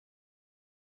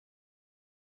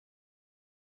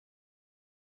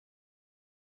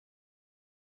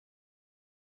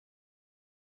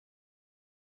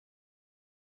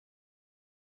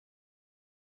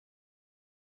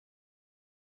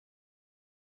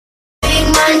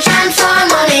mansion for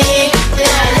money with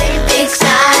a Olympic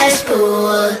size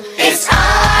pool. It's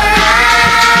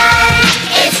alright,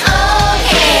 it's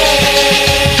okay.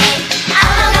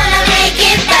 I'm gonna make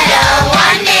it better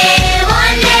one day,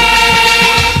 one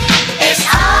day. It's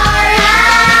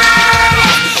alright,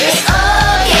 it's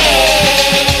okay.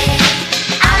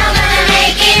 I'm gonna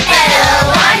make it better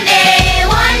one day,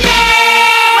 one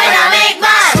day. When I make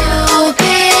my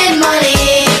stupid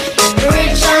money,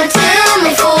 rich until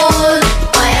me fool.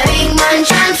 Buy a big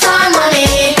mansion for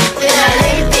money with a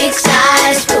Olympic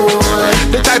size pool.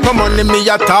 The type of money me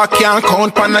a talk can't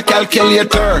count on a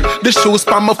calculator. The shoes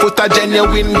pa my foot a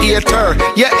genuine gator.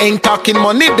 You ain't talking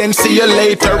money, then see you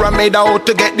later. I made out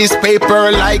to get this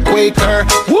paper like Quaker.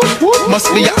 Whoop, whoop. Must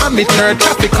be a amateur.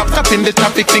 Traffic cop stopping the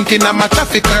traffic thinking I'm a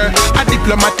trafficker. A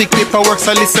diplomatic paperwork,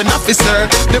 so listen officer.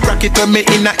 The bracket of me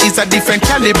in is a different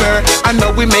caliber. I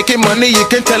know we making money, you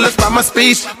can tell us by my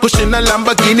speech. Pushing a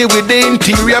Lamborghini with the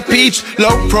interior peach.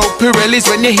 Low pro Pirellis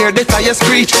when you hear the tire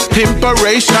screech.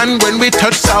 Pimperation when we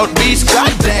touch South Beach.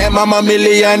 Goddamn, I'm a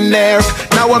millionaire.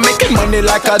 Now I'm making money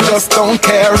like I just don't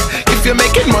care. If you're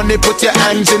making money, put your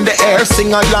hands in the air.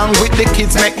 Sing along with the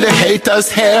kids, make the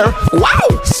haters hair. Wow!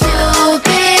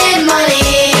 Stupid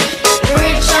money,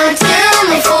 rich until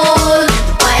me fool.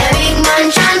 Buy a big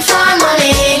mansion for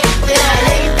money with a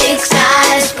Olympic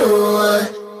size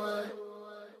pool.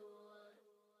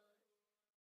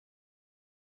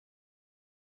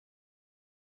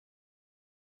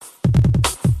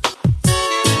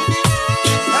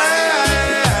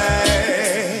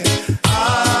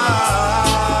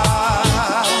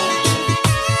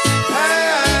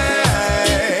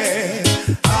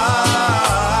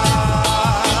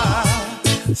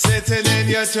 Sitting in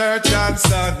your church on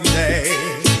Sunday,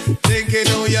 thinking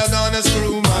who you're gonna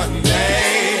screw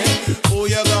Monday, who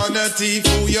you're gonna thief,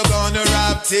 who you're gonna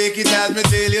rob. Take it as me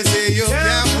till you say you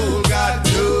can't fool God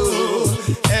too.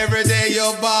 Every day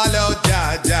you ball out,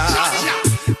 Jaja.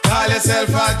 Call yourself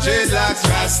a dreadlocks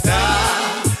Rasta.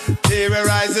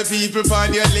 Terrorize the people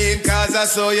on your lane, cause I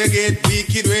saw you get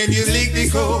wicked when you lick the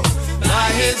code.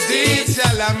 By his deeds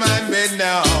shall a man be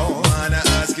known. Wanna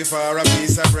ask you for a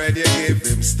piece of bread, you give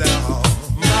him stone.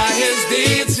 By his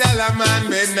deeds shall a man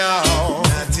be known.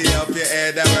 Natty up your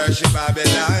head and worship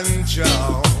Babylon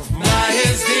throne. By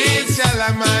his deeds shall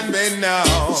a man be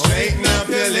known. Straighten up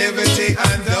your liberty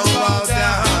and don't bow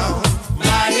down.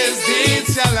 By his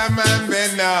deeds shall a man be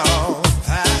known.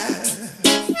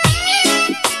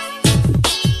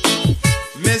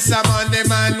 Mr. Money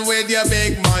Man with your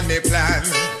big money plan.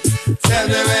 Tell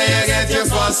me where you get your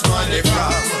first money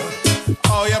from.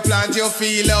 How you plant your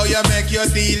field, how you make your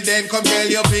deal. Then come tell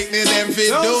your picnic them fit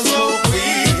don't smoke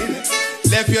weed.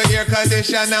 Left your air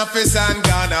condition office and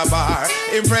gone a bar.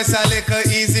 Impress a little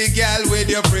easy gal with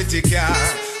your pretty car.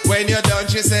 When you're done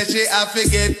she said she have to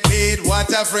get paid. What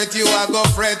a fret you a go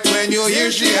fret when you hear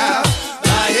she have.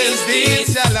 By his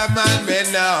deeds shall a man be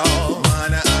known.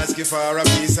 Wanna ask you for a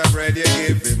piece of bread, you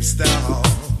give him stone.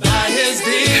 By his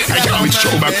deeds shall a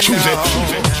man be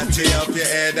known. Natty up your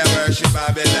head and worship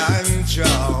Babylon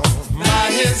throne. By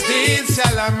his deeds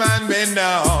shall a man be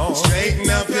known. Straighten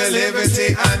up your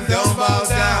liberty and don't bow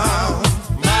down.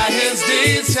 By his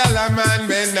deeds shall a man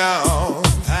be known.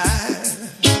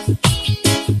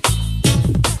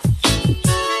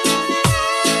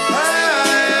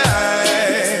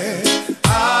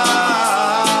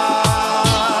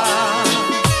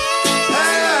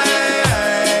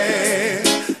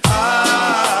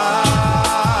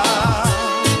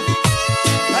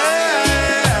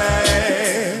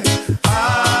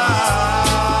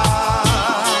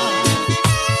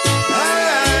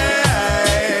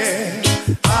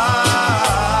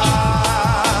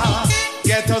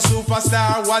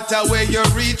 Superstar, what a way you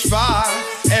reach far.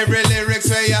 Every lyrics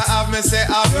where you have me say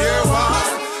I'm your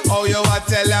one. Oh, you a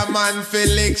tell a man feel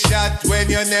lick shot when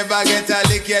you never get a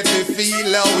lick yet you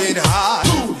feel how it hard.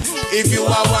 If you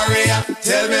a warrior,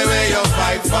 tell me where you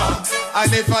fight for.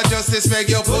 And if a justice make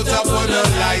you put up on a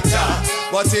lighter.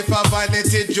 But if a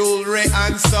vanity jewelry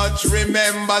and such,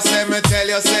 remember say me tell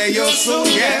you say you soon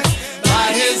get.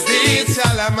 By his deeds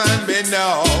shall a man be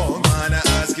known. Wanna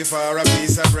ask you for a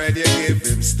piece of bread, you give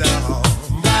him stone.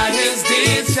 By his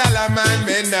deeds shall a man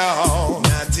be known.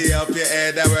 Natty up your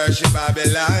head and worship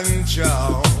Babylon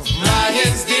throne. By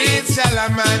his deeds shall a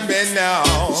man be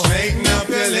known. Straighten up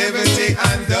your liberty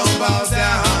and don't bow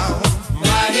down.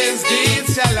 By his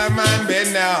deeds shall a man be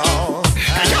known.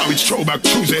 Hey yo, it's Throwback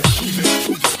Tuesday.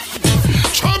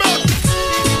 Throwback!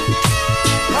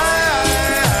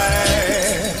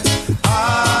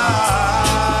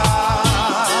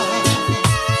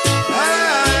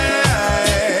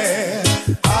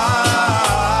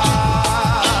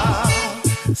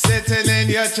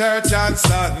 your church on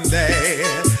Sunday,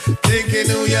 thinking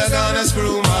who you're gonna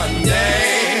screw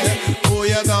Monday, who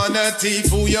you're gonna thief,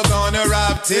 who you're gonna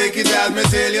rob. Take it as me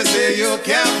tell you, say you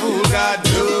can't fool God,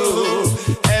 no.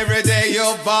 Every day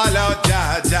you ball out,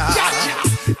 Jaja.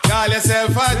 Call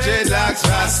yourself a dreadlocks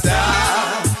Rasta.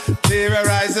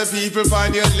 Terrorize the people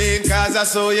on your lane, cause I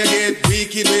saw you get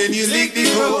wicked when you lick the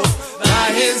coke.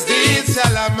 By his deeds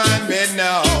shall a man be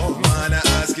known. Man, I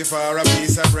ask you for a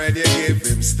piece of bread, you give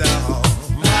him stone.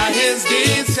 By his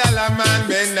deeds shall a man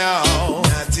be known.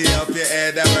 Natty up your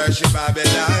head and worship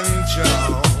Babylon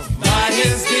throne. By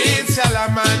his deeds shall a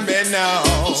man be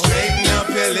known. Straighten up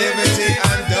your liberty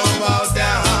and don't bow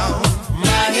down.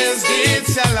 By his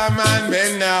deeds shall a man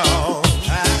be known.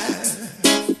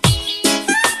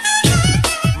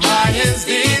 By his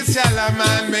deeds shall a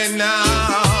man be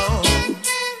known.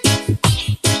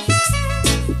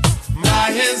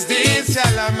 By his deeds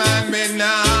shall a man be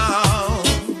known.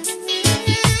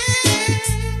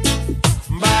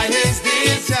 By his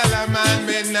deeds shall a man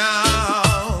be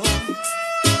known.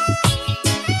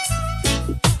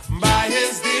 By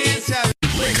his deeds shall.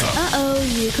 Uh-oh,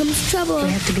 here comes trouble. We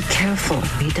have to be careful.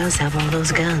 He does have all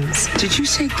those guns. Did you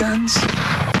say guns?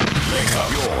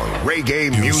 Your reggae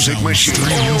music machine.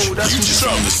 Oh, that's you just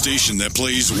found the station that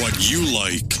plays what you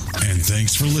like. And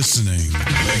thanks for listening.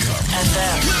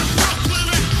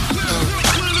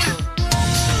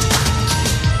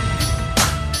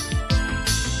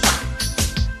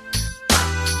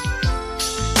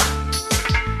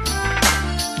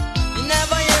 You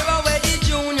never hear a where the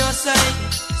junior say.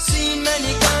 Seen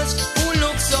many girls who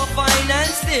look so fine and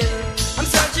still I'm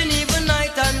searching even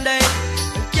night and day.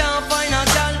 Can't find a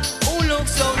girl who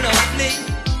looks so lovely.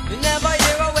 You never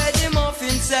hear a where the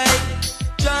muffin say.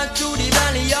 Drag through the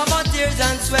valley of my tears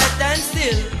and sweat and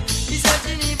still he's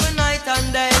searching even night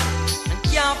and day. And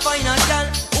can't find a girl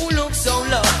who looks so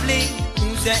lovely.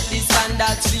 Who set the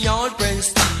standards for your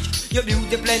prestige? Your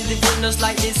beauty plentifulness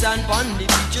like the sand on the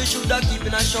beach. You shoulda keep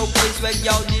in a showcase where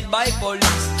y'all did by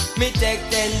police. Me take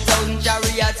 10,000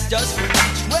 chariots just for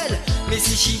each. Well, me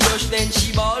see she blush then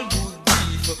she ball good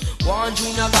grief. One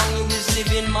Junior Gang you is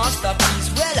living masterpiece.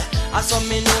 Well, I saw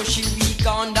me know she weak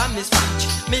under me speech.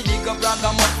 Me dig up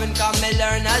ragamuffin can me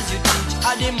learn as you teach.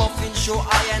 At the muffin show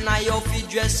I and I off it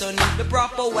dress on it. The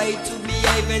proper way to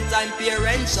behave in time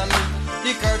parents on me.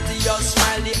 The courteous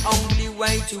smile, the ugly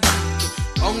way to be.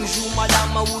 Bonjour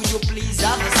madame, would you please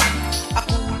have a seat? A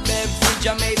cool beverage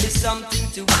or maybe something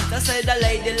to eat. I said a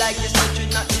lady like this that should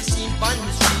not be seen on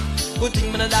the street. Good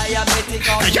thing when a diabetic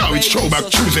or Hey yo, it's Throwback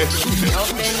Tuesday.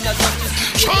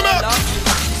 Throwback!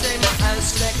 She say my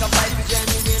hands like a pipe is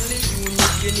genuinely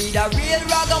unique. You need a real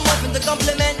ragamuffin to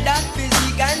complement that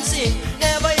physique and sing.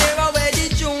 Never hear a where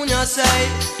the junior say.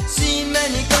 Seen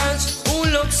many girls who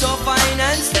look so fine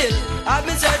and still I've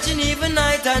been searching even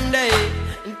night and day.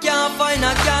 And can't find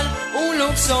a girl who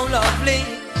looks so lovely.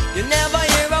 You never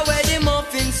hear a where the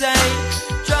muffin say.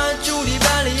 Trying through the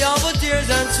valley of tears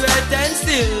and sweat and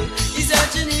still he's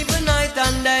searching even night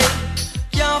and day.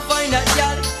 Can't find that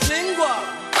girl, lingua.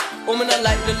 Woman, I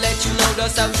like to let you know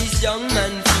that's how this young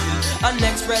man feel. And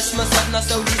express myself, that's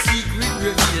how the secret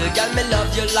reveal. Girl, me love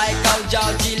you like how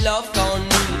Georgie love Cornel.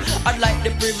 I'd like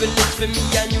the privilege for me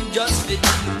and you just fit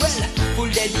in. Well, full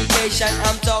dedication,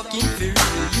 I'm talking for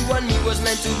real. You and me was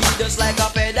meant to be just like a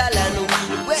pedal and a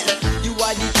wheel. Well, you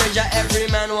are the treasure every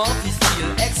man wants to steal.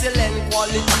 Excellent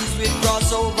qualities with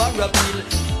crossover appeal.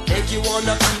 Take you on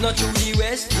a cruise, not through the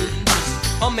West Indies.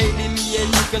 Or maybe me and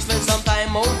you can spend some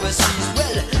time overseas.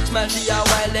 Well, smell for a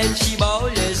while and she bowl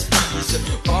yes please.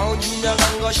 Found you now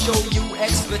and go show you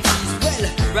expertise. Well,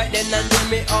 right then and then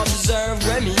me observe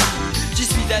Remy.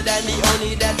 She's sweeter than the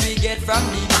honey that we get from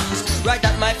the bees. Right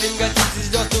at my fingertips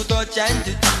is just to touch and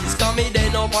to tease. Call me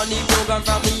then up on the program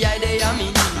from me I day on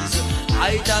me knees.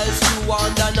 I tell you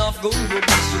want enough good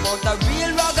rubies. You want a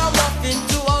real ragamuffin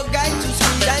to a guy to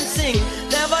squeeze and sing.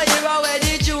 Never hear a where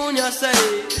the junior say.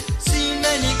 Seen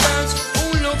many girls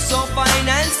who look so fine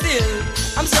and still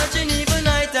I'm searching even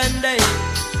night and day.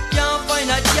 Can't find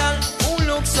a girl who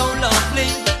looks so lovely.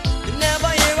 You never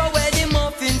hear a where the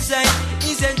muffin say.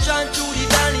 He's entranced through the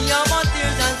valley of my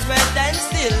tears and sweat and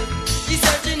still he's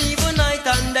searching even night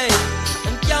and day.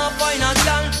 And can't find a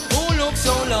girl who looks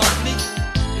so lovely.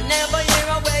 You never hear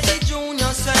a where the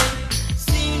junior say.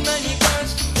 Seen many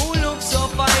girls who look so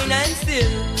fine and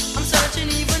still I'm searching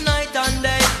even night and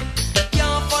day.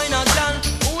 Can't find a girl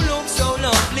who looks so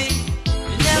lovely.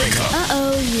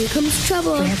 Uh-oh, here comes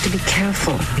trouble. We have to be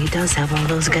careful. He does have all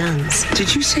those guns.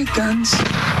 Did you say guns?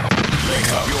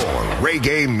 Your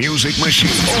reggae music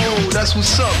machine. Oh, that's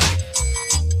what's up.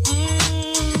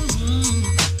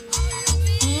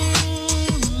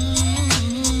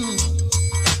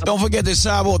 Don't forget the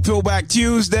Sabo Throwback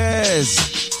Tuesdays.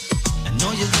 I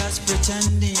know you're just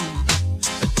pretending,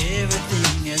 but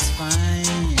everything is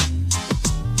fine.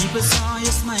 People saw you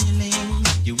smiling,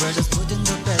 you were just putting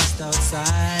the best outside.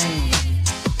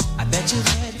 I bet you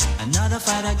had another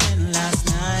fight again last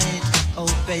night, oh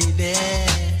baby.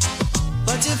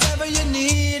 But if ever you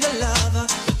need a lover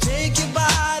to take you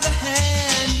by the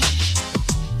hand,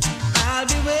 I'll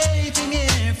be waiting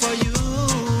here for you,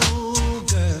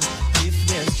 girl. If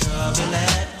there's trouble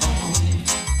at home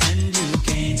and you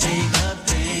can't take the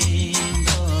pain,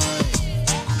 boy,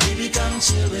 baby come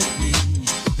chill with me,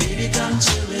 baby come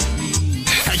chill with me.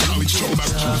 Hey, yo, it's Throwback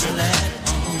Tuesday. At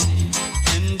home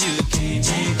and you can't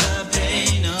take the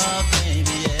pain, oh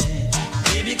baby, yeah.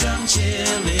 Baby come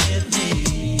chill with me.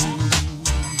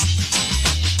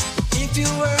 If you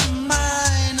were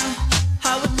mine,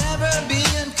 I would never be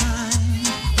unkind.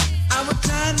 I would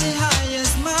climb the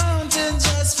highest mountain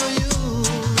just for you.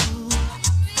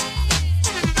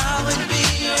 I would be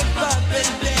your puppet,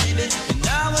 baby, and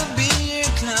I would be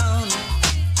your clown.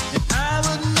 And I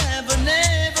would never,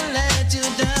 never let you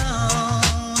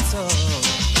down. So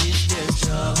if there's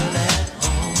trouble at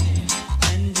home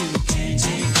and you can't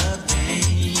take the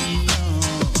pain, no,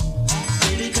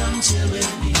 baby come chill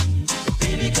with me.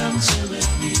 Baby, come chill with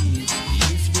me.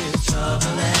 If there's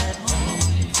trouble at home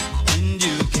and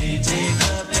you can't take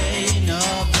the pain,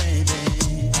 oh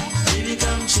baby, baby,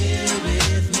 come chill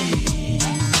with me.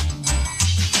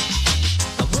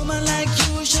 A woman like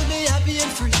you should be happy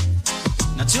and free,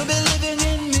 not to be living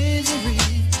in misery.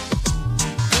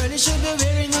 Girl, you should be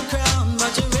wearing a crown,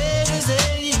 but your head is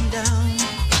laying down.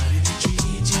 Why did they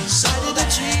treat you so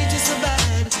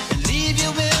bad and leave you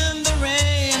in the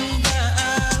rain,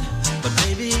 girl? But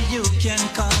baby, you can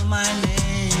call my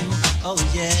name, oh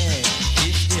yeah.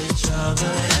 If there's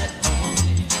trouble at home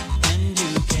and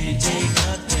you can't take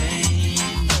the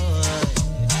pain, boy,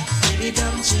 baby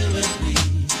come chill with me,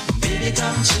 baby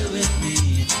come chill with me.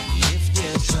 If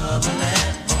there's trouble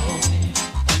at home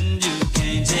and you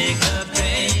can't take the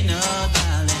pain, oh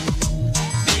darling,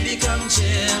 baby come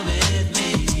chill with me.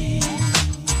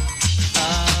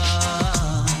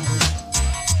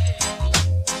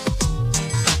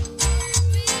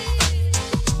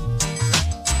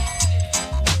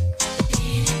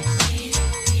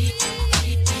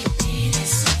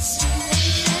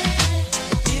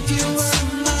 If you were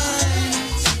mine,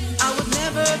 I would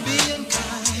never be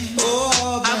unkind.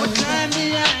 I would climb the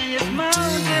highest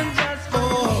mountain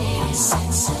just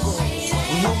for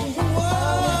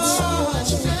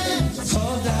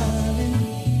oh, darling.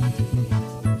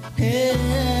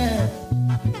 Yeah.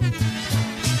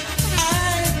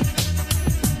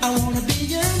 I wanna be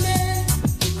your man.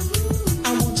 I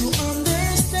want you to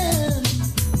understand.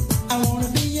 I wanna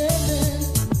be your man.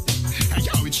 Hey,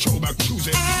 yo, it's Throwback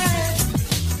Tuesday. I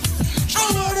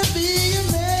wanna be your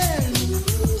man.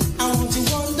 I want you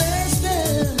to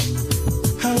understand.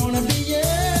 I wanna be your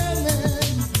man.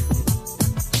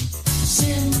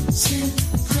 Sin,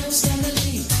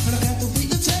 constantly. But I got to be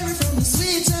the cherry from the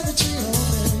sweet cherry tree, oh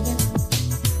baby.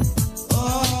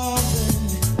 Oh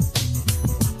baby.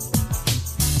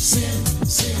 Sin,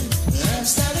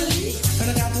 constantly. But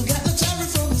I got to get the cherry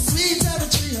from the sweet cherry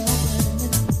tree, oh baby.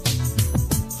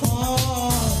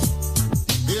 Oh.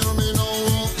 Hear me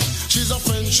now, she's a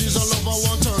friend, she's a lover,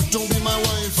 want her to be my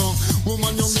wife.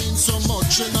 Woman, you mean so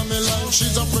much in my life.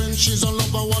 She's a friend, she's a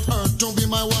lover, want her to be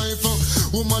my wife.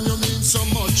 Woman, you mean so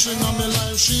much in my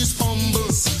life. She's humble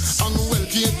and well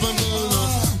capable.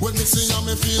 When me see her,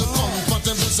 me feel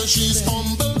comfortable. Say she's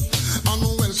humble and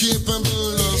well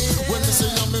capable. When me see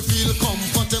her, me feel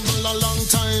comfortable a long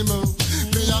time.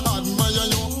 Me I admire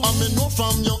you, and me know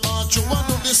from your heart you want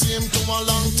to the same to a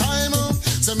long time.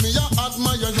 Say me I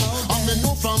admire you, and me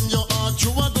know from your heart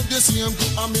you want to the same to.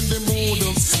 I'm in the mood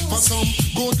for some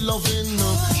good loving.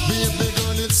 Baby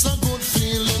girl, it's a good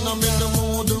feeling. I'm in the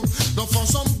mood for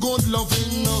some good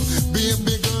loving.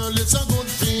 Baby girl, it's a good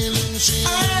feeling.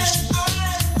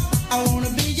 I wanna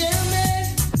be your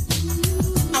man.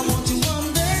 I want you to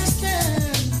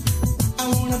understand. I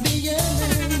wanna be your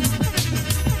man.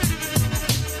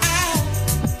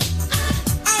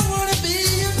 I wanna be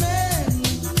your man.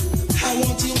 I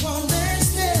want you to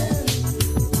understand.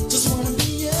 Just wanna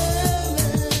be your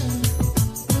man.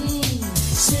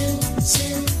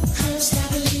 Sin,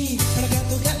 constantly. But I got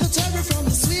to get the cherry from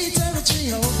the sweet cherry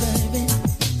tree, oh baby.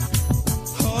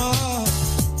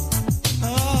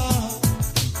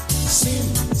 Sin,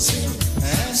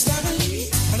 constantly.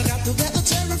 But I got to get the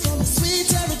cherry from the sweet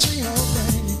cherry tree, oh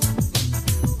baby.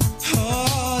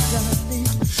 Oh, darling.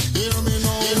 Hear me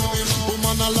now,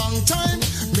 woman, a long time.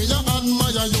 Me a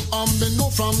admire you and me know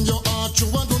from your heart you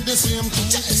want do the same thing.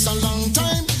 It's a long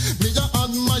time. Me a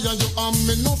admire you and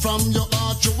me know from your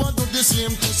heart you want do the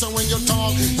same thing. So when you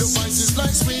talk, your voice is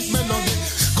like sweet melody.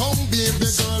 Come baby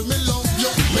girl, me love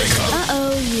you.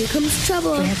 Uh-oh, here comes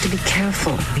trouble. We have to be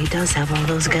careful. He does have all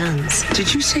those guns.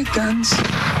 Did you say guns?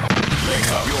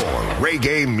 Wake up your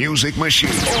reggae music machine.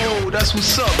 Oh, that's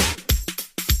what's up.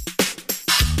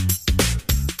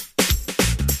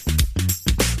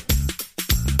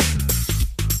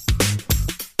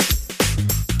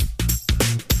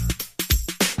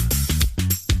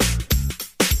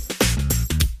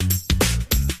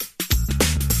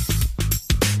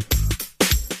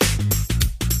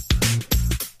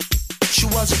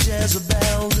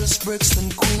 Jezebel, this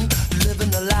Brixton queen,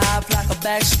 living a life like a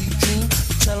backstreet dream,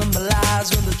 telling my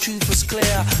lies when the truth was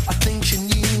clear. I think she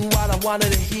knew what I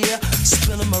wanted to hear,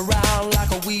 spinning them around like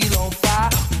a wheel on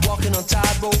fire, walking on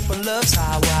tightrope and love's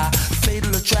highway.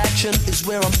 Fatal attraction is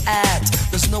where I'm at,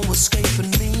 there's no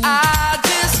escaping me. I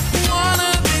just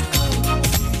wanna be close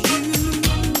to you,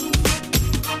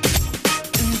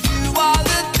 and do all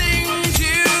the things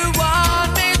you want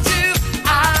me to.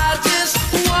 I just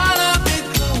wanna be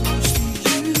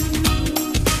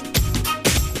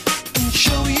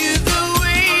show you the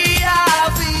way I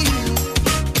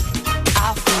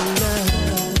feel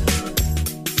love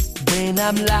when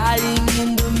I'm lying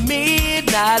in the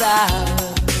midnight hour,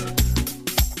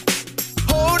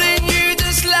 holding you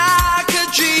just like a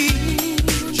dream.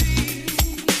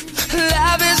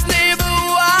 Love is never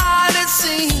what it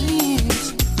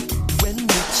seems when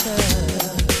we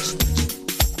touch,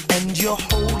 and you're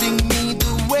holding me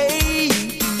the way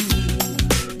you do.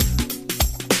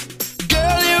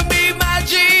 Girl, you make my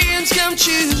dreams come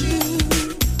true.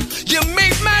 You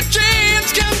make my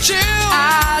dreams come true.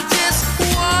 I just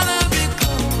wanna be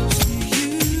close to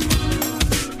you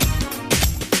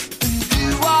and do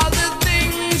all the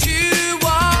things you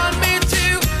want me to.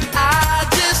 I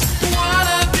just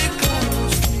wanna be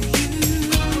close to you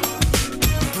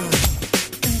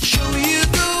and show you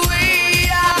the way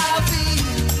I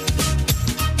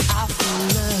feel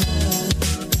love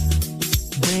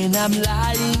when I'm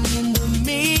lying in the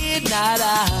midnight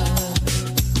hour,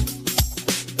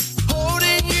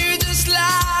 holding you just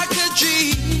like a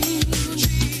dream.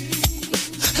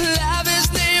 Love is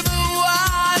never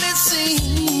what it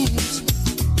seems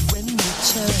when we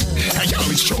touch. Hey, yo,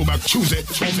 it's Throwback Tuesday.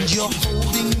 And you're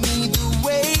holding me the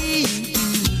way you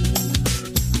do.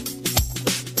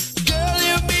 Girl,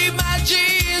 you make my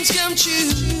dreams come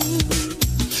true.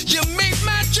 You make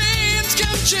my dreams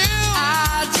come true.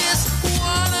 I just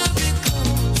wanna be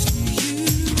close to you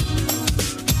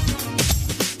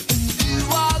and do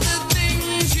all the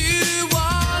things you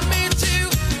want me to.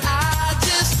 I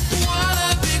just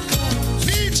wanna be close.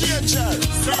 DJ Charles.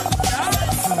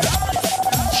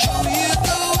 Show you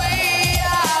the way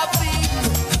I feel.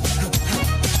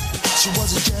 She was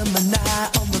a Gemini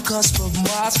on the cusp of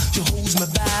Mars. She holds me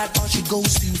back or she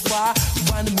goes too far,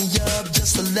 winding me up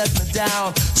just to let me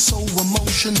down. So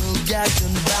emotional, gagged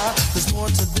and bound. There's more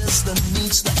to this than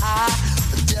meets the eye.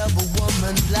 The devil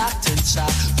woman locked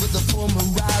inside. With the full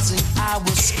moon rising, I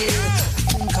was scared. I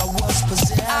think I was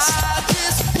possessed. I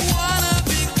just wanna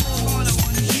be close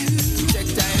to you. Check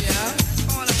that, yeah.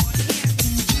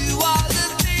 Do all the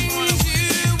things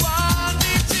you want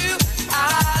me to.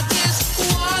 I just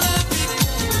wanna be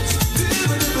close to you.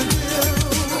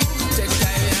 Check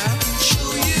that, yeah. Show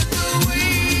you the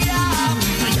way I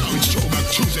feel. Hey, yo, it's Throwback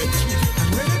Tuesday. I'm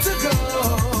ready to go,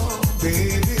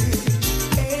 baby.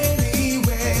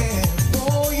 Anywhere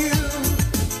for you.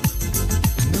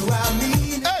 Know I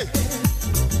mean it.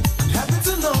 I'm happy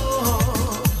to know,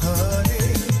 honey,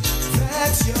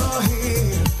 that you're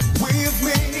here with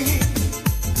me.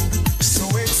 So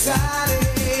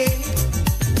excited.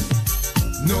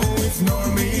 No, if nor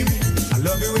maybe. I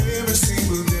love you every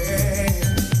single day.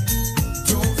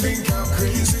 Don't think I'm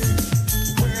crazy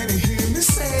when you hear me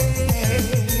say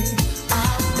I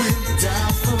will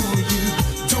die for you.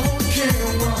 Don't care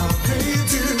what they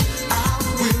do. I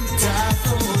will die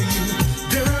for you.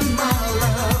 Girl, my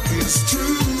love is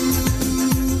true.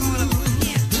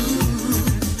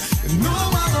 No,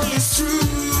 my love is true.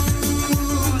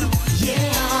 Yeah.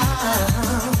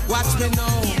 Watch me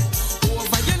now.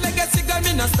 Over your legacy, girl,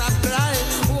 me not stop crying.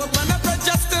 Open up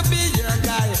just to be your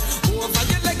guy. Over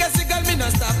your legacy, girl, me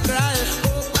not stop crying.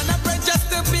 Open up just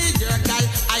to be your guy.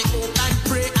 I hope and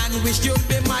pray and wish you'll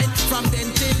be mine. From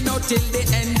then till now, till the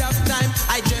end of time,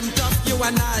 I dreamt of you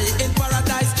and I in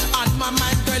paradise. On my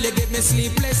mind, girl, you give me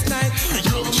sleepless night.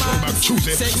 Yo, it's Throwback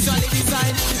Tuesday. Sexually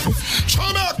designed.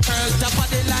 Throwback. Girl, top of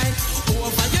the line.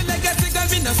 Over your legacy, girl,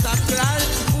 me not stop crying.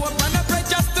 Open up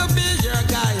just to be your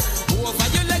guy. Over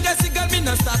your legacy, girl, me not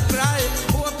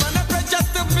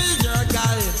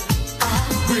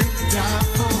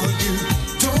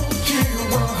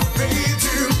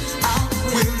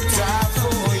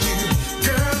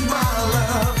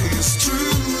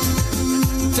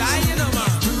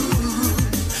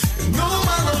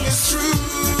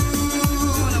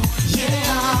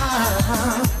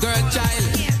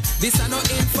This a no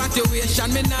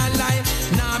infatuation, me nah lie.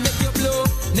 Nah make you blow,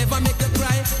 never make you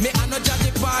cry. Me a no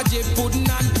judge party, pudding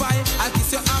and pie. I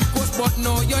kiss your arm course, but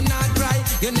no, you're not cry.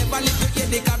 You never live to hear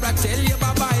the cabra tell you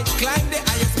bye-bye. Climb the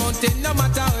highest mountain, no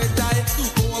matter how it die.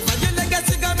 Over your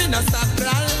legacy, got me no stop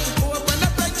cry.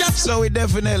 So we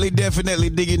definitely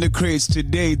digging the crates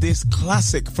today. This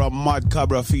classic from Mad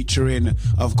Cabra featuring,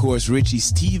 of course, Richie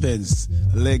Stevens'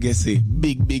 Legacy.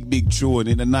 Big tune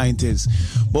in the 90s.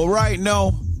 But right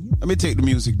now, let me take the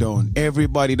music down.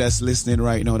 Everybody that's listening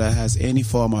right now that has any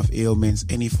form of ailments,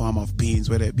 any form of pains,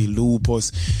 whether it be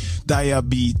lupus,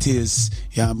 diabetes,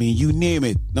 you name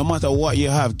it. No matter what you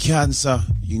have, cancer,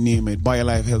 you name it.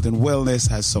 BioLife Health and Wellness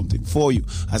has something for you.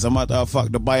 As a matter of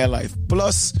fact, the BioLife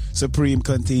Plus Supreme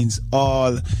contains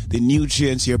all the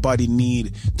nutrients your body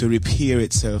need to repair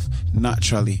itself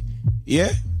naturally.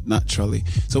 Yeah? Naturally.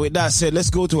 So with that said, let's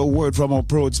go to a word from our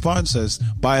proud sponsors,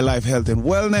 BioLife Health and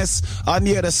Wellness. On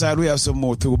the other side, we have some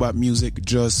more throwback music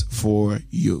just for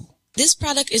you. This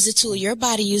product is a tool your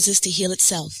body uses to heal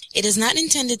itself. It is not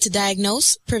intended to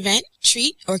diagnose, prevent,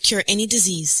 treat, or cure any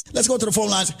disease. Let's go to the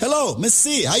phone lines. Hello, Miss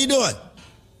C. How you doing?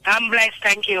 I'm blessed,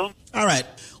 thank you. All right.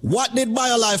 What did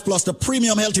BioLife Plus, the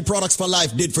premium healthy products for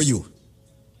life, did for you?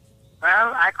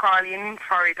 Well, I called in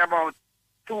for it about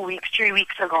 3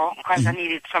 weeks ago because I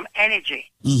needed some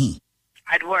energy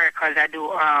at work because I do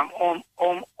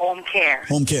home care.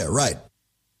 Home care, right.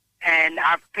 And I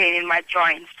have pain in my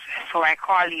joints, so I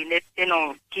call in. They,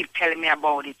 keep telling me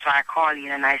about it, so I call in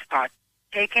and I start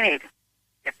taking it.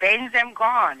 The pains them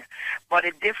gone, but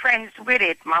the difference with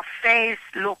it, my face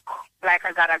look like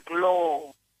I got a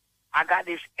glow. I got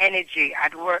this energy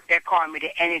at work. They call me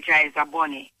the Energizer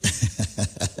Bunny.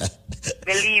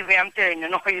 Believe me, I'm telling you,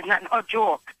 no, it's not no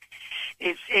joke.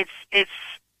 It's.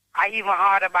 I even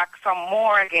order back some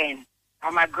more again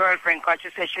from my girlfriend because she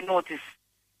said she noticed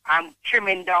I'm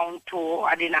trimming down to.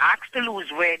 I didn't ask to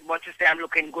lose weight, but she said I'm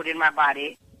looking good in my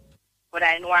body. But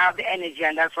I know I have the energy,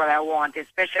 and that's what I want,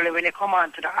 especially when they come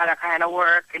on to the other kind of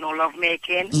work, love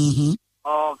making.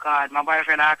 Oh God, my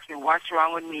boyfriend asked me, "What's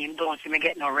wrong with me? You don't see me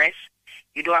get no rest.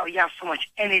 You have so much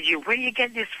energy. Where do you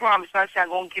get this from?" So I said, "I'm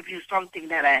going to give you something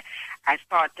that I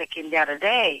started taking the other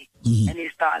day." And he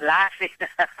started laughing.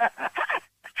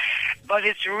 But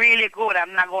it's really good.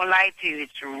 I'm not going to lie to you.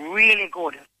 It's really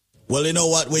good. Well, you know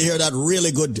what? We hear that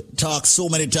really good talk so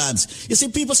many times. You see,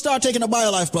 people start taking a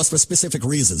BioLife Plus for specific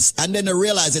reasons, and then they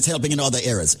realize it's helping in other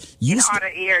areas.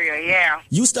 Other area, yeah.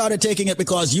 You started taking it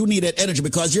because you needed energy,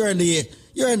 because you're in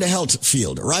the health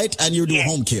field, right? And you do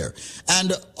home care.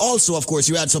 And also, of course,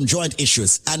 you had some joint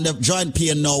issues, and the joint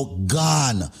pain now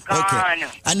gone. Okay.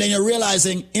 And then you're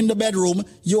realizing in the bedroom,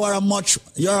 you're a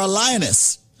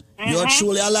lioness. You're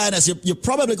truly a lioness. You're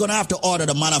probably going to have to order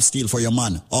the Man of Steel for your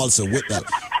man also with that.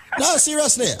 No,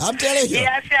 seriously, I'm telling you.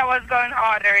 Yes, I was going to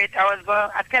order it.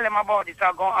 I tell him about it, so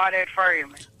I'm going to order it for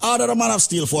him. Order the Man of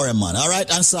Steel for him, man, all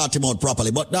right? And sort him out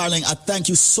properly. But, darling, I thank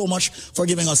you so much for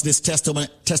giving us this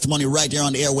testimony right here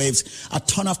on the airwaves. A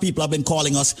ton of people have been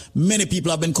calling us. Many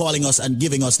people have been calling us and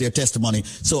giving us their testimony.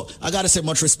 So, I got to say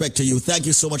much respect to you. Thank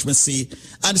you so much, Miss C.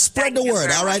 And spread the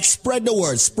word, all right? Spread the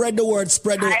word. Spread the word.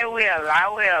 I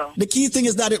will. The key thing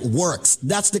is that it works.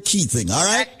 That's the key thing, all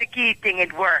right? That's the key thing.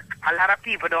 It works. A lot of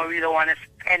people don't really want to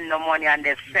spend no money on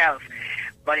themselves,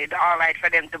 but it's all right for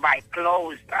them to buy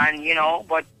clothes, and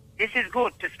but this is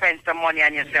good to spend some money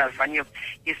on yourself, and you're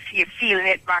feeling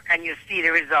it back, and you see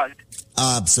the result.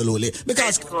 Absolutely.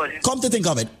 Because come to think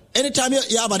of it, anytime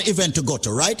you have an event to go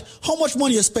to, right? How much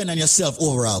money you spend on yourself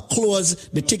overall? Clothes,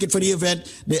 the ticket for the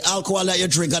event, the alcohol that you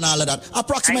drink, and all of that.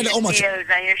 Approximately how much? Your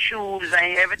and your shoes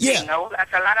and everything. Yeah. Oh,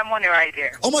 that's a lot of money right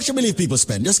there. How much you believe people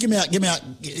spend? Just give me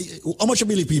how much you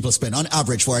believe people spend on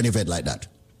average for an event like that?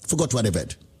 Forgot to an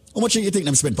event. How much do you think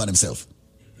them spend for themselves?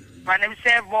 For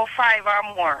themselves, about $5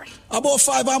 or more. About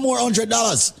 $5 or more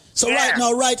 $100. So right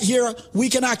now, right here, we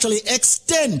can actually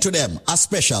extend to them a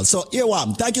special. So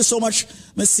earworm, thank you so much,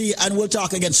 Miss C, and we'll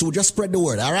talk again soon. Just spread the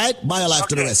word, all right? BioLife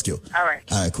to the rescue. All right.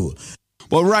 All right, cool.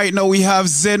 Well, right now we have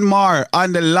Zenmar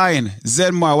on the line.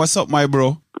 Zenmar, what's up, my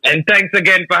bro? And thanks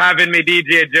again for having me,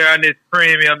 DJ Jer, on this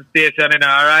premium station,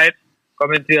 all right?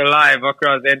 Coming to you live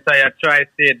across the entire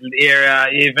tri-state area,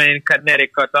 even in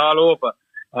Connecticut, all over,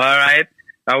 all right?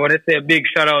 I want to say a big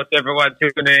shout out to everyone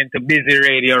tuning in to Busy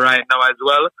Radio right now as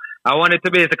well. I wanted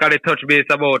to basically touch base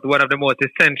about one of the most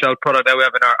essential products that we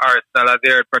have in our arsenal, as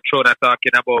you heard Patrona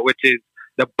talking about, which is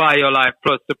the BioLife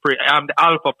Plus Supreme, the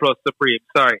Alpha Plus Supreme,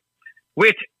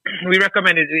 which we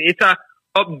recommend. It's a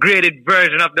upgraded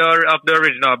version of the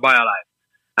original BioLife.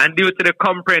 And due to the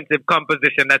comprehensive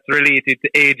composition that's related to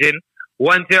aging,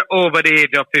 once you're over the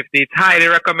age of 50, it's highly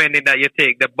recommended that you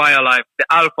take the BioLife, the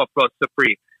Alpha Plus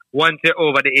Supreme. Once you're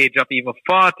over the age of even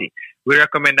 40, we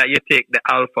recommend that you take the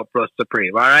Alpha Plus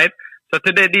Supreme, all right? So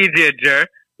today, DJ Jer,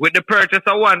 with the purchase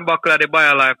of 1 bottle of the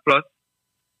BioLife Plus,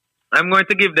 I'm going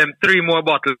to give them 3 more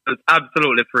bottles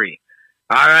absolutely free,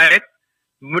 all right?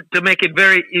 To make it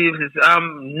very easy,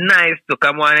 nice to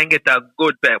come on and get a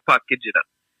good package, you know.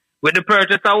 With the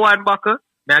purchase of 1 bottle,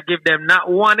 now give them not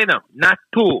 1, you know, not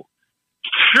 2,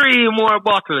 3 more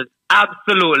bottles,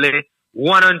 absolutely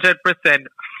 100%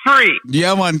 free.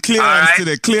 Yeah, man,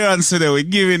 clearance today, we're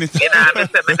giving it. Me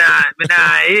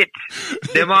nah hit.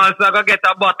 Them also gonna get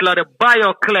a bottle of the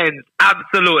BioCleanse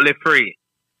absolutely free.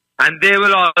 And they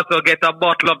will also get a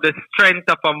bottle of the Strength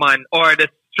of a Man or the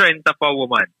Strength of a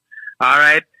Woman.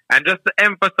 Alright? And just to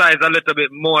emphasize a little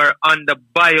bit more on the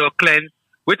BioCleanse,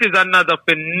 which is another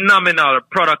phenomenal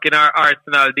product in our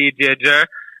arsenal, DJ Jer.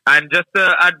 And just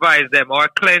to advise them, our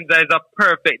cleanser is a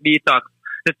perfect detox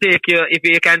to take you, if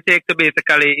you can take to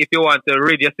basically, if you want to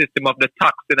rid your system of the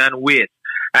toxin and waste.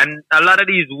 And a lot of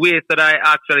these wastes that I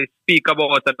actually speak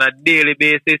about on a daily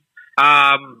basis,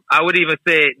 I would even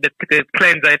say that the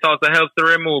cleanser, it also helps to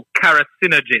remove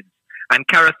carcinogens. And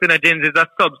carcinogens is a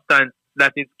substance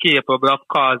that is capable of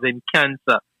causing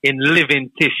cancer in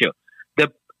living tissue.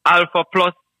 The Alpha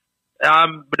Plus,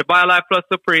 the BioLife Plus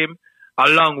Supreme,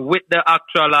 along with the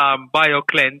actual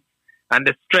BioCleanse and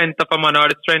the Strength of a Man or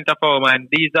the Strength of a Woman,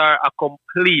 these are a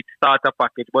complete starter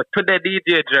package. But to the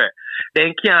DJ,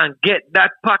 they can't get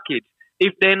that package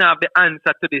if they don't have the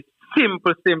answer to this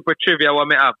simple trivia what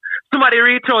me have. Somebody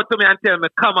reach out to me and tell me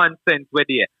common sense with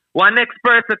you. One next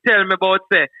person tell me about,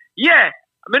 say, yeah,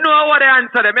 I know what the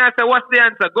answer is. I say, what's the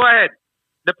answer? Go ahead.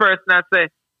 The person I say,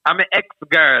 I'm an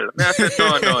ex-girl. I say,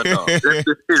 no. Let's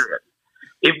be serious.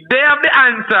 If they have the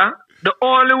answer, the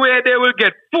only way they will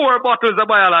get 4 bottles of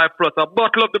BioLife Plus, a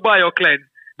bottle of the BioCleanse,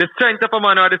 the Strength of a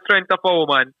Man or the Strength of a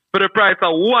Woman, for the price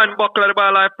of 1 bottle of the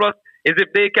BioLife Plus, is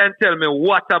if they can tell me,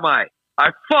 what am I?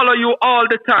 I follow you all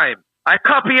the time. I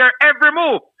copy your every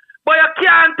move. But you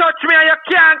can't touch me and you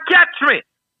can't catch me.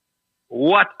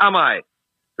 What am I?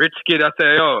 Rich kid, I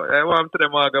say, yo, I want to the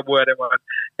maga boy, man.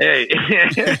 Hey.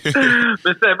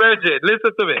 Mr. Bridget,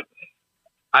 listen to me.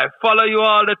 I follow you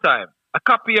all the time. I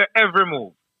copy your every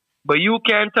move. But you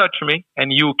can't touch me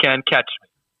and you can't catch me.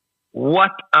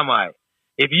 What am I?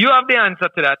 If you have the answer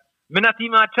to that, me not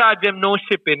even charge them no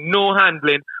shipping, no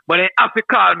handling, but they have to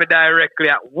call me directly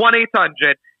at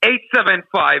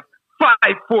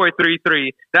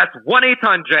 1-800-875-5433. That's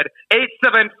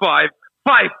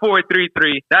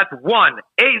 1-800-875-5433. That's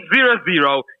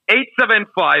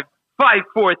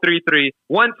 1-800-875-5433.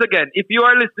 Once again, if you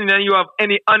are listening and you have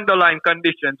any underlying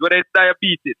conditions, whether it's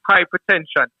diabetes,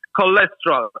 hypertension,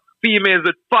 cholesterol, females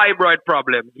with fibroid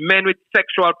problems, men with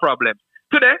sexual problems.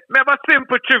 Today, we have a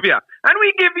simple trivia. And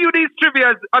we give you these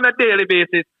trivias on a daily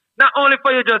basis, not only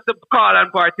for you just to call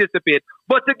and participate,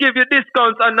 but to give you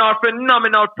discounts on our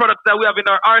phenomenal products that we have in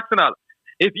our arsenal.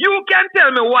 If you can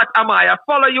tell me what am I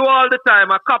follow you all the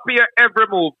time, I copy your every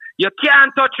move. You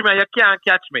can't touch me, you can't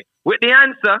catch me. With the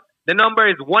answer, the number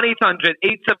is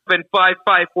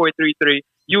 1-800-875-5433.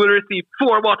 You will receive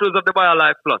 4 bottles of the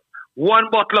BioLife Plus, 1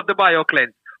 bottle of the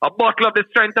BioCleanse, a bottle of the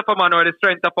Strength of a Man or the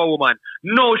Strength of a Woman.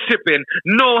 No shipping,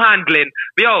 no handling.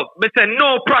 Yo, me say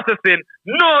no processing,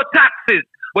 no taxes.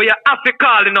 But you have to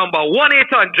call the number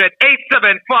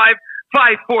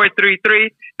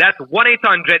 1-800-875-5433. That's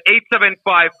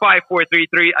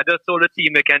 1-800-875-5433. I just told the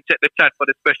team they can check the chat for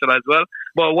the special as well.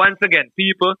 But once again,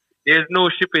 people, there's no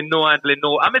shipping, no handling,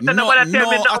 no. I mean, nobody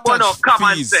tell me no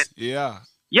common sense. Yeah.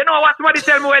 You know what somebody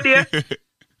tell me where they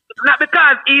not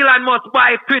because Elon must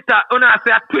buy Twitter. When I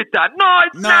say Twitter. No,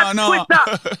 it's not Twitter.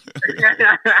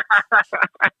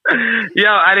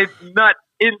 Yo, and it's not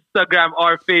Instagram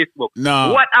or Facebook.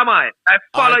 No. What am I? I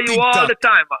follow you all the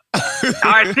time.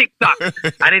 Or TikTok.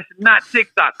 And it's not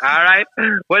TikTok, all right?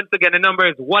 Once again, the number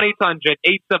is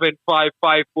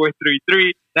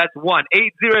 1-800-875-5433. That's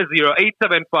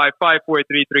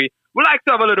 1-800-875-5433. We like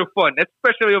to have a little fun,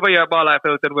 especially over here at BioLife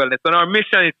Health and Wellness. And our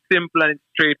mission is simple and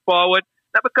straightforward.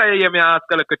 Not because you hear me ask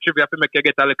a little trivia to make you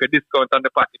get a little discount on the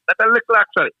package. That's a little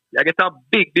actually. You get a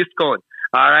big discount.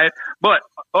 All right? But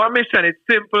our mission is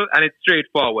simple and it's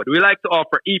straightforward. We like to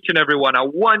offer each and every one a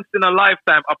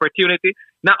once-in-a-lifetime opportunity,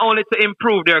 not only to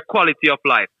improve their quality of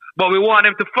life, but we want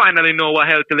them to finally know what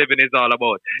healthy living is all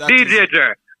about. DJ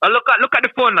Jer, look at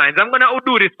the phone lines. I'm going to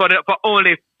do this for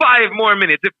only 5 more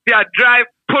minutes. If you have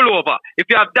drive, pull over. If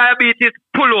you have diabetes,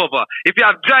 pull over. If you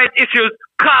have joint issues,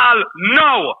 call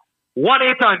now.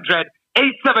 1-800-875-5433.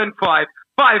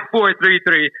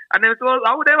 5433. And then, so,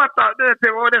 how would they have thought? They say,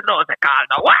 oh, they don't say, call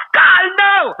now. What? Call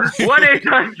now!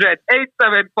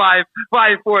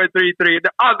 1-800-875-5433. The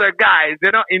other guys,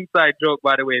 they're not inside joke,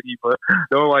 by the way, people.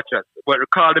 Don't watch us. But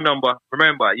call the number.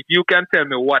 Remember, if you can tell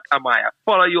me what am I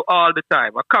follow you all the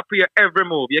time. I copy your every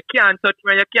move. You can't touch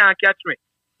me. You can't catch me.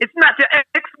 It's not your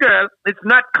ex-girl. It's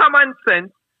not common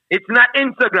sense. It's not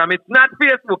Instagram. It's not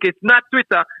Facebook. It's not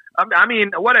Twitter. I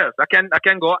mean, what else? I can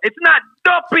go. It's not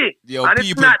dopey. Yo, and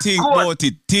people, it's not think good. about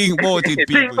it. Think about it,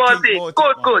 people. Think about it.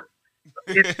 Good.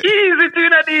 It's easy to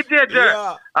a DJ, Jer.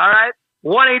 Yeah. All right?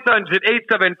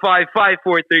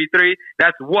 1-800-875-5433.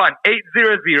 That's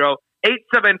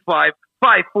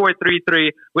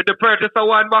 1-800-875-5433. With the purchase of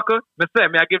one buckle,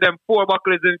 I give them 4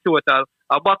 buckles in total.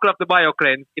 A buckle of the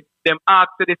BioCleanse. If them ask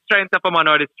to the strength of a man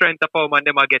or the strength of a woman,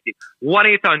 them I get it.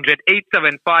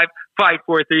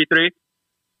 1-800-875-5433.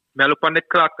 I look on the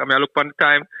clock, I look on the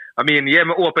time. I mean, yeah,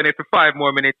 I open it for 5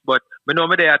 more minutes, but I know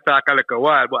me there talk a little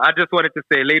while. But I just wanted to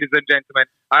say, ladies and gentlemen,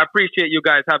 I appreciate you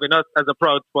guys having us as a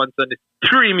proud sponsor in this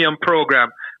premium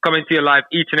program coming to you live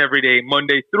each and every day,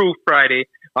 Monday through Friday,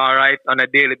 all right, on a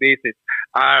daily basis.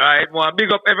 All right, well,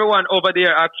 big up everyone over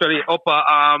there, actually, up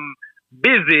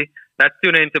Busy, that's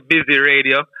tuning into Busy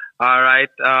Radio. All right,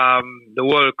 the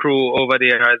whole crew over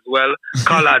there as well.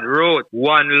 Collard Road,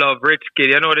 One Love, Rich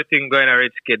Kid. You know the thing going on,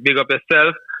 Rich Kid. Big up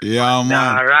yourself. Yeah,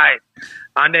 man. All right.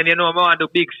 And then, I want to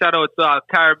big shout out to our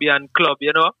Caribbean Club,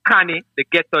 Connie, the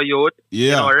Ghetto Youth.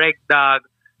 Yeah. Reg Dog,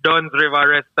 Duns River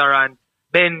Restaurant,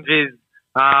 Benji's,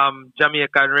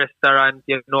 Jamaican Restaurant,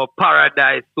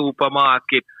 Paradise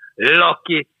Supermarket,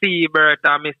 Lucky Seabird,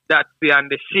 and Miss Datsy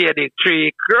and the Shady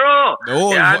Tree Crew.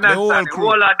 The whole crew.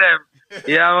 All of them.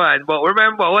 Yeah, man. But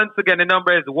remember, once again, the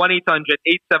number is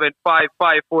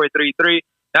 1-800-875-5433.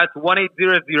 That's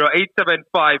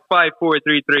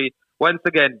 1-800-875-5433. Once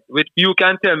again, you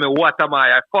can tell me what am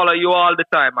I follow you all the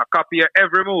time. I copy your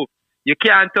every move. You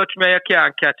can't touch me, you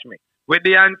can't catch me. With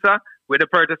the answer, with the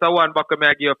purchase of 1 buckle,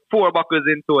 I give you 4 buckles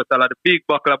in total. The big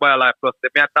buckle of BioLife Plus. I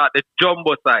thought the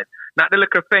jumbo size, not the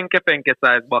little fenke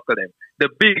size buckle. Them. The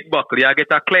big buckle, you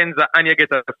get a cleanser and you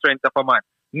get a strength of a man.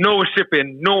 No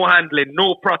shipping, no handling,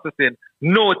 no processing,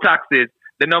 no taxes.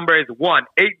 The number is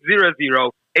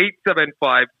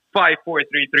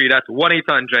 1-800-875-5433. That's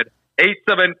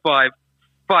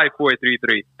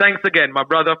 1-800-875-5433. Thanks again, my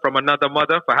brother from another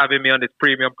mother, for having me on this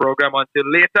premium program. Until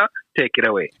later, take it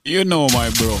away. You know, my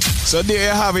bro. So there you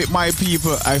have it, my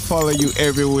people. I follow you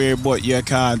everywhere, but you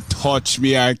can't touch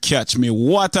me or catch me.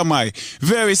 What am I?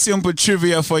 Very simple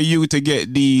trivia for you to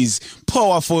get these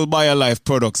powerful BioLife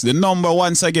products. The number,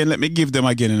 once again, let me give them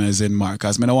again in a Zen mark,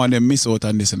 because I don't want them miss out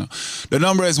on this. The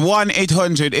number is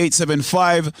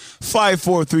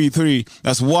 1-800-875-5433.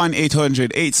 That's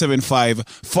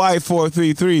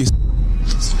 1-800-875-5433.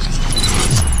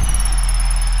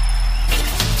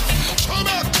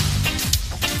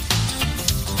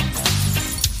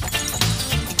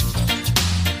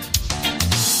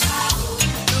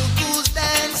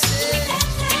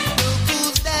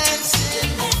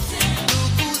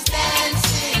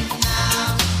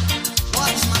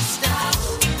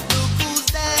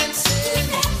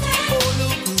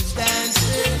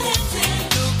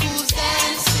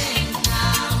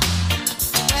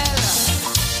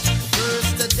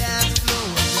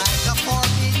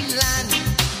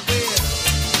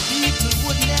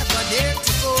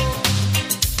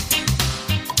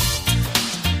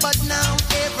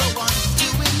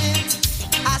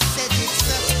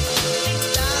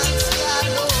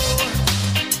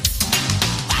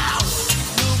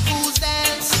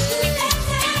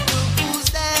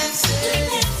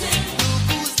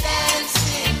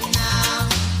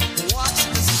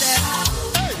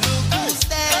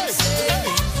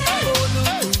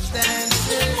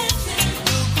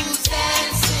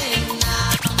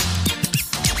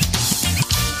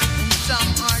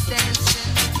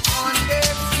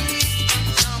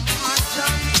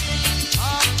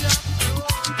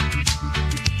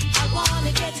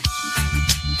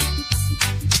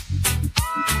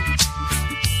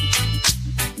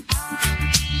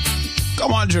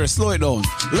 Slow it down.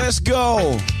 Let's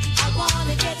go.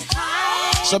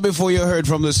 So before you heard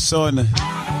from the son,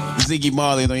 Ziggy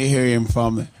Marley, now you hear him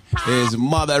from his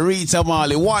mother, Rita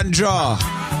Marley. One draw.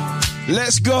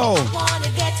 Let's go. I wanna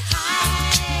get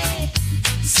high,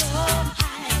 so high.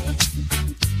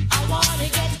 I wanna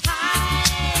get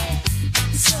high,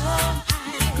 so high.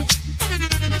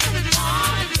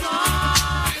 One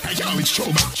draw. Hey, yo, it's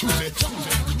Throwback Tuesday.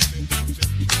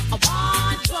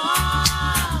 One draw.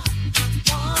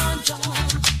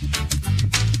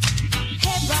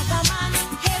 Hey brother man,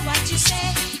 hey what you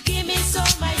say? Give me some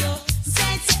of your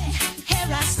sense. Hey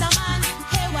Rasta man,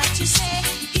 hey you say.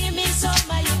 Give me some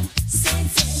of your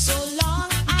senses. So long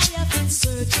I have been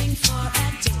searching for a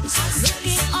taste.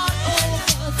 Looking all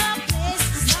over the place,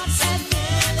 not a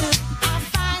thing could I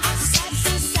find that to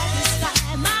satisfy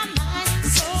my mind.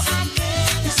 So I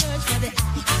came to search for the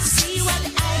eye. I see what the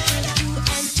eye can do,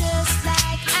 and just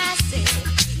like I said,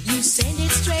 you send it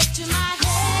straight to my head.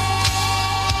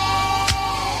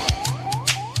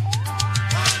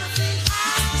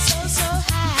 So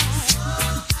high.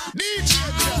 DJ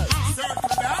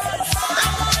I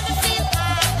wanna feel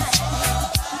high.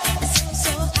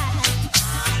 So high.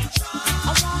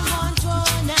 I want draw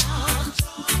now.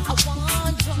 I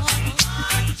want draw.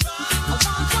 I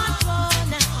want draw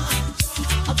now.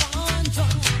 I want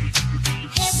draw.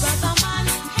 Hey brother man,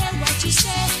 hey what you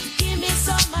say? Give me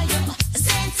some of your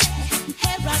sense.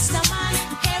 Hey Rasta man,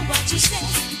 hey what you say?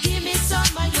 Give me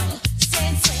some of your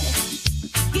sense.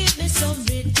 Give me some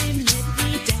rhythm, let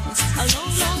me dance. A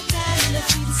long, long time and I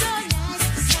feel so nice.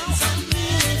 Now I'm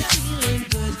feeling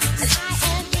good, and I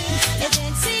am in a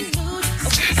dancing mood.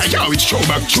 Hey, yo, it's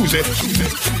Throwback Tuesday.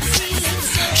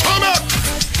 Throwback!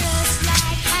 Just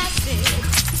like I said,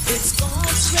 it's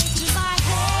gone straight to my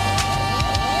head.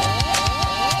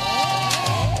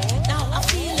 Now I'm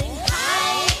feeling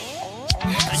high.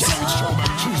 Hey, yo, it's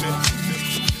Throwback Tuesday.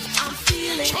 I'm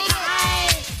feeling high.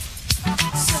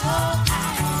 So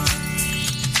high.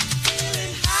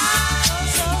 Feeling high.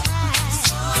 So high.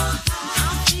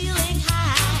 I'm feeling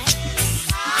high.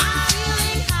 I'm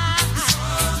feeling high.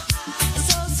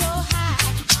 So high.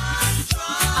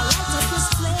 I light up this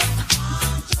flame.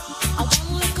 I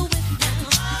wanna lick a whiff now.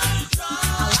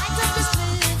 I light up this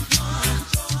flame.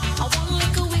 I wanna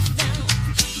lick a whiff now.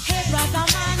 Hey brother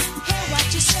man, hey what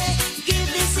you say? Give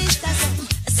this sister some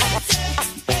sense.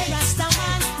 Hey Rasta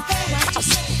man, hey what you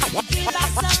say? Give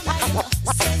us some of your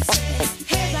sense.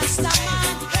 Hey Rasta man,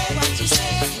 hey what you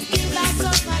say? Give us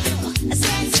some of your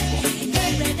sense.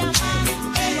 Hey Reda man,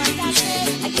 hey what I say?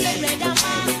 I get Reda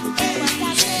man, hey what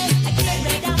I say? I get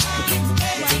Reda man,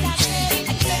 hey what I say?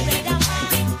 I get Reda man,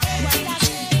 hey what I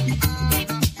say?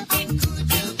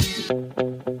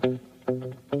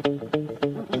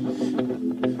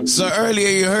 So earlier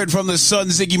you heard from the son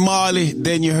Ziggy Marley,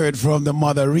 then you heard from the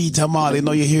mother Rita Marley,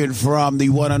 now you're hearing from the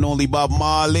one and only Bob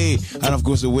Marley, and of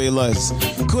course the Wailers.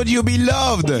 Could you be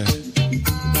loved?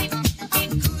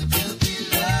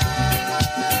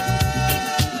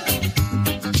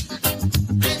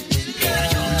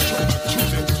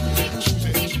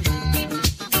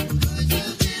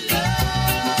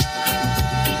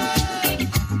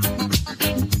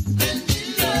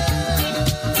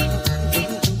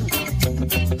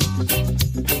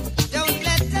 Don't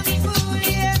let them fool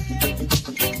you.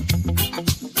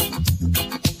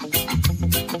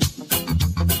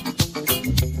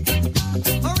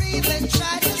 Or even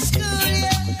try to school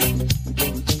you.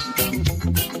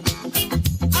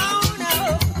 Oh no.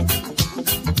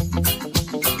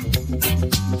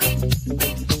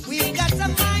 We've got to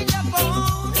mind our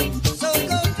own. So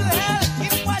go to hell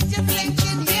if what you're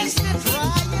thinking is not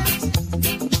right.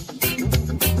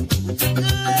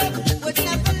 Love would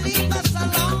never leave us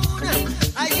alone.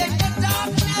 I in the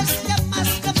darkness, you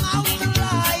must come out the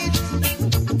light.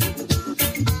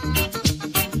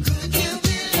 Could you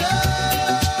be loved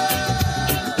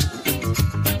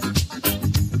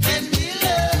and be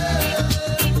loved?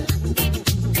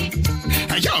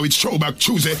 Hey, yo, it's Throwback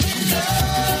Tuesday.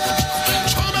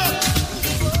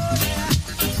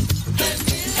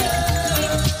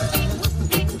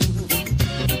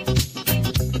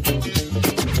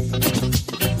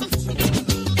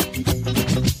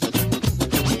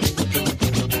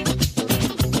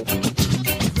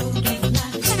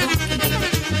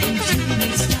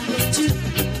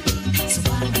 So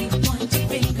why you point your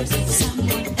fingers at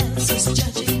someone else who's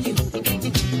judging you?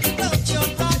 Don't you,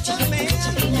 man?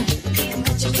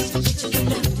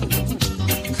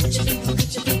 Could you be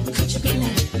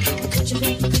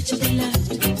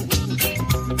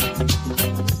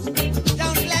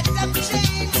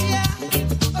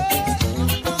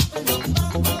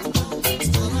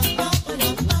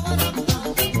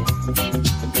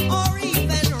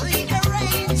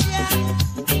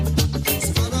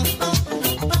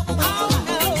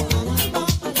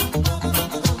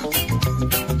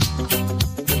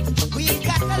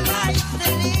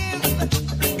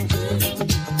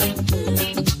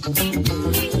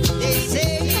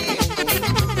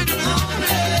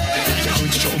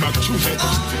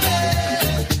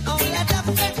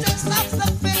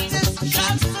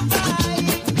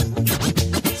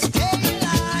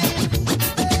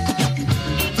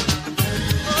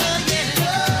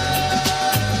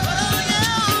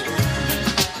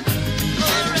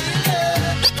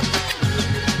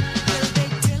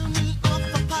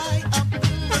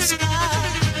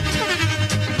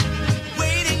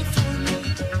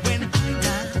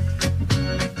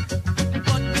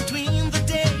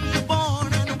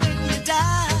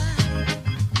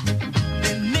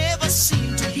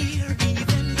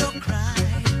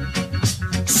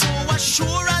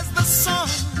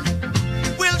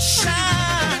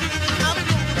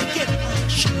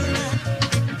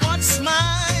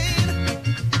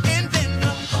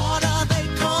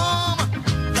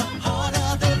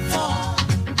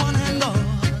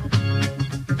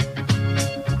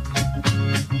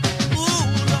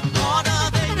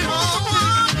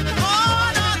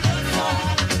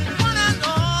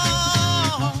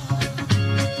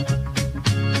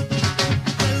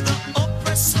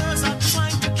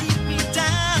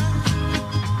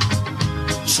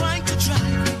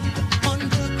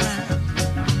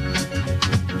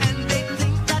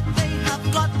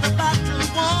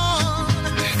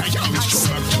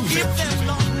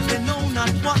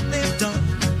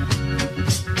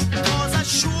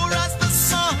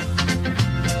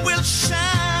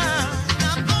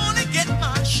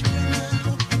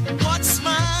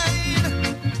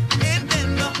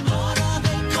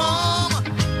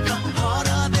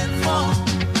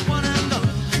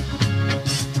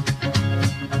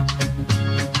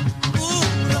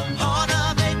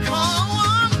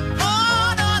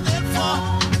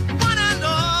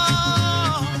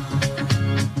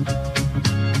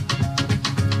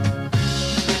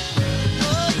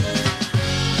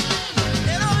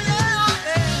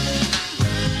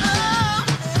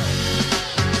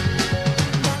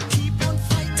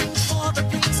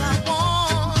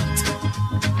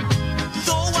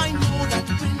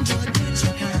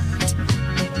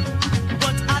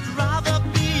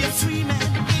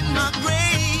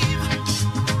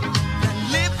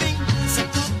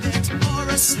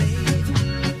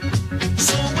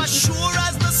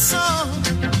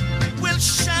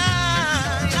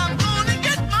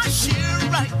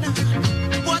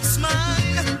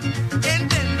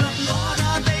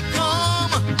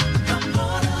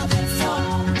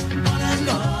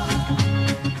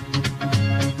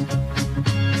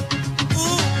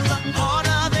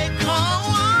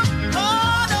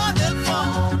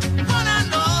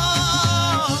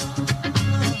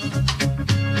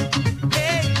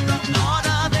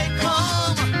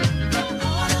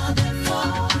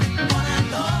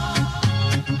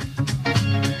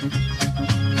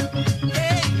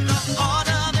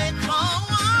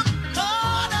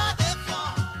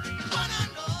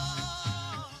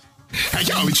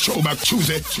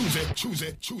throwback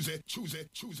Tuesday.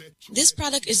 This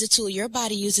product is a tool your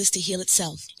body uses to heal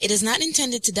itself. It is not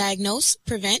intended to diagnose,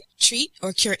 prevent, treat,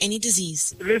 or cure any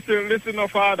disease. Listen, no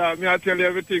father, me I tell you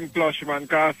everything plush, man,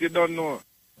 cause you don't know.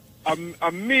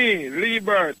 I'm me, Lee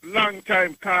Bird, long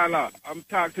time caller. I'm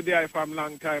talk to the eye from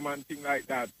long time and thing like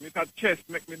that. Mr. Chest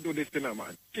make me do this thing,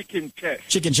 man. Chicken chest.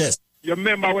 Chicken chest. You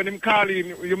remember when him calling,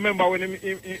 you remember when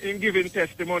him giving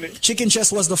testimony? Chicken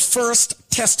Chest was the first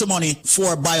testimony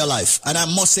for BioLife. And I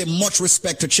must say much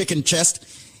respect to Chicken Chest.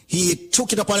 He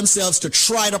took it upon himself to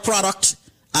try the product,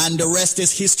 and the rest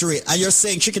is history. And you're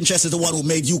saying Chicken Chest is the one who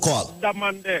made you call? That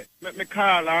man there, make me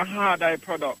call a hard eye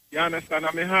product. You understand?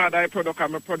 I'm a hard eye product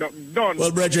and my product done.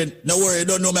 Well, brethren, don't worry,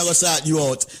 don't know me, I'm going to start you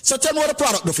out. So tell me what the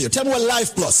product do for you. Tell me what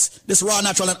Life Plus, this raw,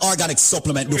 natural, and organic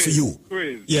supplement do for you.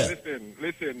 Chris, yeah.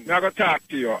 Listen. I'm going to talk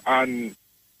to you, and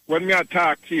when me I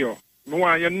talk to you, I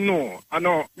want you to know. I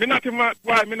know. Me not even,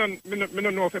 why me don't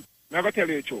know if I'm going to tell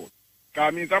you the truth.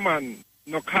 Because me's a man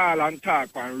no call and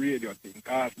talk on radio thing,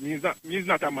 because me's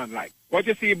not a man like. What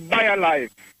you see,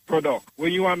 BioLife product,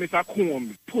 when you want Mr.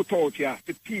 Combs put out here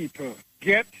for people,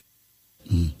 get,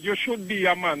 you should be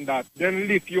a man that then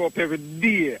lift you up every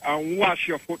day and wash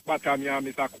your foot bottom here,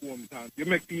 Mr. Combs, and you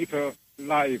make people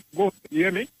live. Go, you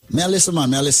hear me? May I listen,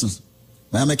 man, may I listen?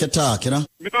 May I make you talk, you know?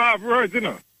 Me don't have words, you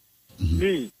know?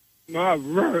 Me don't have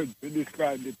words to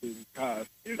describe the thing, because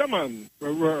he's a man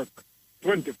who work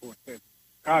 24/7.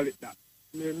 Call it that.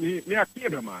 Me a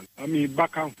cable man. I mean,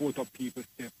 back and forth up people's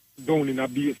step, down in a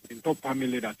basement, up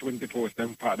family that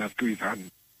 24/7 father squeeze hand.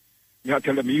 Me I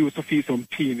tell them, me used to feel some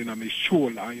pain in my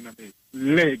shoulder, in my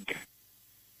leg.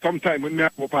 Sometimes when me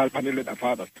up all family that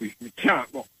father squeeze, me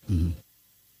can't walk.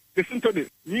 Listen to this.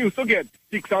 Me used to get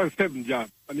 6 or 7 jobs,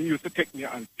 and he used to take me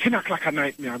at 10 o'clock at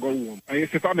night, me I go home. And he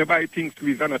said, if I buy things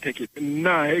squeeze and I take it,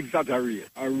 nah, exaggerate.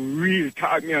 I real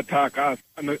talk me attack us.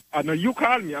 And you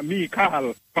call me, and me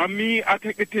call. For me, I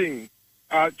take the thing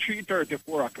at 3:30,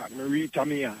 4 o'clock, me reach a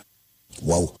me house.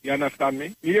 Wow. You understand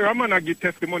me? Me hear a man I give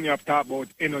testimony after about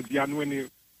energy, and when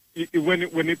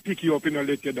he pick you up, you know,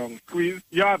 let you down. Squeeze,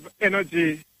 you have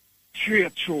energy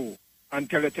straight through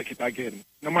until you take it again.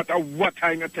 No matter what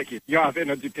time you take it, you have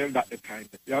energy till that the time.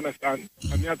 You understand?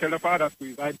 And I tell the father,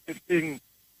 Squeeze, this thing,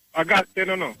 I got, you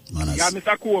know. Yeah,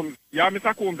 Mr.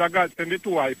 Combs, I got send it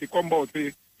to her if he come out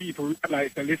to people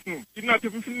realize, listen, it's not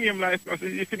even name life,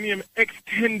 it's name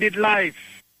extended life.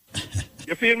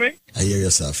 You feel me? I hear you,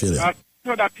 sir. I feel it.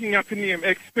 So that thing you have to name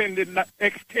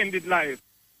extended life.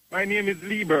 My name is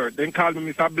Lee Bird. Then call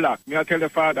me Mr. Black. Me I tell the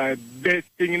father, best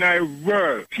thing in the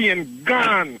world. Pain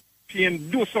gone. Pain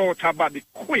do so to body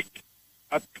quick.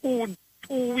 At 2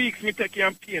 weeks me take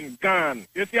your pain gone.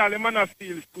 You see all the man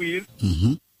still squeeze.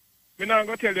 Me not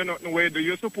gonna tell you nothing where do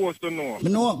you supposed to know.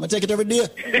 Me know, I take it every day.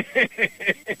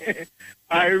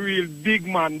 I real big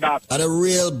man that. A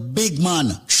real big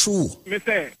man, true. Me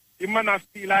say, the man a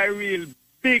still a real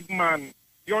big man.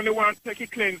 You only want to take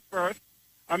it cleanse first,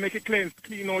 and make it cleanse,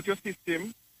 clean out your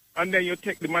system, and then you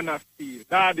take the man of steel.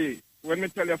 Daddy, when me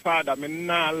tell your father, me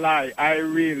not lie, I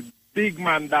real big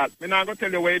man that. Me not gonna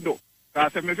tell you what you do.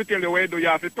 Because if me tell you what you do, you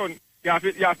have to turn, you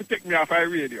have to take me off the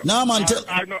radio. No, man.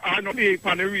 I know play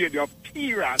on the radio,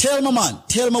 period. Tell me, man.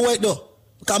 Tell me what you do.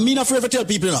 Because me not afraid to tell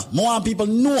people, you know. More people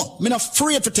know. Me not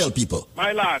afraid to tell people.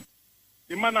 My lad,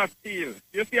 the man of steel.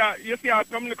 You see how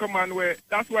some little man where,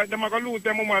 that's why them are going to lose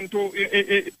them man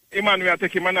to a man we are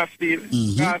taking man of steel.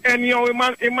 Anyhow, a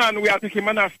man we are taking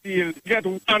man of steel, get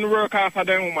one work after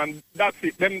them woman, that's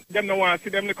it. Them no want to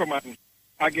see them little man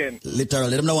again.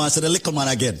 Literally, them no want to see the little man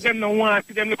again. Them no want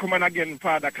to see them little man again,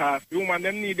 father, because the woman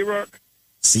them need the work.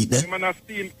 See that? The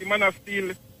man of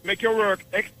steel make your work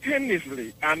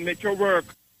extensively and make your work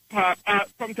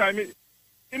sometimes it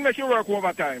make your work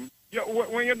overtime.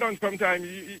 When you're done sometime,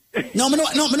 No,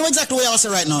 I know exactly what I was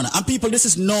saying right now. And people, this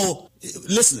is no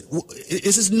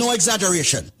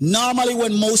exaggeration. Normally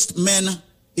when most men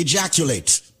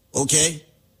ejaculate, okay,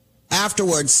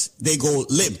 afterwards they go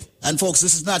limp. And folks,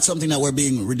 this is not something that we're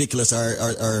being ridiculous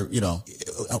or you know,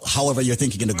 however you're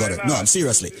thinking in the gutter. No,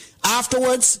 seriously.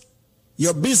 Afterwards,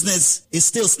 your business is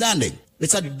still standing.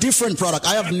 It's a different product.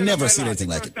 I have never seen anything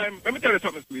like it. Let me tell you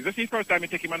something, please. This is the first time I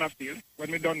take him man of steel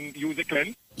when we done use the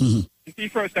cleanse. This is the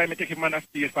first time I take him man of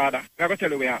steel, father. I'm going to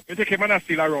tell you where. We take him man of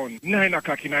steel around 9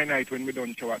 o'clock in the night when we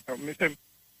done shower. So I say,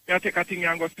 I take a thing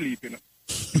and go sleep, you know.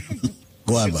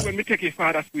 Go on, man. When we take his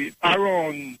father sweet,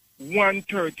 around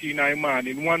 1:30 in the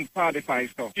morning, 1:45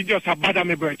 so. He just a bother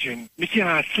me virgin. Me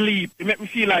can't sleep. It make me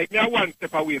feel like me a one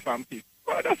step away from this.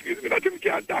 Father, excuse me, that you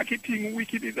can't talk it thing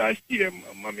wicked is a shame.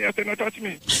 Mommy, I say, no touch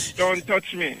me. Don't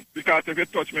touch me. Because if you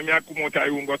touch me, I come out of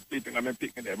the room, go sleep in and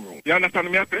pick in them room. You understand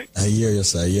me, I say? I hear you,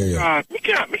 sir, I hear you. Me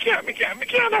can't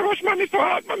rush mommy so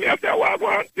hard, mommy, I say, what I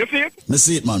want. You see it? Me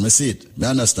see it, man, me see it. Me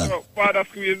understand. So, Father,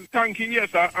 squeeze, thank you,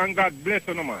 yes, sir, and God bless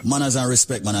you, no, man. Manners and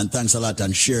respect, man, and thanks a lot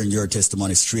and sharing your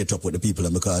testimony straight up with the people,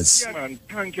 and because... Yeah, man,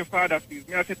 thank you, Father, please.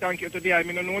 Me I say thank you to the eye.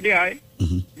 Me no know the eye.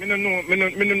 Me no know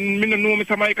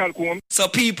Mr. Michael Combe. So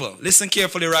people, listen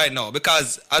carefully right now,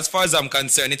 because as far as I'm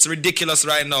concerned, it's ridiculous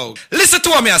right now. Listen to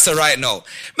what me I say right now.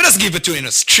 Me just give it to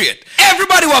you straight.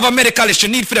 Everybody who have a medical issue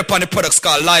need for the products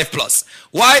called Life Plus.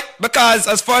 Why? Because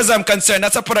as far as I'm concerned,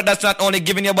 that's a product that's not only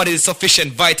giving your body the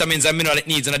sufficient vitamins and minerals it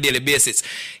needs on a daily basis.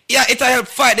 Yeah, it'll help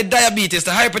fight the diabetes,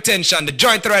 the hypertension, the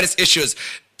joint arthritis issues.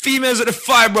 Females with the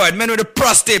fibroid, men with the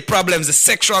prostate problems, the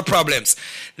sexual problems.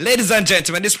 Ladies and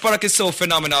gentlemen, this product is so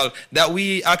phenomenal that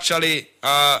we actually,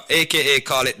 aka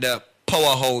call it the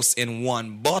powerhouse in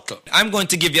one bottle. I'm going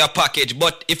to give you a package,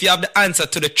 but if you have the answer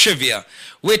to the trivia,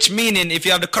 which meaning if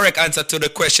you have the correct answer to the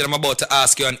question I'm about to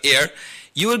ask you on air,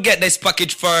 you will get this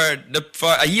package for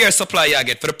a year supply you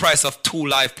get for the price of 2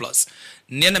 Life Plus.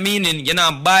 Meaning you're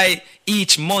not buy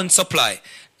each month supply.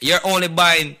 You're only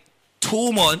buying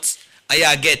 2 months.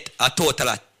 I get a total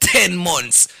of 10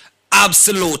 months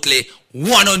absolutely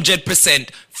 100%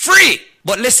 free.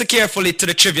 But listen carefully to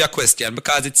the trivia question,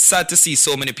 because it's sad to see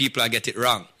so many people get it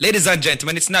wrong. Ladies and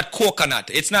gentlemen, it's not coconut,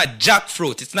 it's not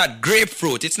jackfruit, it's not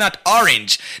grapefruit, it's not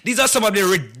orange. These are some of the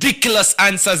ridiculous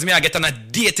answers me I get on a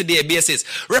day-to-day basis.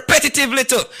 Repetitively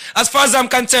too. As far as I'm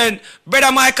concerned,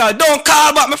 Brother Michael, don't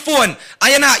call back my phone.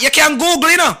 And you can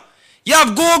Google, you know. You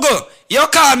have Google. You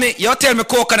call me, you tell me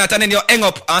coconut, and then you hang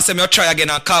up and say me you try again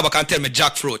and call back and tell me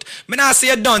jackfruit. Me not say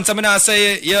you're done, so me not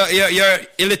say you're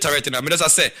illiterate, you know. Me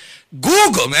just say,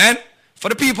 Google, man. For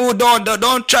the people who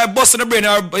don't try busting the brain,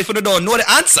 or if you don't know the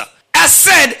answer. I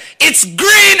said, it's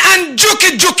green and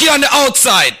juky on the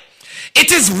outside.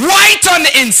 It is white on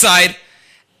the inside.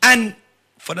 And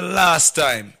for the last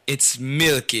time, it's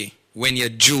milky when you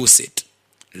juice it.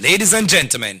 Ladies and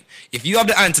gentlemen, if you have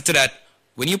the answer to that,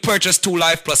 when you purchase 2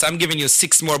 Life Plus, I'm giving you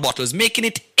 6 more bottles, making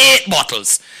it 8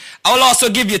 bottles. I will also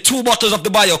give you 2 bottles of the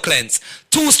Bio Cleanse,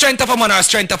 2 Strength of a Man or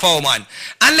Strength of a Woman.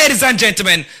 And ladies and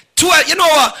gentlemen, you know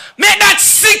what? Make that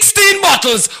 16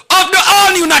 bottles of the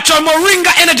all-new natural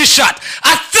Moringa Energy Shot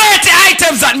at 30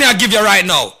 items that me I give you right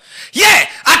now. Yeah,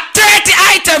 at 30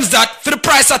 items that for the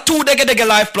price of 2 Dege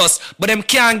Life Plus, but them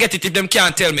can't get it if them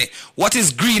can't tell me what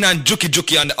is green and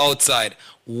juky on the outside,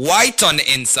 white on the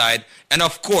inside, and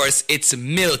of course, it's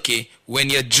milky when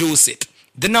you juice it.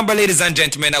 The number, ladies and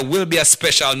gentlemen, will be a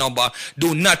special number.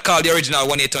 Do not call the original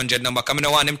 1-800 number, because I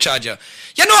don't want them charge you.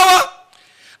 You know what?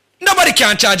 Nobody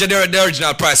can charge you the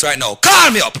original price right now.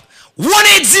 Call me up.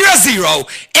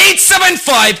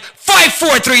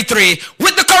 1-800-875-5433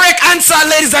 with the correct answer,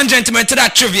 ladies and gentlemen, to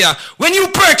that trivia. When you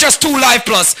purchase 2 Life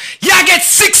Plus, you get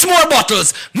 6 more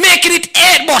bottles, making it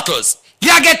 8 bottles.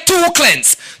 You get 2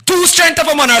 Cleanse, 2 Strength of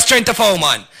a Man or Strength of a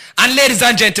Woman. And ladies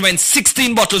and gentlemen,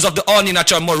 16 bottles of the all-new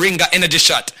natural Moringa Energy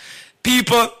Shot.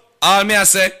 People, all me I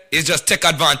say is just take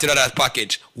advantage of that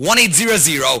package.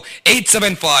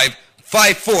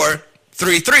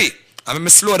 1-800-875-5433. I'm going to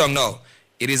slow down now.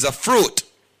 It is a fruit.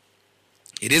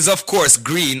 It is, of course,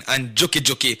 green and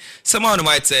juky. Someone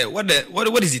might say, what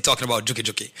is he talking about,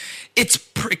 juky? It's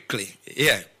prickly.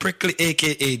 Yeah, prickly,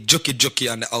 a.k.a. juky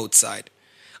on the outside.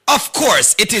 Of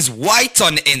course, it is white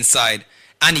on the inside.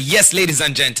 And yes, ladies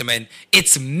and gentlemen,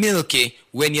 it's milky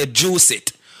when you juice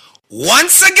it.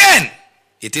 Once again,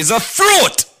 it is a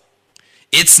fruit.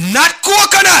 It's not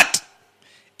coconut.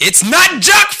 It's not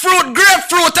jackfruit,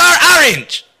 grapefruit, or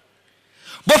orange.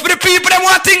 But for the people that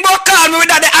want to think about call me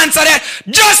without the answer there,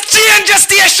 just change your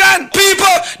station. People,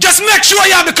 just make sure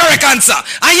you have the correct answer.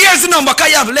 And here's the number,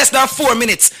 because you have less than 4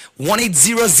 minutes.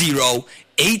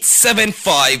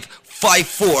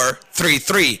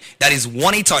 1-800-875-5433. That is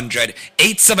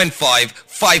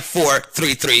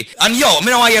 1-800-875-5433. And yo, me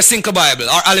don't want your Cinco Bible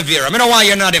or aloe vera. Me don't want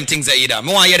your none of them things either.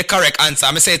 Me want you the correct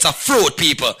answer. Me say it's a fruit,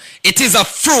 people. It is a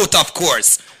fruit, of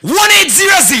course.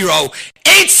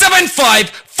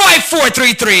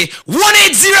 1-800-875-5433.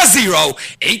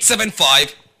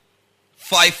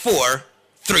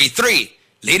 1-800-875-5433.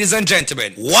 Ladies and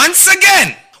gentlemen, once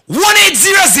again,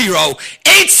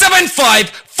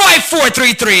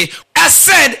 1-800-875-5433. As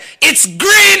said, it's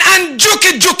green and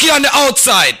juky on the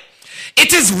outside.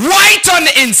 It is white on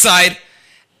the inside.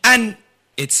 And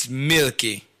it's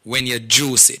milky when you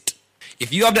juice it.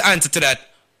 If you have the answer to that,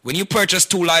 When you purchase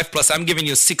 2 Life Plus, I'm giving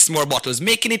you 6 more bottles,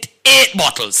 making it 8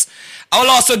 bottles. I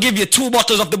will also give you 2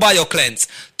 bottles of the Bio Cleanse,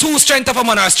 2 Strength of a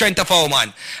Man or Strength of a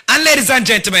Woman. And ladies and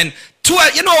gentlemen,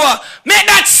 12, you know what? Make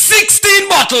that 16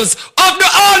 bottles of the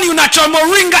all-new natural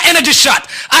Moringa Energy Shot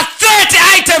at 30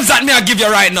 items that me I give you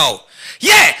right now.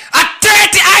 Yeah, at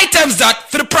 30 items that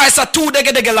for the price of 2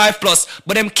 Dege Life Plus,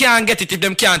 but them can't get it if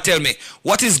them can't tell me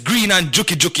what is green and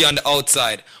juki on the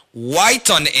outside, white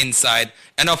on the inside,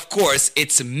 and of course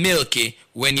it's milky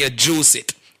when you juice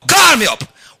it. Call me up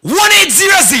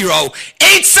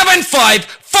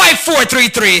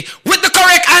 1-800-875-5433 with the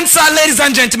correct answer, ladies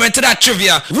and gentlemen, to that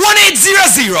trivia.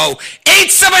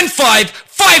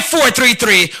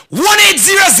 1-800-875-5433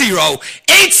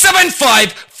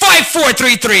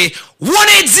 1-800-875-5433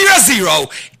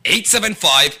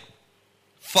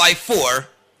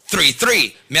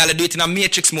 1-800-875-5433. May I do it in a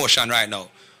matrix motion right now?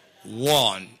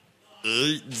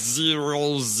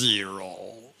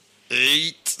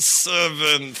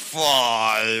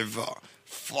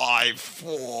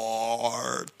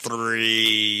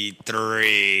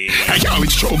 Hey, yo,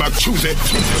 it's Throwback Tuesday.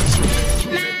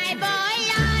 My boy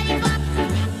lollipop,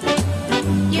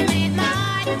 you make my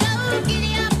heart go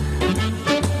giddy up.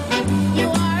 You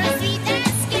are as sweet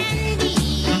as candy.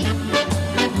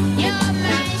 You're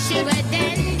my sugar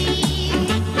dandy.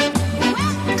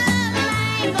 Oh,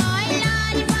 my boy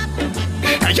lollipop.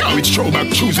 Hey, yo, it's Throwback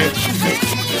Tuesday.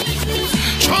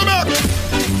 Throwback.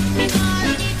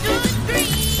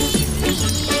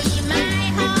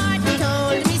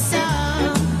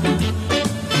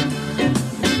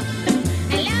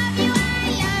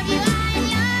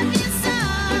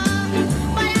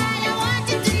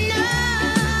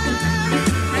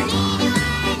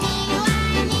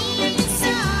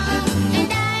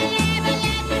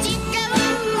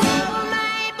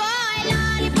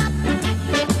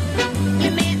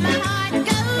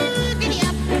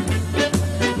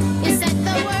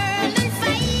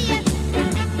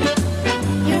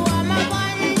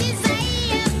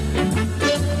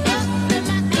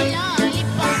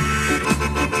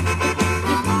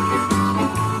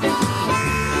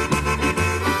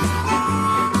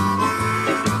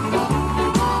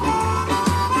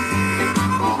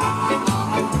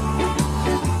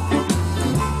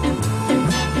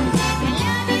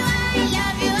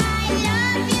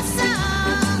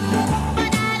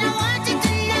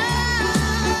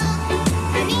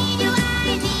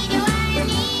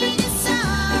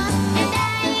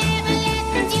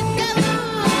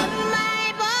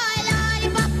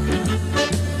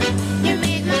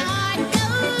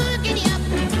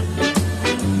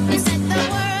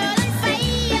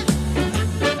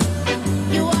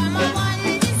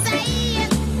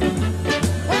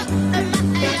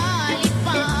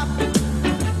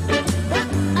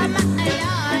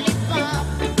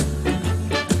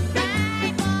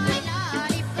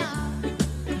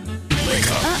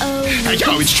 Hey,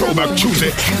 yo, it's Throwback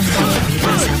Tuesday.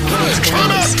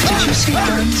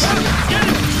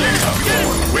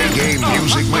 Reggae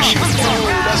Music Machine.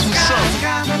 That's what's up.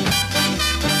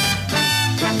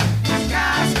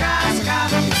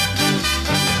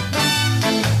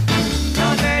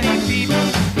 Not many people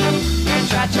can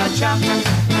cha-cha-cha.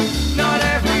 Not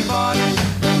everybody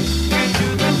can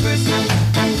do the twist.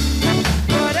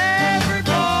 But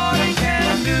everybody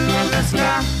can do the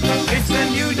ska. It's a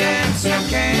new dance you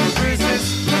can't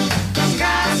resist.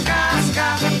 Ska, ska, ska.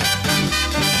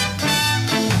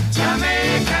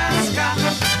 Jamaica ska.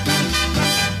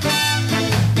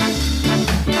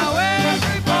 Now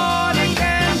everybody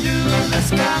can do the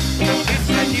ska. It's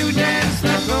a new dance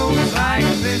that goes like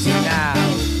this. Now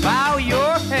bow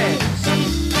your heads,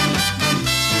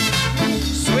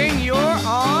 swing your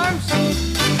arms,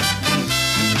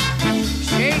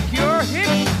 shake your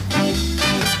hips.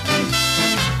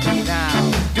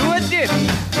 Now do a dip.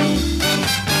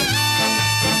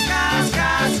 Ska, ska,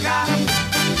 ska.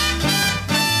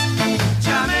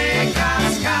 Jamaica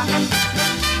ska.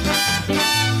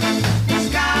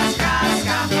 Ska, ska,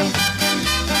 ska.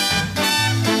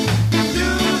 Do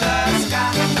the ska.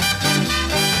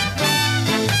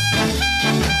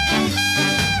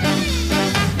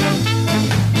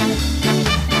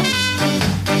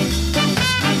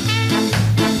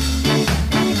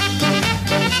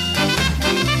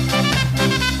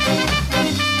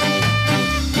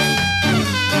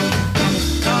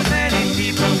 Not many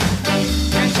people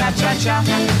can cha-cha-cha.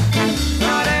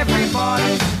 Not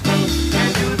everybody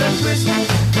can do the twist.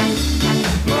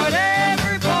 But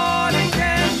everybody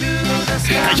can do the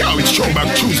ska. Hey, yo, it's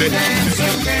Throwback Tuesday.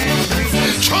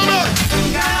 Throwback.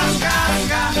 Ska, ska,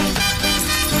 ska.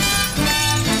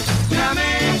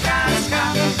 Jamaica ska.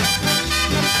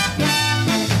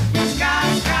 Ska,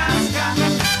 ska, ska.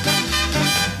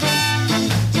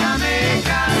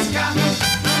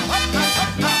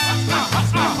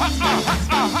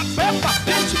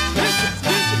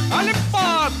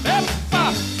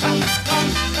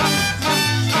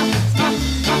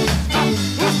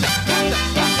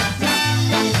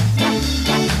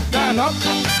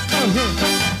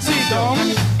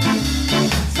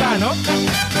 Stand up.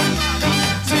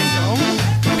 Sit down.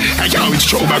 Hey, yo, it's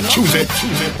Throwback Tuesday.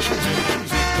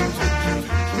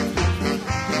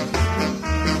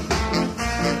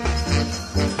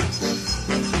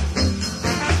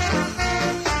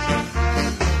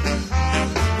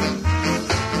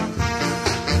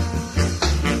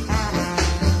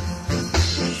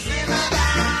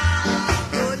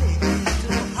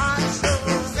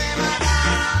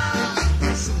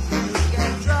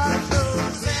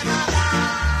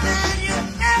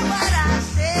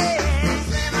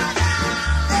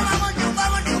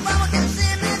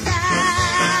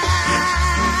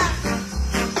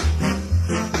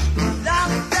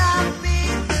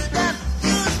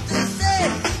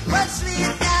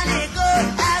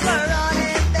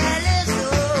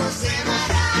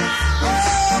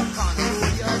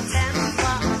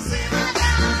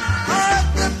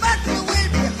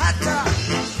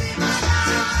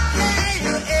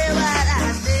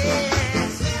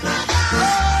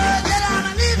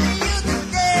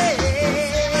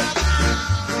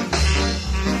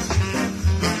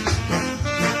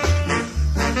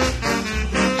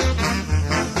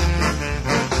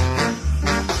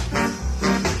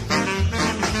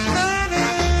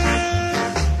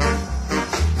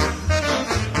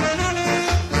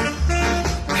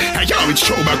 It's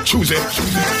Throwback Tuesday.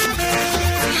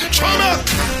 Throwback!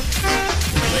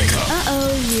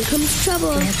 Uh-oh, here comes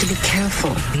trouble. We have to be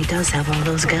careful. He does have all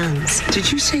those guns.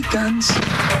 Did you say guns? Your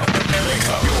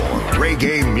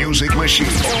reggae music machine.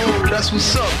 Oh, that's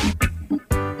what's up.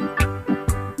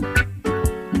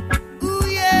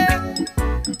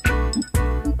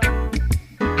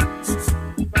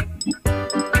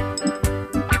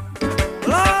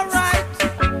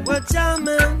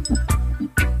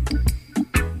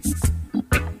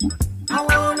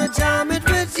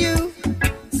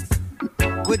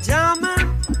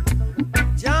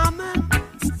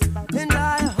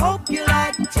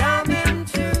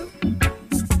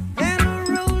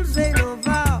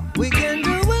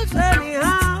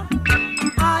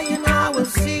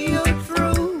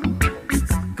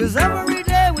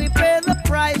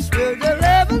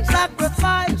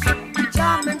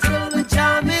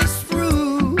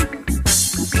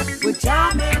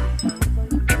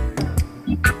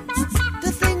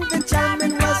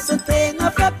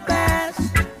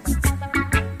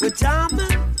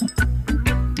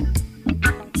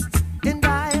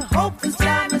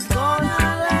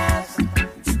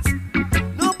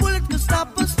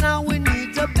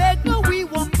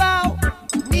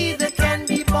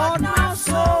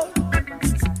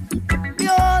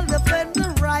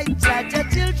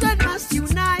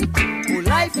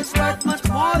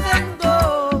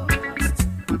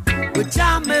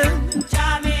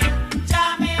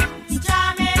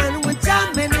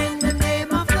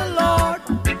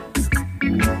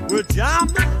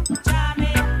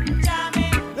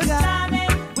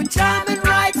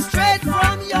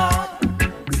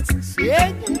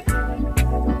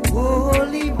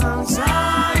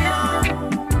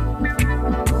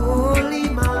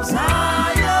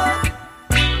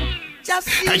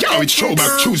 Hey, yo, it's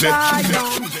Throwback Tuesday.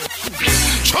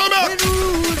 Throwback! It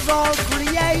rules all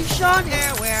creation,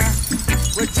 yeah,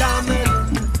 we're jamming.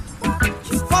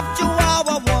 Pop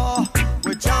Chihuahua war,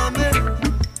 we're jamming.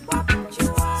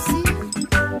 See,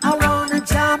 I wanna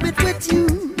jam it with you.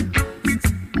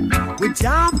 We're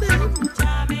jamming.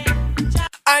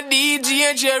 A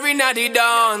DJ Jerry na the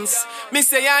dance. Me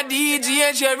say a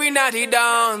DJ Jerry na the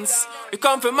dance. We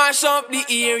come from mash up the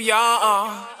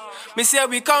area. Me say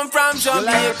we come from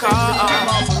Jamaica.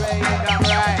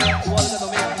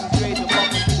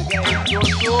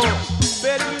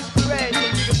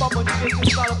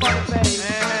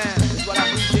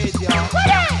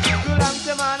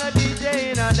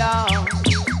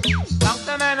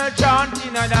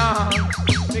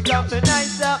 We come to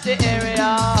nice up the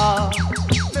area.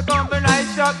 We come to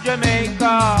nice up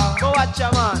Jamaica. Go watch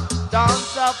a man,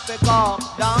 dance up the car,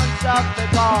 dance up the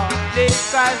car. Lead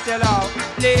Christ your love,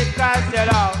 lead Christ your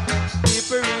love.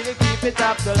 People really keep it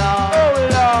up to love. Oh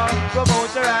Lord,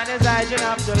 promoter and his agent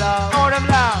up to love. Oh them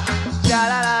love, sha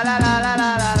la la la la la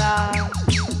la la la,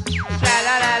 sha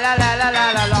la la la la la la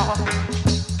la la.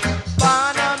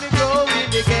 Born on me grow in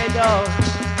the ghetto.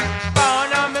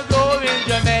 Born on me grow in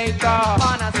Jamaica.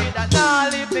 Man I see that now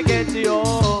live to get to you.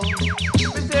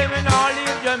 We say we now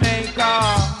leave Jamaica.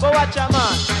 But watch a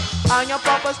man, and your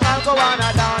papa style go on a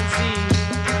dancing.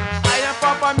 And your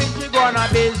papa make you go on a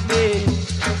business.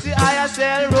 See I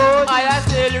sell road, I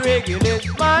sell regulate.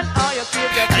 Man, how you keep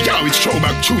your Hey, yo, it's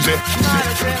Throwback Tuesday.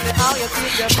 how you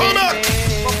keep your Throwback!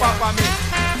 But papa me,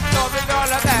 love it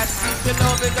all of that, you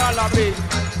love it all of it.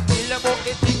 real about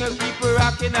the thing you keep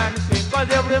rocking and sing. Cause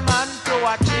every man to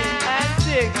a thing and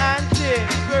sing and sing.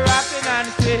 We rocking and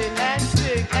sing and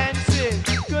sing and sing.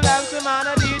 You like the man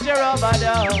a DJ rubber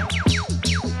dub.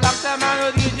 Like the man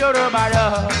a DJ rubber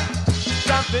dub.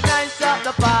 Something nice up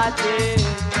the party.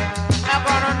 I'm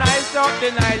gonna nice up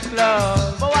the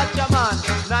nightclub. But watch your man,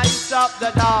 nice up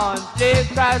the dance. Please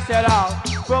cross it out.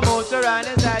 Promoter and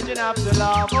his agent up the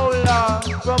love. Oh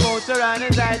Lord, promoter and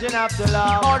his agent up the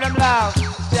love. Oh them love.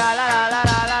 La la la la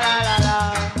la la la la.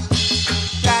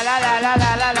 La la la la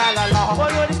la la la la la.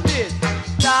 What do this is?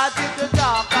 Starting to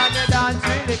talk and the dance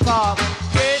really come.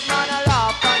 Straight man a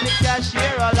laugh and the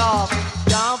cashier a laugh.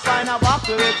 Can't find a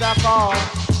buckle with a call.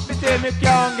 Me say me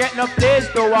can't get no place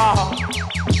to walk.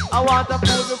 I want the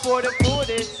food before the food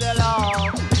is sell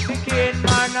off. The king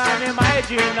man and him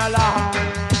hygiene a laugh.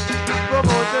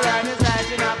 Promoter and his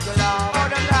hygiene up the law. Oh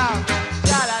them laugh.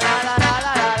 La la la la la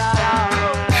la la la.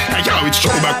 Hey yo, it's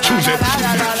Throwback Tuesday.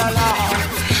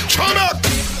 Throwback.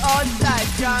 Outside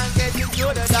can't get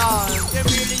into the dance. They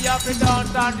really have to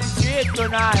dance on the street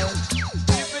tonight.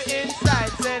 People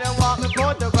inside say they want me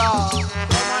photograph. Some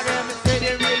of them say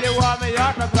they really want me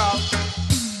autograph.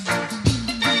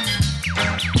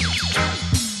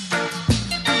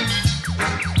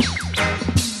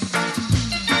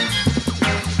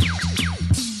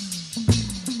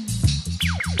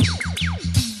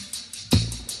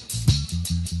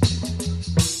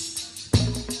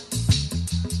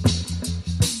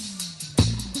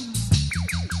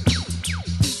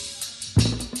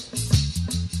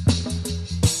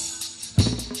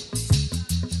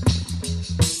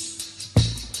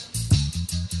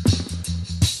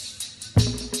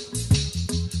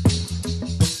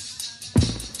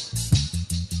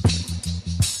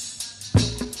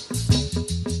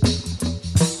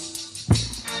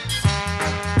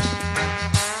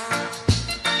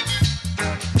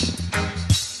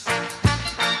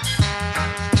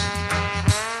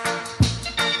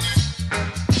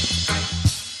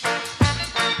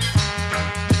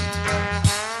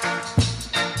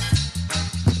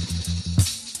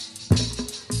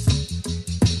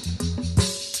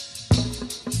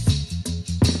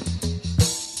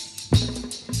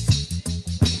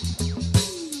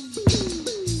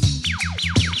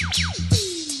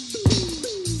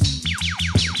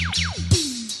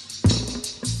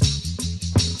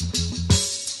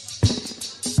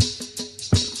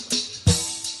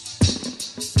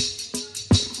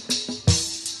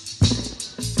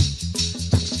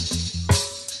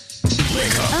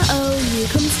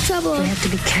 trouble. We have to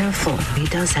be careful. He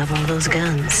does have all those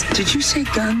guns. Did you say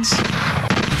guns?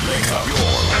 Wake up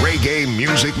your reggae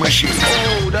music machine.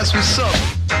 Oh, that's what's up.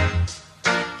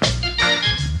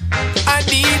 A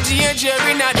DJ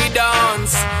Jerry na the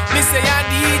dance. Me say a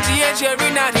DJ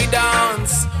Jerry na the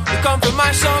dance. We come to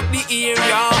mash up the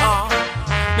area.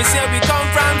 Me say we come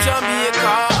from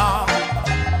Jamaica.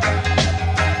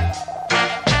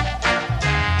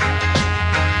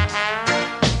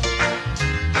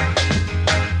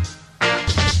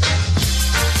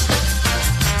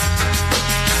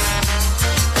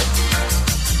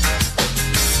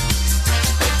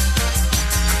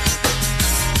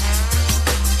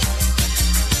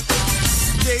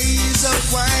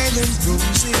 And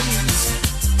roses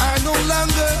are no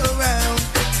longer around.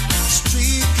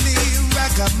 Strictly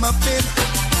ragamuffin,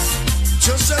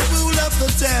 just a rule of the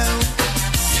town.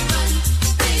 You run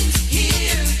things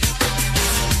here,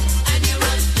 and you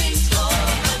run things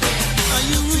over there. Are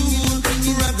you rule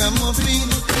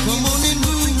ragamuffin? Come on and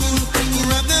rule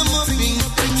ragamuffin.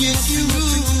 Yes, you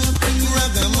rule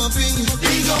ragamuffin.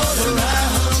 He's all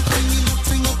around.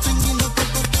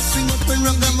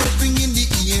 Ragamuffin in the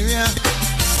area.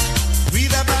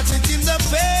 Read about it in the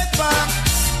paper.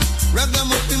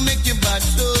 Ragamuffin make you bad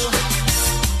so.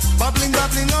 Bubbling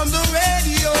on the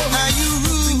radio. Are you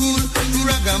rule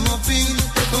ragamuffin?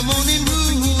 Come on and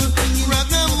rule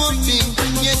ragamuffin.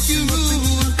 Yes, you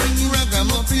rule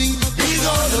ragamuffin. He's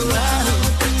all around.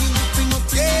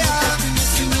 Yeah.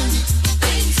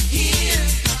 Things here.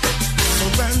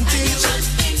 Advantage.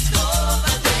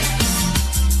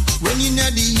 When you're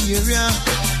in the area.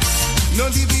 No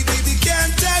DVD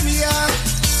can't tie me up.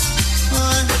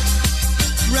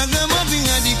 Ragamuffin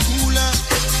at the cooler,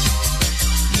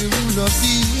 the rule of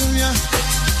the area.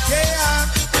 Yeah.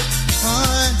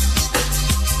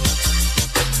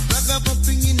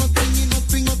 Ragamuffin in,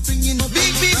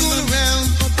 big all around.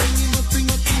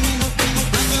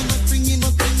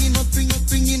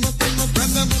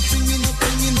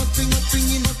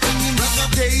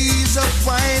 Days of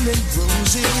wine and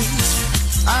roses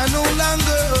are no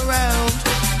longer around.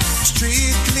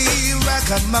 Strictly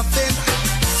ragamuffin,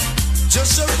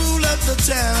 just a rule of the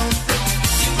town.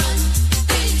 You run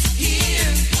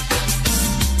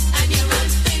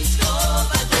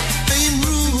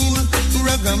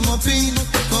Ragamuffin,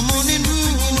 come on and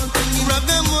rule.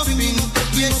 Ragamuffin,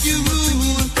 yes you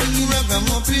rule.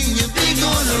 Ragamuffin, you big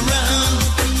all around.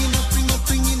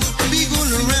 Big all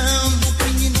around.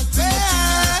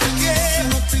 Yeah.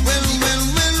 Well,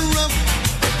 rough.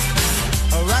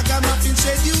 Ragamuffin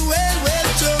said you well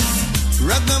tough.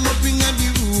 Ragamuffin and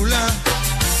the ruler.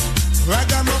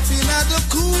 Ragamuffin and the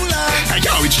cooler. Hey,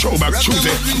 yo, it's Throwback Tuesday.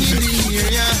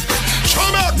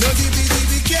 Throwback. No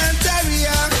DB can't carry ya.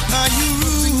 Are you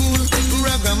rule?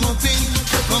 Ragamuffin,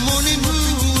 come on and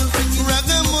rule.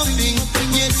 Ragamuffin,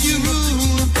 yes you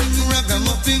rule.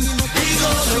 Ragamuffin, big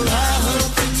all around.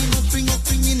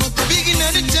 Big in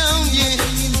the town, yeah.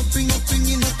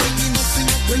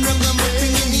 When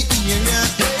Ragamuffin in the area,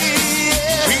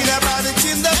 read about it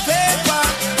in the paper.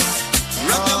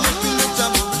 Ragamuffin the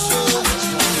top of the show.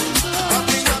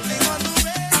 Rocking on the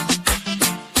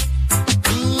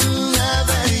now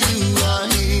that you are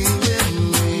here with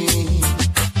me,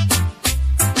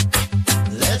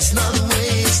 let's not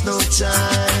waste no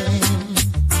time.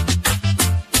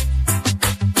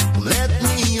 Let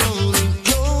me only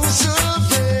close a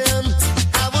friend.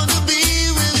 I wanna be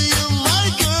with you, my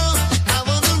girl. I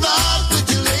wanna rock with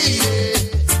you, lady,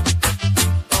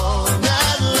 all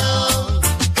night long.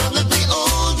 Come let me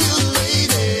hold you,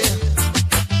 lady,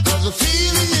 'cause the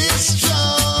feeling is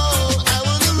strong. I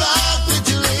wanna rock with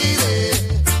you, lady,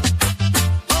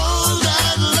 all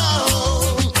night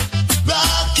long.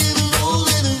 Rockin',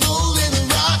 rollin' and rollin' and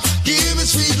rock. Give me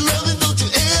sweet loving, don't you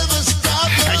ever stop.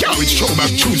 Hey, yo, it's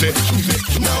Throwback Tuesday.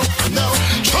 No,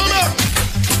 Throwback.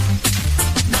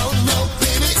 no,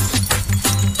 baby.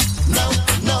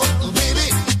 No,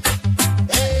 baby.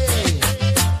 Hey.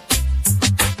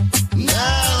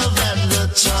 Now that the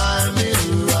time is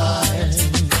right,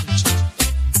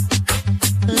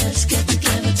 let's get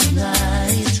together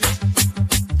tonight.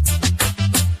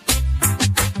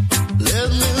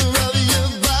 Let me rub your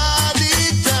body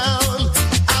down.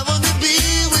 I wanna be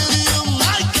with you,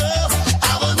 my girl. I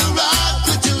wanna rock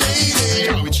with you, lady, Hey,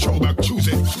 yo, it's Throwback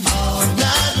Tuesday. all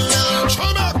night long.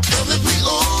 Throwback. Come let me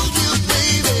hold you,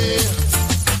 baby,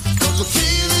 'cause the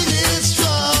feeling is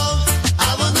strong.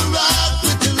 I wanna rock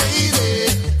with you, lady,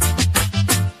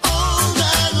 all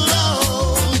night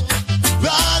long.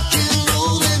 Rockin',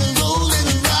 rollin' and rollin'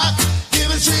 and rock. Give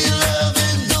me sweet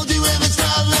loving, don't you ever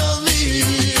stop loving me.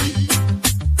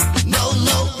 No,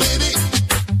 baby.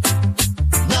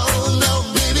 No,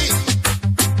 baby.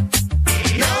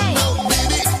 No,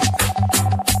 baby.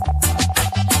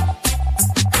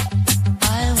 I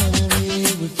wanna be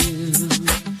with you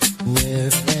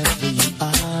wherever you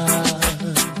are.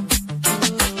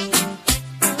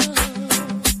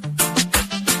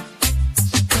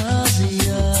 'Cause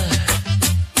you're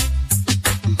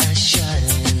a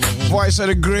shining. Voice of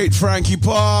the great Frankie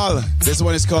Paul. This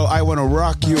one is called I Wanna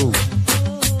Rock You. One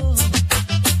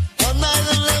night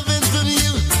of loving from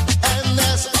you, and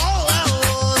that's all I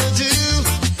wanna do.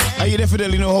 And you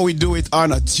definitely know how we do it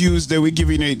on a Tuesday. We're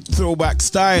giving you a throwback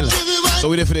style. So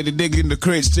we definitely dig in the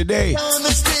crates today.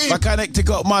 My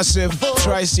Connecticut massive,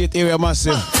 Tri-State area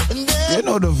massive. You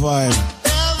know the vibe.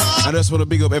 I just want to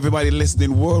big up everybody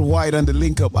listening worldwide on the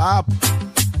Link Up app.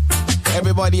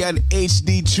 Everybody on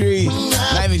HD3,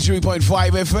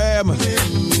 93.5 FM.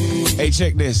 Hey,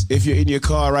 check this. If you're in your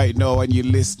car right now and you're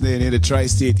listening in the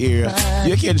Tri-State area,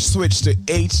 you can switch to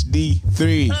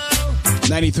HD3,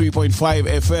 93.5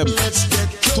 FM,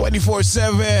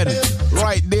 24/7,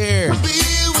 right there. Hey,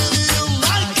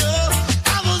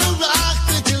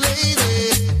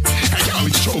 yo,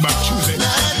 it's Throwback Tuesday.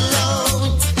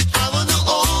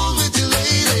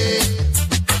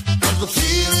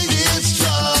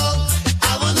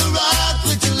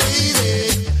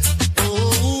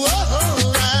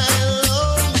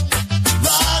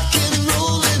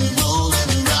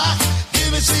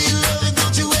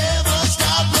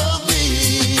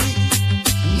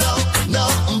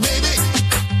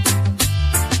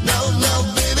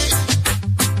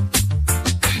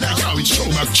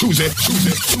 Tuesday.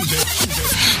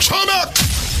 Throwback.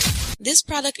 This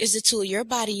product is a tool your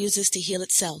body uses to heal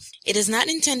itself. It is not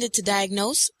intended to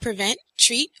diagnose, prevent,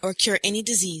 treat, or cure any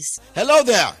disease. Hello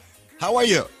there. How are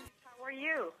you? How are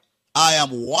you? I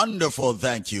am wonderful,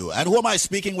 thank you. And who am I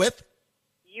speaking with?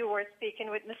 You were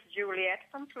speaking with Miss Juliet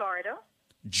from Florida.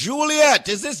 Juliet.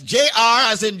 Is this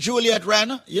JR as in Juliet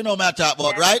Wren? You know what I'm talking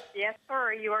about, right? Yes,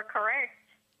 sir. You are correct.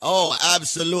 Oh,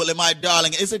 absolutely, my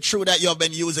darling. Is it true that you've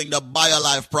been using the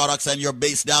BioLife products and you're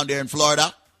based down there in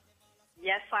Florida?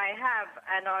 Yes, I have.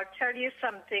 And I'll tell you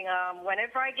something.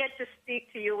 Whenever I get to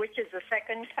speak to you, which is the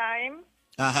second time,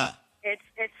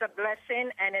 it's a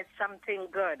blessing and it's something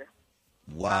good.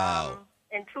 Wow.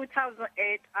 in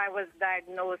 2008, I was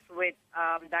diagnosed with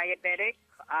diabetic,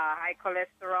 high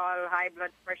cholesterol, high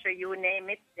blood pressure, you name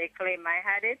it. They claim I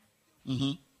had it.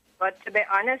 Mm-hmm. But to be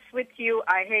honest with you,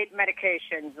 I hate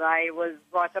medications. I was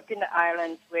brought up in the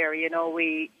islands where, you know,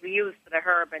 we used the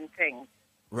herb and things.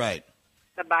 Right.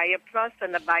 The BioPlus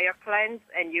and the BioCleanse,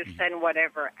 and you send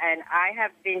whatever. And I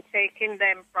have been taking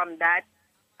them from that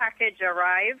package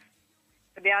arrived.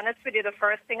 To be honest with you, the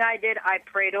first thing I did, I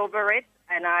prayed over it,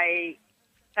 and I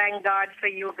thank God for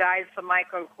you guys, for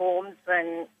Michael Holmes,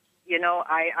 and, you know,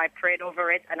 I prayed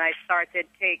over it, and I started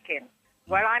taking.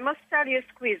 Well, I must tell you,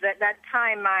 Squeeze, at that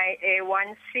time, my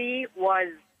A1C was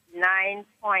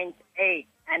 9.8.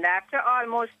 And after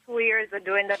almost 2 years of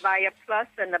doing the BioPlus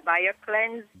and the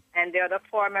BioCleanse and the other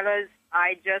formulas,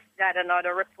 I just got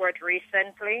another report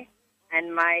recently,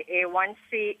 and my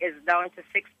A1C is down to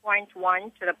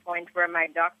 6.1, to the point where my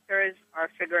doctors are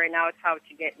figuring out how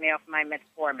to get me off my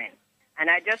metformin. And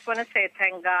I just want to say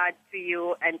thank God to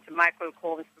you and to Michael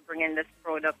Combs for bringing this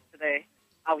product to the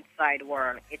outside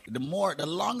world. The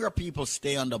longer people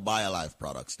stay on the BioLife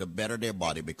products, the better their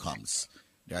body becomes.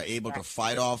 They're able to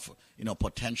fight off, you know,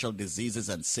 potential diseases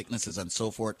and sicknesses and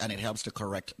so forth, and it helps to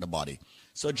correct the body.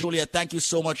 So, Julia, thank you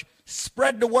so much.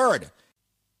 Spread the word.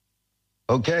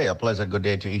 Okay, a pleasant good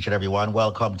day to each and every one.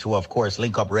 Welcome to, of course,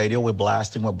 Link Up Radio. We're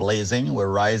blasting, we're blazing, we're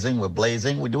rising, we're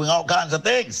blazing, we're doing all kinds of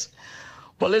things.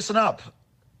 But listen up.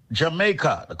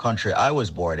 Jamaica, the country I was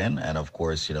born in, and of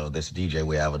course, you know, this DJ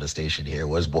we have at the station here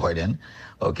was born in,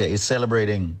 okay, is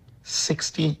celebrating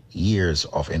 60 years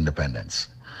of independence.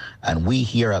 And we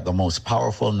here at the most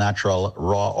powerful natural,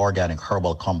 raw, organic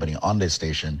herbal company on this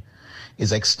station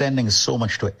is extending so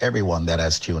much to everyone that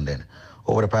has tuned in.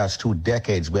 Over the past 2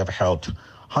 decades, we have helped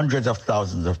hundreds of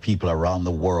thousands of people around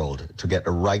the world to get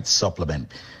the right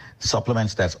supplement.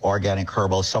 Supplements that's organic,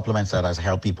 herbal, supplements that has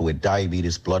helped people with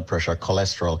diabetes, blood pressure,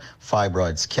 cholesterol,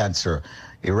 fibroids, cancer,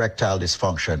 erectile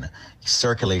dysfunction,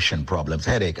 circulation problems,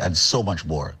 headache, and so much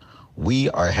more. We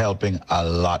are helping a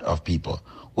lot of people.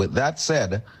 With that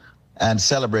said, and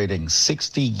celebrating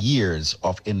 60 years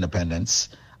of independence,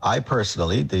 I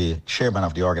personally, the chairman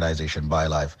of the organization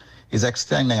BioLife, is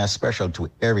extending a special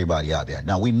to everybody out there.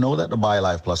 Now, we know that the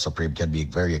BioLife Plus Supreme can be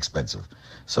very expensive.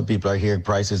 Some people are hearing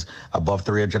prices above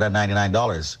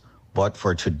 $399. But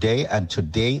for today and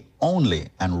today only,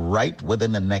 and right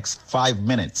within the next 5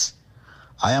 minutes,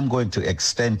 I am going to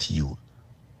extend to you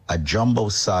a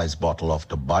jumbo-sized bottle of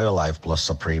the BioLife Plus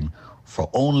Supreme for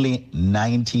only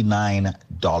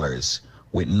 $99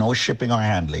 with no shipping or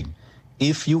handling.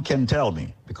 If you can tell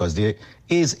me, because there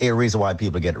is a reason why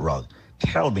people get it wrong,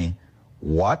 tell me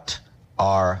what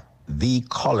are the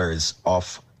colors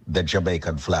of the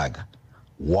Jamaican flag?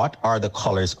 What are the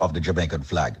colors of the Jamaican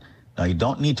flag? Now, you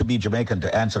don't need to be Jamaican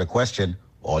to answer the question.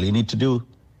 All you need to do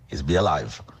is be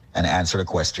alive and answer the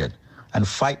question and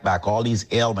fight back all these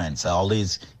ailments, all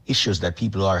these issues that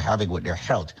people are having with their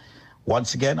health.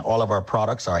 Once again, all of our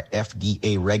products are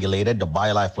FDA regulated. The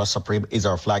BioLife Plus Supreme is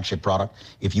our flagship product.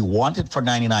 If you want it for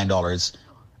 $99,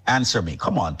 answer me.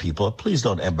 Come on, people. Please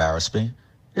don't embarrass me.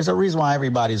 There's a reason why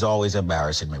everybody's always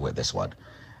embarrassing me with this one.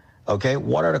 Okay,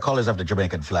 what are the colors of the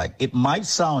Jamaican flag? It might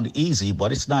sound easy,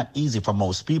 but it's not easy for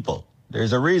most people.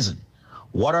 There's a reason.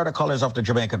 What are the colors of the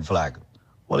Jamaican flag?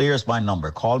 Well, here's my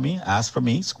number. Call me, ask for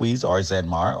me, Squeeze or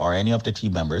Zedmar or any of the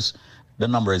team members. The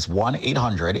number is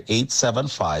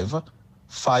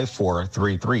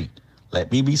 1-800-875-5433.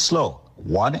 Let me be slow.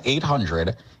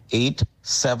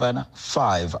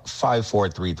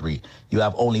 1-800-875-5433. You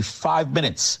have only 5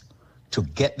 minutes to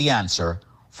get the answer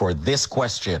for this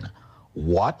question.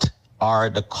 What are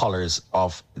the colors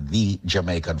of the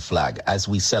Jamaican flag? As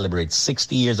we celebrate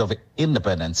 60 years of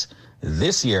independence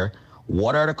this year,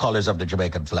 what are the colors of the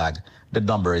Jamaican flag? The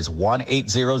number is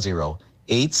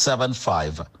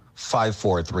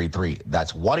 1-800-875-5433.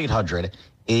 That's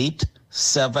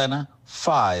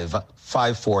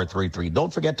 1-800-875-5433.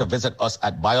 Don't forget to visit us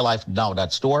at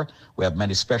BioLifeNow.store. We have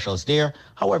many specials there.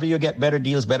 However, you get better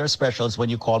deals, better specials when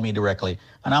you call me directly.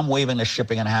 And I'm waiving the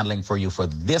shipping and handling for you for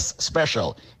this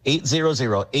special,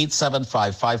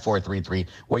 800-875-5433,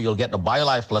 where you'll get the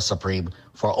BioLife Plus Supreme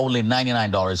for only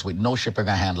 $99 with no shipping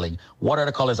or handling. What are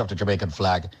the colors of the Jamaican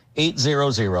flag?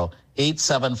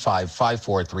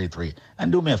 800-875-5433.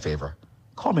 And do me a favor.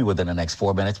 Call me within the next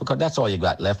 4 minutes, because that's all you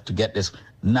got left to get this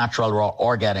natural, raw,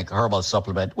 organic herbal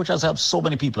supplement, which has helped so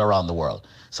many people around the world.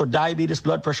 So diabetes,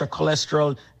 blood pressure,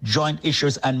 cholesterol, joint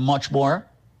issues, and much more,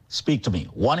 speak to me.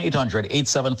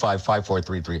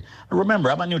 1-800-875-5433. And remember,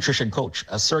 I'm a nutrition coach,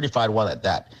 a certified one at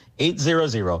that.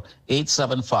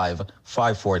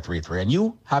 800-875-5433. And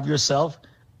you have yourself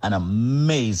an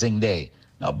amazing day.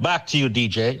 Now back to you,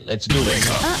 DJ. Let's do it.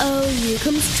 Uh-oh, here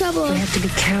comes trouble. We have to be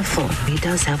careful. He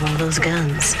does have all those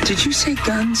guns. Did you say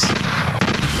guns? Your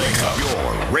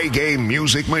reggae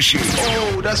music machine.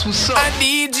 Oh, that's what's up. A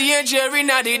DJ Jerry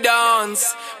Natty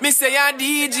dance. Me say a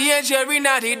DJ Jerry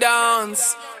Natty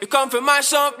dance. We come from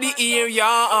mash up the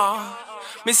area.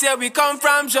 Me say we come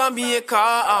from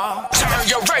Jamaica. Turn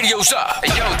your radios up.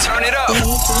 Yo, turn it up.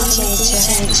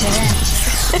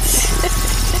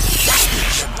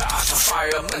 About to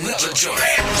fire up another joint.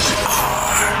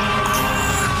 Are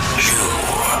you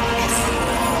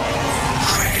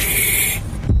ready?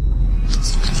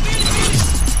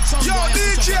 Yo,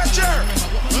 DJ Jer.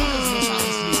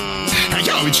 Hey,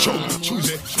 yo, it's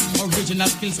Tuesday. Original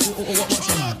skills. What's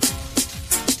your man?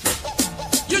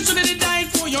 You should have died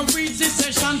for your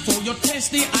session, for your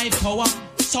test the high power.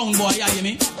 Sound boy, you hear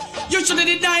me? You should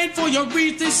have died for your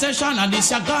session, and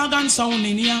this your gargan sound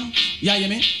in here. You hear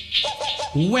me?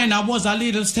 When I was a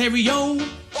little stereo,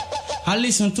 I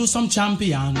listened to some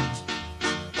champion.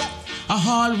 I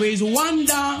always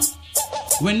wonder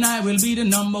when I will be the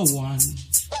number one.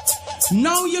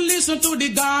 Now you listen to the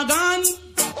gargan,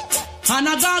 and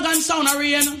a gargan sound a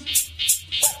rain.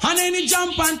 And any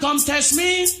jump and come test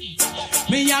me,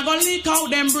 me a go leak out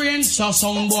them brains. So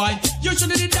sound boy, you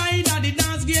should have died at the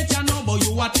dance gate, you know, but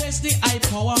you a test the high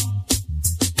power.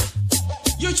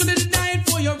 You should have died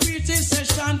for your British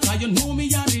session, cause you know me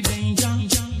a the danger.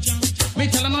 Me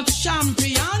tell them not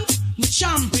champion.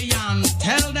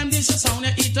 Tell them this is sound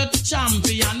you eat a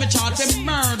champion. Me charge them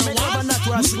murder one.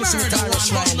 But the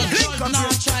judge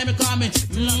not try me call me.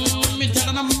 Me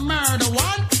tell them murder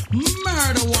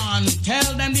one.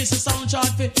 Tell them this is sound chart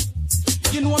fit.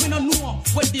 You know me no know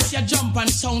where this your jump and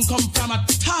sound come from. I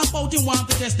talk about him want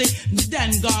to test it.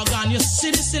 Then Gargan, you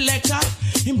see the selector.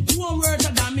 Him do word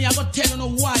than me, I go tell you know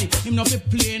why. Him not be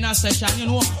playing a session, you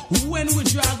know. When we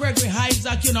draw Gregory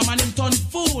Isaac, you know, man, him turn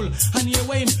fool. And here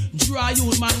where him draw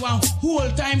youth, man, one whole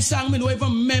time song, me don't even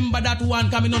remember that one,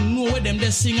 cause me don't know where them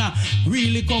the singer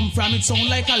really come from. It sound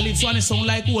like a lips one, it sound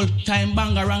like old time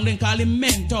bangarang, then call him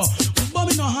mentor. But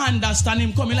me no understand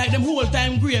him coming like them whole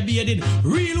time grey bearded.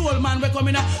 Real old man we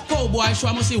coming a cowboy show,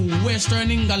 I must say Western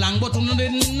England. But you know the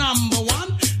number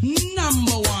one.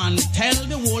 Tell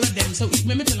the whole of them. So if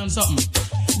me tell them something.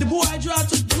 The boy draw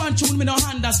to one tune me no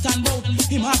understand about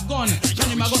him have gun and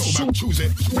him a go shoot.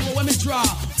 When me draw,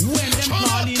 when them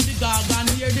call in the gargan,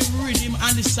 hear the rhythm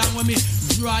and the song when me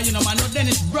draw, you know man, no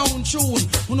Dennis Brown tune.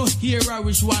 You know hear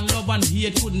which one love and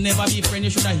hate could never be friend.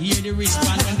 You should have hear the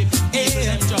response when the people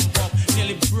them jump up,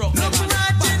 nearly broke. Look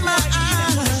right in my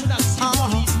eyes.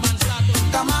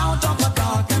 Come out of the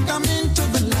dark and come into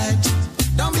the light.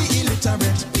 Don't be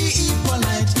illiterate, be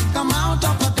impolite. Come out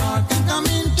of the dark and come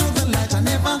into the light. I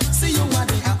never see you a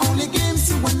day, I only glimpse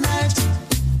you a night.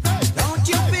 Don't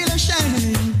you feel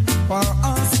ashamed for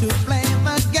us to play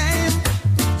the game?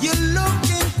 You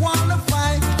looking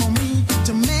qualified for me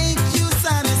to make you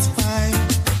satisfied.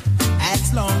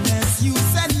 As long as you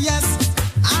said yes,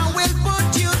 I will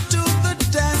put you to the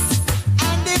test.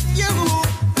 And if you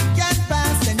can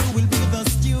pass, then you will be the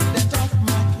student of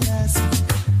my class.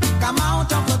 Come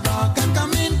out of the dark and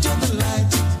come into the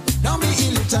light. Don't be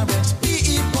illiterate,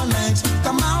 be impolite.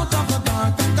 Come out of the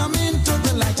dark and come into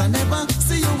the light. I never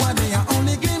see you a day, I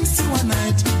only glimpse you a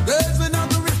night. Girls without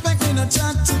the respect, me no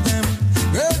chat to them.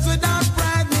 Girls without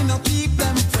pride, me no keep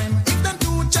them friend. If them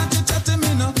do chatty,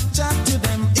 me no chat to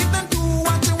them. If them do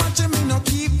watchy, me no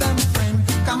keep them friend.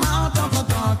 Come out of the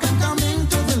dark and come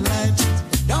into the light.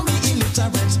 Don't be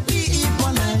illiterate, be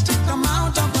impolite. Come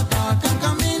out of the dark and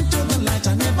come into the light.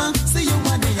 I never see you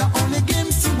a day, I only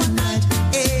glimpse you a night.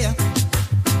 Yeah.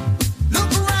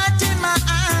 Look right in my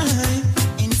eye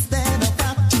instead of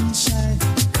acting shy.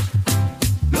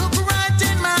 Look right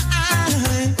in my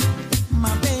eye,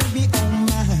 my baby, oh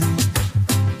my.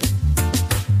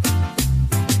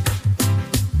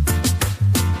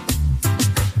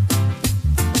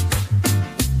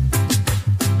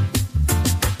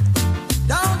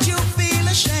 Don't you feel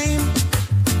ashamed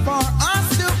for us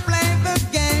to play the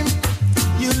game?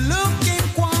 You looking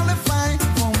qualified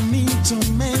for me to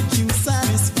make you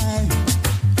satisfied.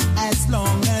 As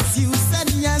long as you said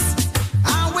yes,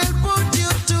 I will put you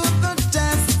to the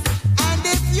test. And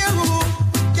if you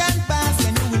can pass,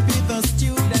 then you will be the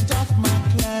student of my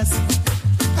class.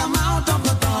 Come out of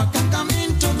the dark and come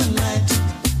into the light.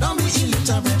 Don't be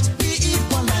illiterate, be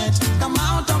impolite. Come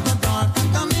out of the dark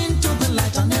and come into the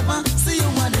light. I never see you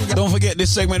a day. Don't forget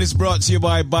this segment is brought to you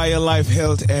by BioLife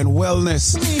Health and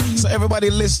Wellness. So everybody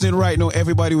listening right now,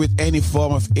 everybody with any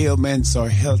form of ailments or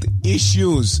health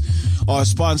issues, our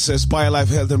sponsors BioLife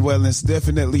Health and Wellness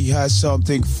definitely has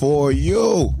something for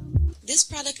you. This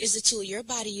product is a tool your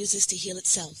body uses to heal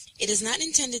itself. It is not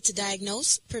intended to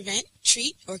diagnose, prevent,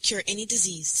 treat, or cure any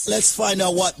disease. Let's find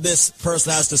out what this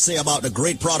person has to say about the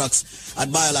great products at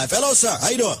BioLife. Hello, sir. How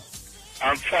you doing?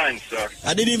 I'm fine, sir.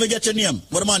 I didn't even get your name.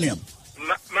 What am my name?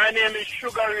 My name is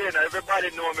Sugar Ray.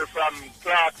 Everybody know me from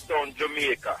Clarkstown,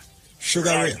 Jamaica.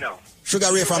 Sugar right Ray. now.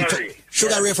 Sugar Ray from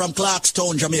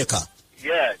Clarkstown, Jamaica.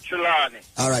 Yeah, Chulani.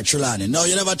 All right, Chulani. No,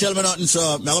 you never tell me nothing, so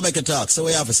I'm going to make a talk. So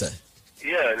what you have to say?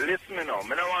 Yeah, listen me now.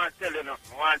 I don't want to tell you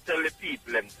nothing. I want to tell the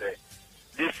people and say,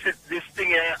 this thing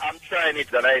here, I'm trying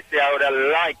it, and I say I would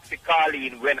have liked to call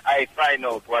in when I find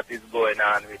out what is going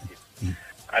on with it.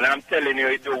 And I'm telling you,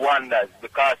 it do wonders,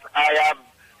 because I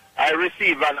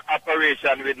received an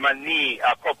operation with my knee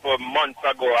a couple of months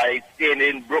ago. I stayed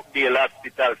in Brookdale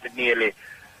Hospital for nearly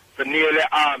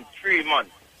 3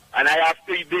 months. And I have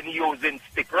to been using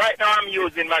stick. Right now I'm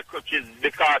using my crutches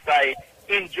because I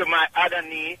injured my other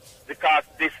knee because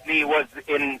this knee was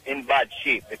in bad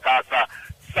shape because of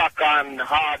soccer and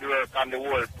hard work and the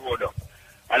whole product.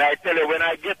 And I tell you, when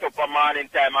I get up a morning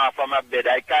time off of my bed,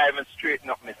 I can't even straighten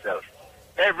up myself.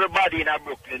 Everybody in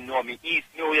Brooklyn know me. East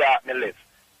New York, me live.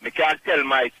 Me can tell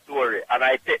my story. And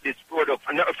I take this product.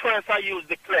 And first I use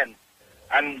the cleanse.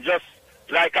 And just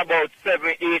like about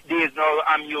 7-8 days now,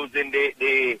 I'm using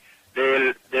the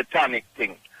tonic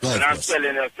thing. Right, and I'm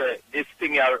telling you, sir, this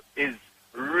thing here is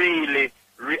really,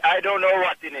 I don't know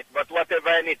what in it, but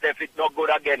whatever in it, if it's not good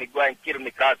again, it's going to kill me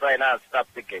because I not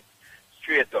stop ticket.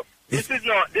 Straight up. This is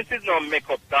no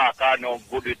makeup talk or no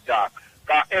good talk.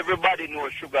 Because everybody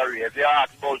knows Sugar Ray. If you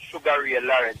ask about Sugar Ray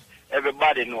Lawrence,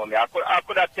 everybody know me. I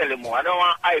could have tell you more. I don't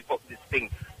want to hype up this thing.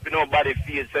 If nobody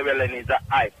feels so well and it's a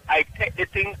hype. I take the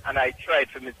thing and I try it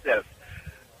for myself.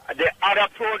 The other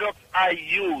product I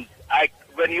use,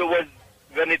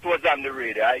 when it was on the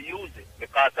radio, I use it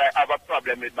because I have a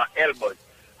problem with my elbows.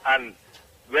 And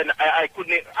when I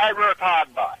couldn't, I work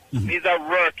hard, boy. It's a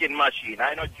working machine.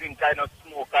 I don't drink, I don't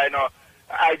smoke,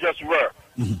 I just work.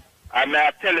 And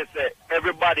I tell you, say,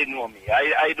 everybody know me.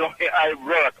 I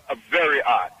work very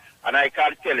hard. And I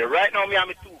can tell you, right now, I'm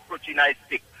a 2 crutch in I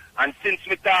stick. And since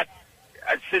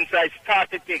I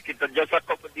started taking it just a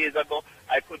couple of days ago,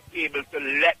 I could be able to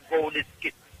let go of the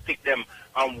stick them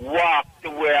and walk to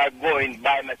where I'm going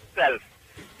by myself.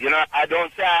 You know, I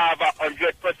don't say I have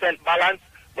 100% balance,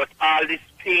 but all this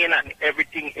pain and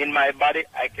everything in my body,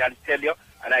 I can tell you,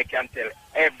 and I can tell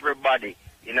everybody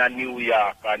in New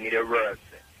York and in the world,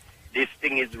 this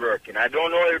thing is working. I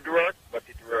don't know if it works, but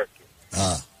it's working.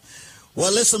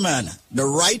 Well, listen, man, the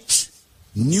right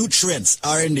nutrients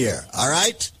are in there, all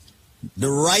right? The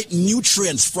right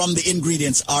nutrients from the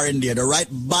ingredients are in there. The right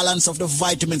balance of the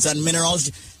vitamins and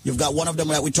minerals. You've got one of them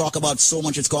that we talk about so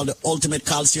much. It's called the Ultimate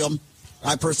Calcium.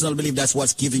 I personally believe that's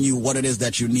what's giving you what it is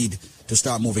that you need to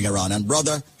start moving around. And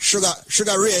brother, Sugar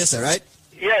Ray, is that right?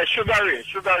 Yeah, Sugar Ray.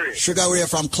 Sugar Ray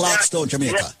from Clarkstown,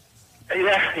 Jamaica.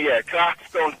 Yeah,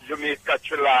 Clarkstown, Jamaica,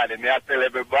 Trelawney. Me I tell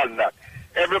everybody that.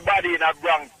 Everybody in the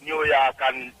Bronx, New York,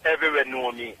 and everywhere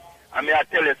know me. I mean, I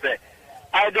tell you, say,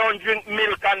 I don't drink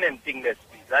milk and them things,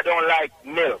 please. I don't like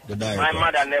milk. My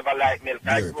mother never liked milk.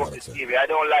 I grew up with TV. I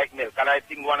don't like milk. And I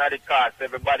think one of the cars,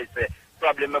 everybody say,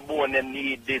 probably my bone, them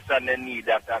need this and they need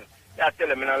that. And I tell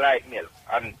them I don't like milk.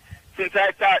 And since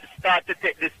I start to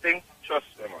take this thing, trust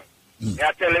me, man.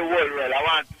 I tell the whole world, I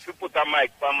want to put a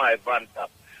mic for my van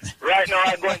top. Right now,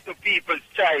 I go into People's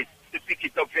Choice to pick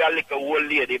it up for a little old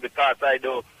lady because I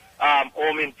do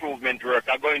home improvement work.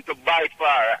 I'm going to buy it for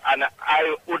her, and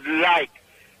I would like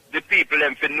the people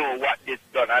them to know what this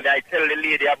done. And I tell the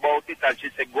lady about it, and she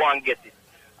said, go and get it.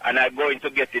 And I'm going to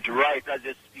get it right as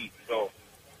you speak. So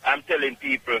I'm telling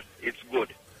people it's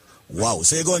good. Wow.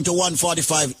 So you're going to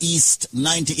 145 East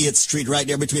 98th Street right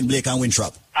there between Blake and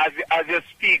Winthrop? As you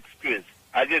speak, Chris.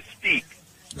 As you speak.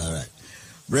 All right.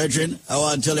 Brethren, I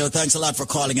want to tell you thanks a lot for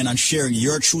calling in and sharing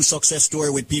your true success story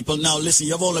with people. Now, listen,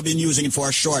 you've only been using it for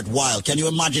a short while. Can you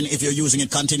imagine if you're using it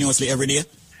continuously every day?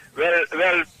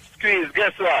 Well, Squeeze,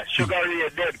 guess what? Sugar Ray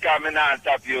dead coming on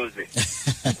top using.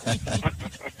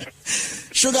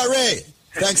 Sugar Ray,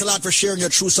 thanks a lot for sharing your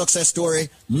true success story.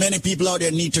 Many people out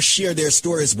there need to share their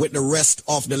stories with the rest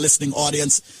of the listening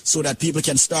audience so that people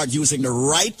can start using the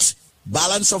right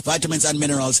balance of vitamins and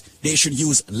minerals. They should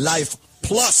use Life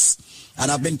Plus. And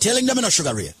I've been telling them,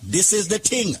 Sugar Ray, this is the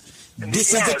thing.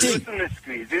 This is the thing. Listen to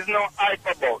Squeeze. There's no hype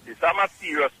about this. I'm a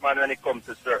serious man when it comes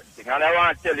to certain things. And I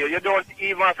want to tell you, you don't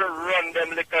even have to run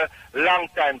them like a long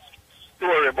time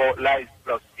story about Life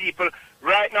Plus. People,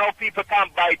 right now, people can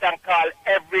bite and call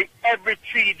every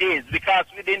 3 days because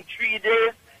within 3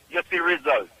 days, you see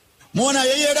results. Mona,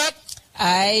 you hear that?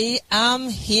 I am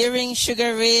hearing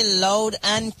Sugar Ray loud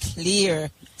and clear.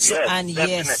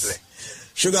 Definitely.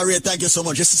 Sugar Ray, thank you so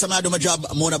much. This is something I do my job,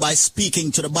 Mona, by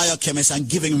speaking to the biochemist and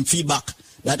giving him feedback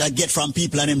that I get from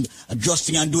people and him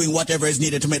adjusting and doing whatever is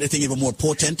needed to make the thing even more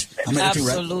potent.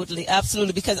 Absolutely,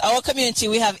 absolutely. Because our community,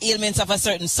 we have ailments of a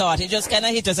certain sort. It just kind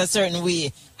of hit us a certain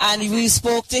way. And we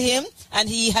spoke to him, and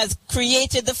he has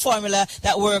created the formula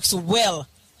that works well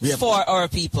for our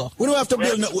people. We don't have to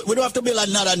build. We don't have to build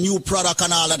another new product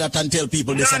and all of that and tell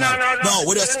people this and that. No,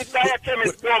 we just.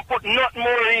 Don't put not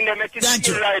more in there. Make it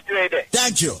feel right way there.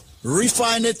 Thank you.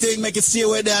 Refine the thing, make it stay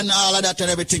away there and all of that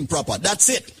and everything proper. That's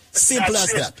it. Simple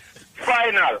as that.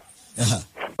 Final.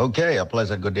 Okay, a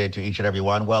pleasant good day to each and every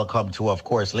one. Welcome to, of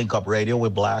course, Link Up Radio. We're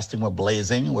blasting, we're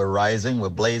blazing, we're rising, we're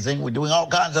blazing, we're doing all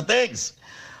kinds of things.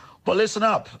 But listen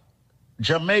up.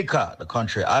 Jamaica, the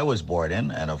country I was born in,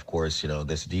 and of course, you know,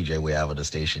 this DJ we have at the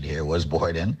station here was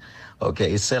born in,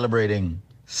 okay, is celebrating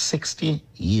 60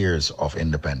 years of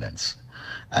independence.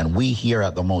 And we here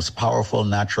at the most powerful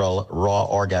natural, raw,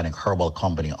 organic herbal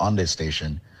company on this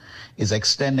station is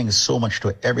extending so much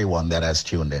to everyone that has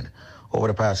tuned in. Over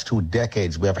the past 2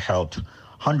 decades, we have helped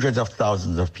hundreds of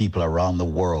thousands of people around the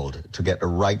world to get the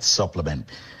right supplement.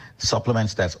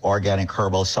 Supplements that's organic,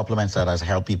 herbal, supplements that has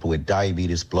helped people with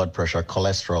diabetes, blood pressure,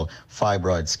 cholesterol,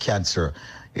 fibroids, cancer,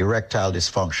 erectile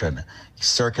dysfunction,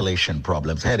 circulation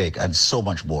problems, headache, and so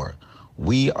much more.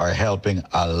 We are helping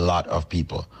a lot of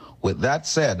people. With that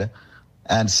said,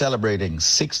 and celebrating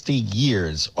 60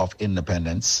 years of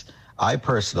independence, I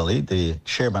personally, the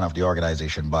chairman of the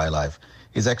organization BioLife,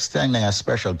 is extending a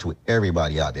special to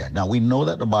everybody out there. Now, we know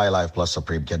that the BioLife Plus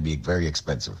Supreme can be very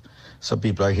expensive. Some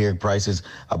people are hearing prices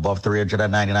above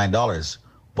 $399.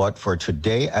 But for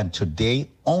today and today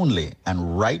only,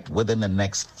 and right within the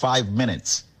next 5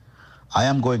 minutes, I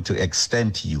am going to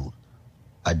extend to you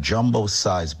a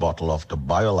jumbo-sized bottle of the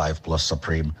BioLife Plus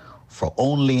Supreme for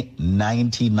only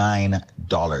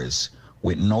 $99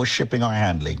 with no shipping or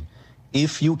handling.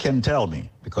 If you can tell me,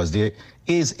 because there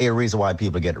is a reason why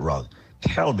people get it wrong,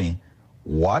 tell me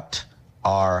what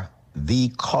are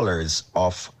the colors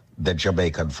of the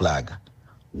Jamaican flag?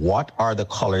 What are the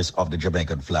colors of the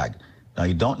Jamaican flag? Now,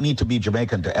 you don't need to be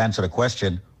Jamaican to answer the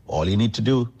question. All you need to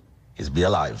do is be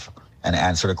alive and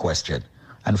answer the question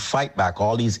and fight back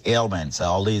all these ailments,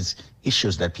 all these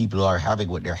issues that people are having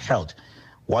with their health.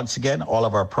 Once again, all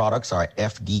of our products are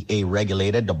FDA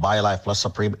regulated. The BioLife Plus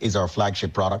Supreme is our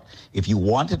flagship product. If you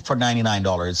want it for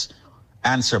 $99,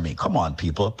 answer me. Come on,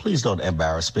 people. Please don't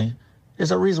embarrass me.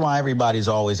 There's a reason why everybody's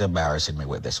always embarrassing me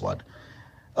with this one.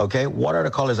 Okay, what are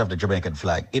the colors of the Jamaican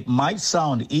flag? It might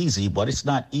sound easy, but it's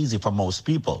not easy for most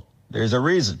people. There's a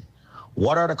reason.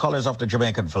 What are the colors of the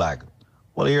Jamaican flag?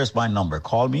 Well, here's my number.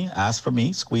 Call me, ask for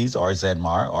me, Squeeze or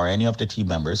Zenmar or any of the team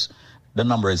members. The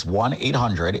number is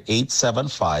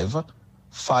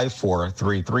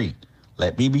 1-800-875-5433.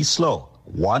 Let me be slow.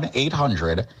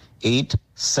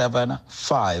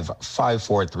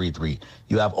 1-800-875-5433.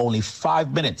 You have only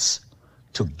 5 minutes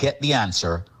to get the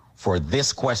answer for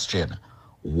this question.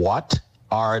 What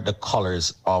are the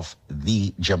colors of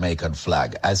the Jamaican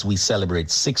flag? As we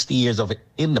celebrate 60 years of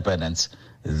independence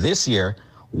this year,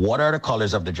 what are the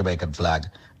colors of the Jamaican flag?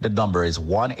 The number is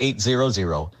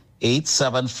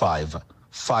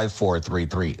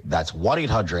 1-800-875-5433. That's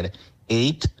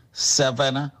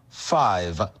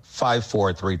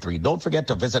 1-800-875-5433. Don't forget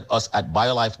to visit us at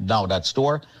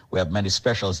BioLifeNow.store. We have many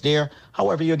specials there.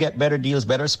 However, you get better deals,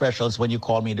 better specials when you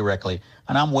call me directly.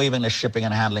 And I'm waiving the shipping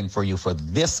and handling for you for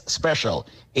this special,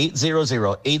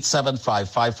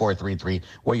 800-875-5433,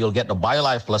 where you'll get the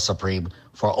BioLife Plus Supreme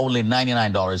for only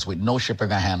 $99 with no shipping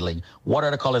and handling. What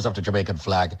are the colors of the Jamaican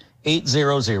flag?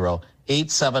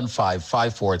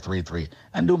 800-875-5433.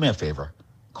 And do me a favor.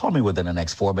 Call me within the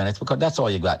next 4 minutes, because that's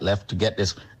all you got left to get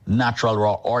this natural,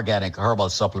 raw, organic herbal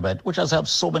supplement, which has helped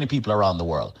so many people around the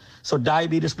world. So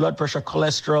diabetes, blood pressure,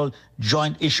 cholesterol,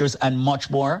 joint issues, and much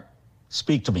more,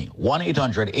 speak to me.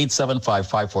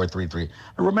 1-800-875-5433.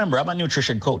 And remember, I'm a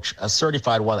nutrition coach, a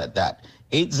certified one at that.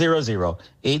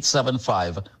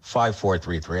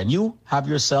 800-875-5433. And you have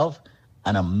yourself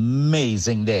an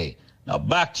amazing day. Now,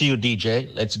 back to you, DJ.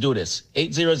 Let's do this.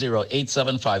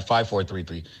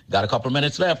 800-875-5433. Got a couple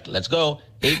minutes left. Let's go.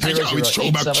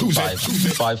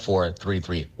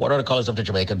 800-875-5433. What are the colors of the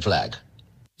Jamaican flag?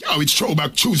 Yo, it's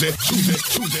Throwback Tuesday.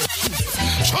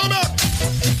 Throwback!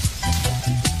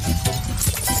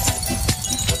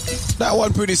 That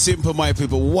one pretty simple, my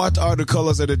people. What are the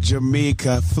colors of the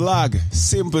Jamaica flag?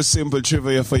 Simple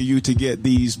trivia for you to get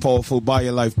these powerful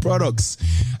BioLife products.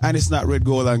 And it's not red,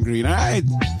 gold, and green. All right?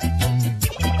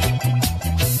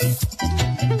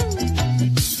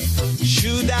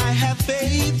 Should I have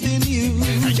faith in you?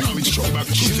 Yo, it's Throwback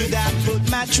Tuesday. Should I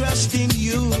put my trust in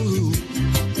you?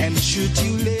 And should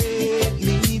you let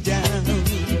me down?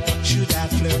 Should I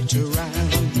flirt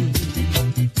around?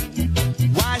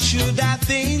 Why should I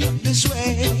think this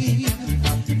way?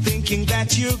 Thinking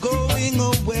that you're going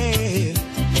away.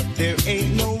 There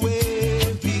ain't no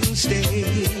way we'll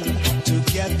stay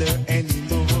together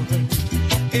anymore.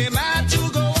 Am I to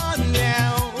go on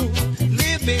now,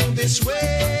 living this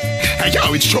way? Hey,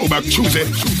 yo, it's Throwback Tuesday.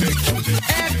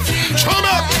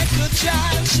 Throwback! Like a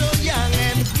child so young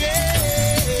and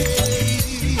gay.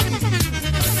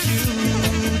 You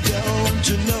don't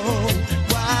know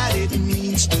what it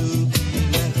means to be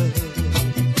loved.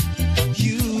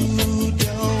 You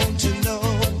don't know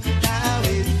how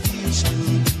it feels to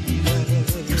be loved.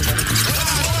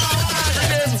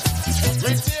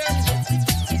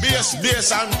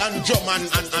 Bass and drum and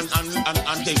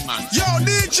thing, man. Yo,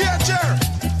 DJ Jer.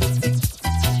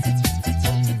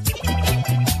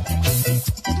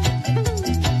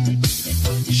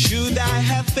 Should I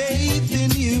have faith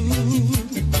in you?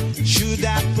 Should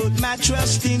I put my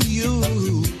trust in you?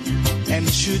 And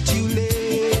should you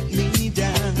let me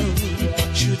down?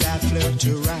 Should I flirt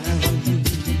around?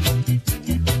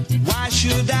 Why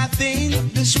should I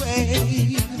think this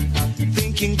way?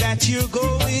 Thinking that you're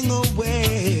going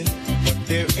away.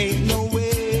 There ain't no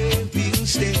way we'll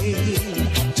stay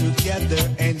together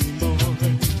anymore.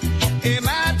 Am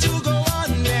I to go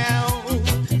on now,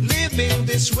 living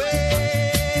this way?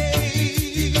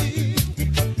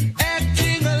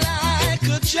 Acting like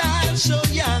a child so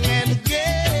young and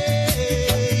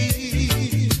gay.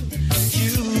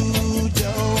 You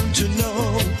don't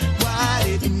know what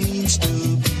it means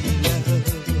to be loved.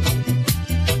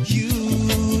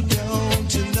 You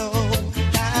don't know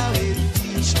how it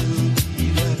feels to be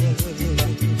loved.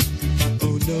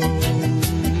 Oh no.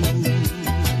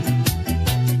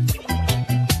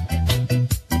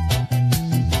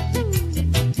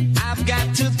 I've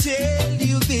got to tell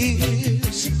you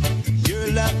this. Your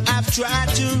love I've tried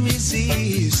to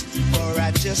resist, for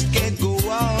I just can't go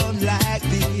on like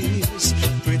this,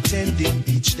 pretending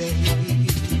each day.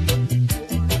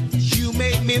 You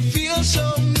make me feel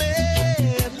so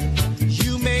mad.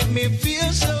 You make me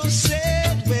feel so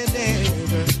sad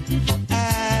whenever I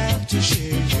have to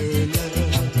share your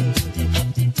love.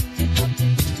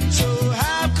 So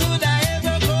how could I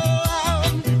ever go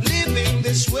on living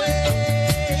this way?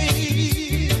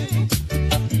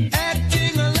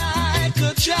 Acting like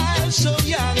a child so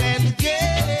young and gay.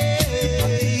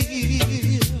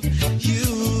 You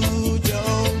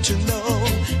don't know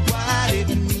what it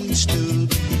means to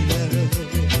be loved.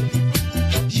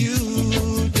 You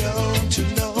don't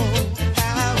know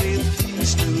how it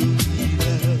feels to be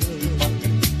loved.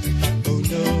 Oh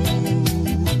no.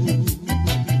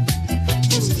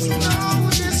 No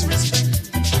disrespect,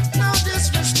 no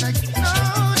disrespect, no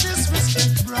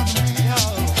disrespect, brother man.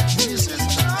 This is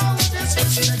no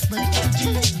disrespect, but could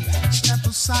you step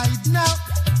aside now?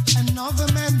 Another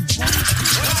man wants to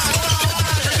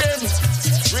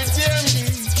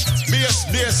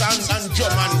Bass and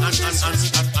drum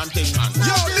and thing, man.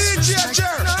 Yo, DJ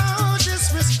Jer. No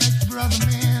disrespect, brother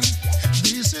man.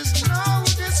 This is no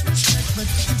disrespect, but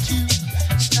could you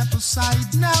step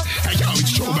aside now? Hey, yo,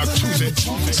 it's Throwback Tuesday.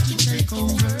 Wants to take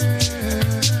over,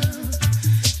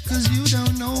 'cause you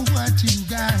don't know what you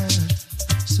got.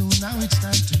 So now it's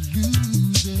time to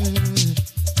lose it.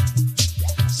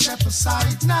 Step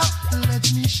aside now,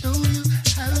 let me show you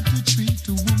how to treat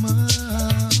a woman.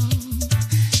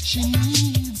 She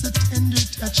needs a tender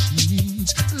touch, she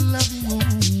needs loving,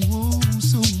 oh,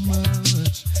 so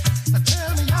much. Now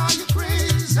tell me, are you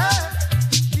crazy?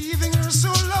 Leaving her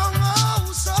so long,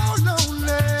 oh, so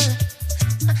lonely.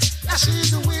 Now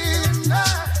she's a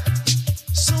winner,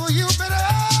 so you better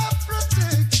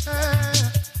protect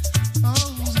her.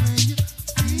 Oh, when you're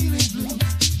feeling blue,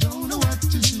 you don't know what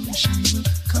to do, she will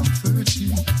comfort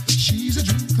you. She's a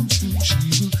dream come true, she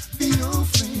will be your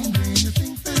friend when you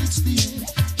think that it's the end.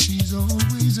 She's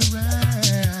always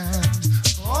around,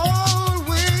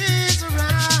 always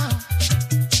around.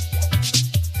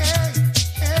 Hey,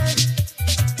 hey,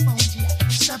 won't you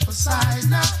step aside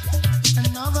now?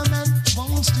 Another man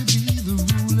wants to be the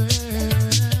ruler,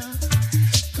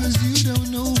 'cause you don't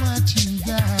know what you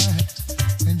got,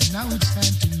 and now it's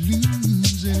time to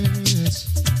lose it.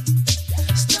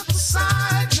 Step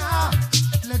aside now,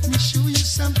 let me show you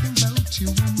something about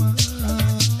your woman.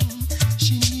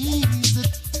 She needs the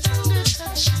tender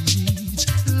touch, she needs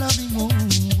loving,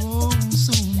 oh,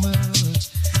 so much.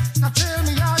 Now tell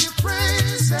me, are you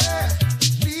crazy?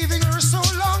 Leaving her so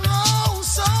long, oh,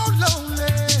 so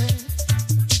lonely.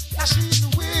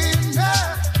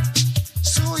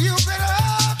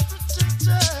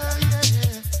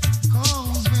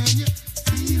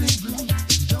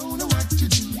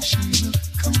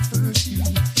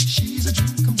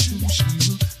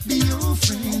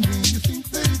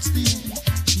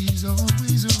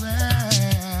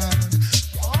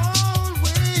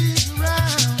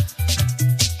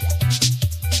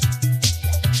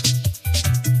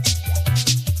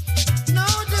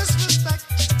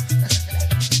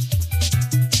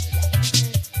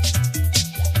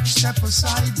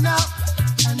 aside now.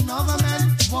 Another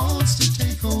man wants to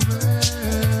take over.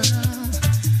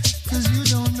 Cause you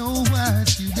don't know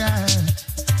what you got.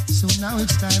 So now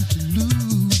it's time to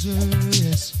lose her,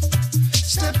 yes.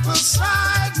 Step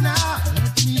aside now.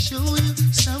 Let me show you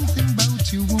something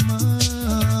about your woman.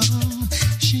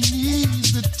 She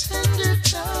needs the tender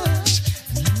touch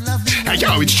and loving. Hey,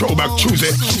 yo, it's Throwback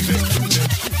Tuesday.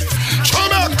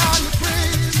 Throwback!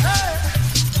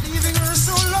 Leaving her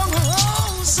so long,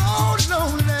 oh, so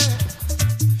lonely.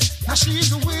 Now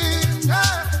she's a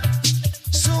winner,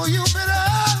 so you better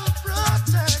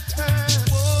protect her.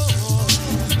 Whoa.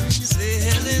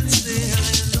 Sailing,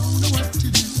 sailing. Don't know what to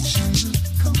do. She will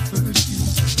comfort you.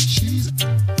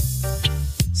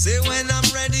 Say when I'm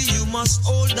ready, you must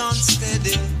hold on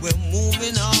steady. We're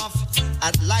moving off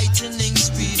at lightning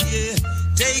speed, yeah.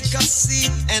 Take a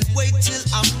seat and wait till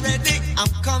I'm ready. I'm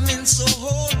coming, so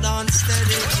hold on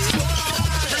steady,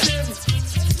 yeah.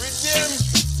 Rhythm.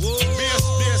 Whoa.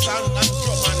 Bass and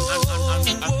drum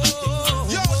and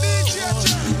yo, DJ.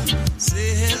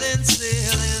 Sailing,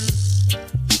 sailing.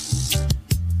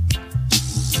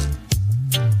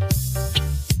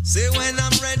 Say when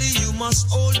I'm ready, you must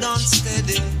hold on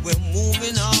steady. We're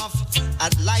moving off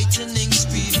at lightning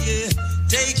speed, yeah.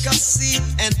 Take a seat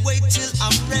and wait till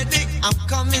I'm ready. I'm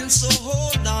coming, so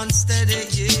hold on steady,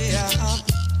 yeah.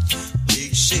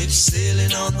 Big ship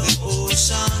sailing on the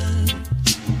ocean.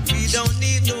 We don't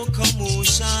need no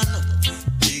commotion.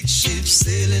 Big ship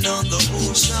sailing on the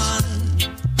ocean.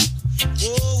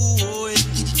 Whoa, whoa,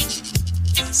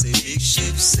 yeah. Say big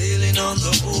ship sailing on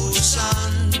the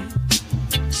ocean.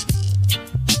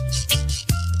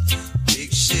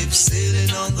 Big ship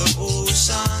sailing on the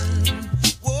ocean.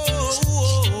 Whoa,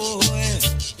 whoa, yeah.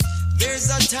 There's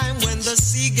a time when the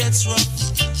sea gets rough,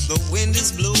 the wind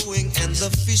is blowing and the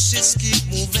fishes keep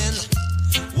moving.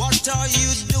 What are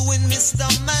you doing, Mr.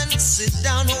 Man? Sit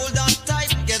down, hold on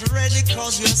tight, get ready,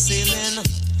 cause we're sailing.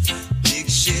 Big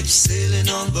ship sailing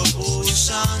on the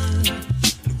ocean.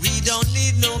 We don't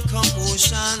need no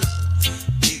commotion.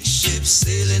 Big ship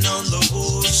sailing on the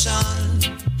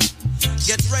ocean.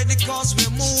 Get ready, cause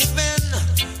we're moving.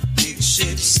 Big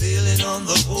ship sailing on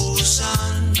the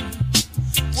ocean.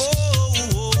 Whoa,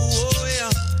 whoa, whoa,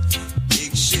 yeah.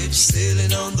 Big ship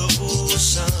sailing on the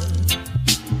ocean.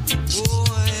 Whoa,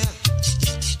 yeah.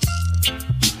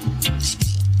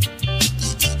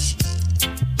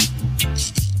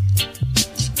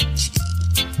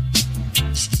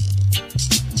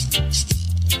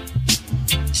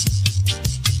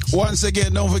 Once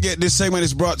again, don't forget this segment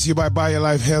is brought to you by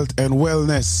BioLife Health and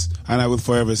Wellness. And I will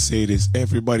forever say this,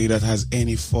 everybody that has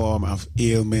any form of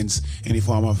ailments, any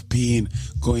form of pain,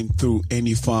 going through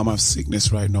any form of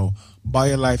sickness right now,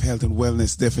 BioLife Health and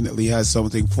Wellness definitely has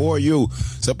something for you.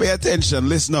 So pay attention,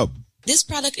 listen up. This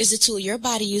product is a tool your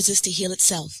body uses to heal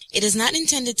itself. It is not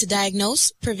intended to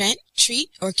diagnose, prevent, treat,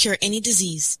 or cure any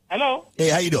disease. Hello? Hey,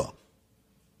 how you doing?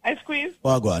 I Squeeze.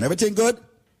 Well, go on. Everything good?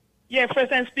 Yeah,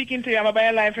 first time speaking to you. I'm a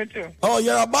BioLifer too. Oh,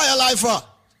 you're a BioLifer?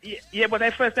 Yeah, but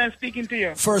I first time speaking to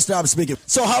you. First time speaking.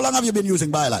 So how long have you been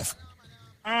using BioLife?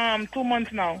 2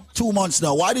 months now. 2 months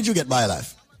now. Why did you get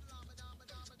BioLife?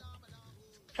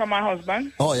 From my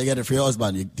husband. Oh, you get it for your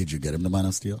husband. Did you get him the Man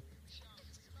of Steel?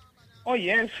 Oh,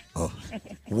 yes. Oh.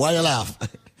 Why you laugh?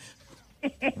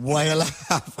 Why you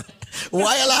laugh?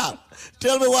 Why you laugh?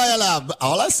 Tell me why you laugh.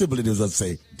 All I simply do is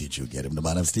say, did you get him the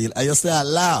Man of Steel? And you say,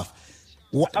 laugh.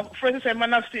 First you say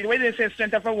Man of Steel. Why did you say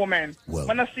strength of a woman? Well,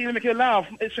 Man of Steel make you laugh.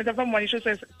 Strength of a woman, you should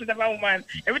say strength of a woman.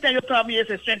 Every time you talk me, you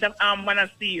say strength of Man of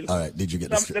Steel. All right, did you get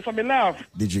the strength? That's why me laugh.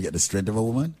 Did you get the strength of a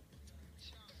woman?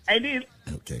 I did.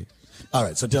 Okay. All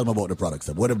right, so tell me about the products.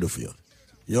 What do they do for you?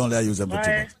 You only use them for 2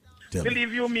 months.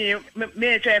 Believe you me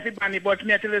try to ban it, but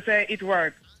me tell you say it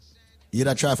works. You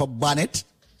not try for ban it?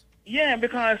 Yeah,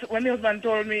 because when the husband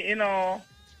told me,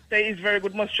 say it's very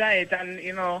good, must try it, and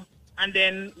and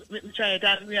then we try it,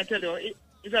 and me I tell you,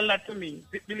 it's a lot to me.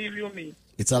 Believe you me.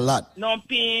 It's a lot. No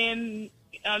pain,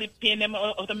 only pain them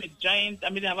out of my joint. I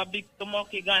mean, I have a big stomach,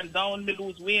 it gone down, me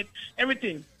lose weight,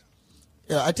 everything.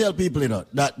 Yeah, I tell people,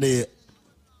 that the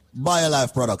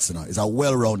BioLife products, is a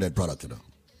well-rounded product,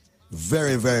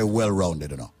 Very, very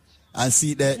well-rounded, And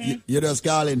see that you just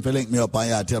call in to link me up and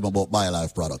you tell me about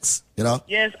BioLife products,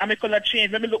 Yes, I make color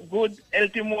change. Let me look good,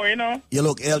 healthy more, You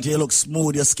look healthy, you look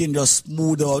smooth, your skin just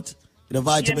smooth out. The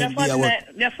vitamin D.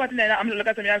 You're 49, I'm looking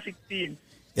at me, I'm 16.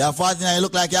 You're 49, you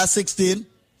look like you're 16?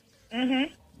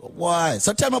 Mm-hmm. Why?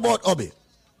 So tell me about Obi.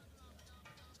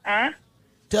 Huh?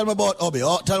 Tell me about Obi.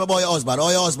 Tell me about your husband. How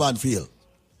your husband feel?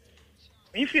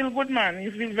 He feel good, man. He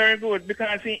feel very good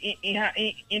because he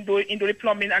do the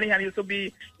plumbing and he used to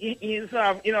be he's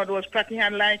those cracky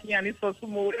hand like he and he's so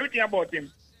smooth. Everything about him.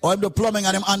 Oh, him the plumbing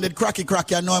and him handed cracky.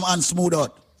 I know him and smooth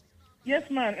out. Yes,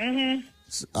 man. Mm-hmm.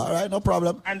 All right, no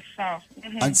problem. And soft.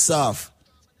 Mm-hmm. And soft.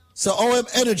 So, how him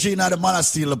energy in the Man of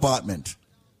Steel department?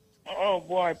 Oh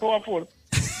boy, powerful.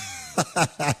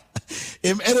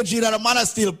 Him energy in the Man of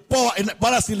Steel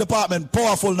department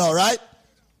powerful now, right?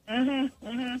 Mm-hmm.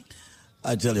 Mm-hmm.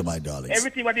 I tell you, my darlings.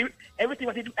 Everything what I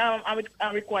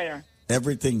require.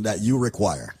 Everything that you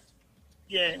require.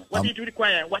 Yeah, what it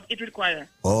require.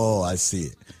 Oh, I see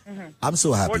it. Mm-hmm. I'm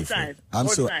so happy. Both sides.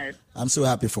 I'm so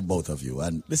happy for both of you,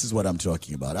 and this is what I'm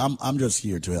talking about. I'm just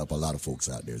here to help a lot of folks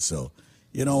out there. So,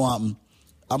 I'm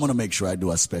gonna make sure I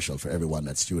do a special for everyone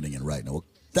that's tuning in right now.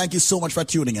 Thank you so much for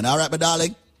tuning in. All right, my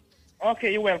darling.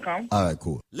 Okay, you're welcome. All right,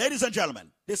 cool. Ladies and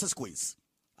gentlemen, this is Squeeze.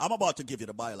 I'm about to give you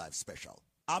the BioLife special.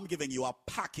 I'm giving you a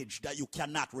package that you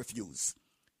cannot refuse.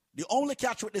 The only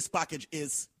catch with this package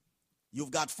is you've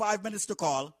got 5 minutes to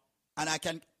call, and I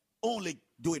can only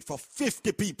do it for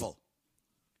 50 people.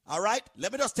 All right?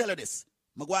 Let me just tell you this.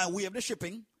 I'm going to waive the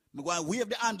shipping. I'm going to waive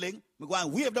the handling. I'm going to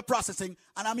waive the processing.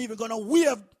 And I'm even going to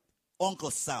waive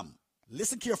Uncle Sam.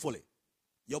 Listen carefully.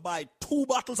 You buy 2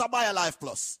 bottles of BioLife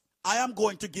Plus. I am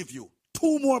going to give you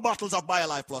 2 more bottles of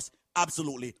BioLife Plus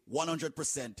absolutely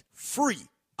 100% free.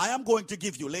 I am going to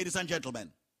give you, ladies and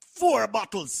gentlemen, 4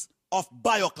 bottles of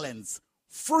BioCleanse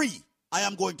free. I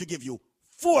am going to give you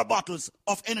 4 bottles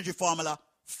of Energy Formula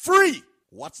free.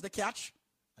 What's the catch?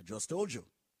 I just told you.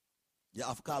 You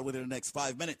have to call within the next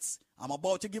 5 minutes. I'm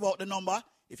about to give out the number.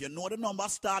 If you know the number,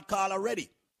 start call already.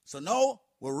 So now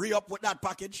we'll re-up with that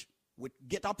package. We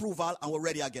get approval and we're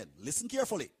ready again. Listen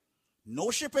carefully. No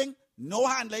shipping, no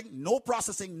handling, no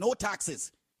processing, no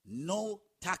taxes. No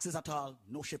taxes at all,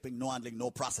 no shipping, no handling,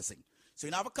 no processing. So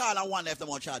you have a call and one if they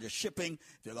want to charge you shipping,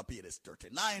 if you're going to pay this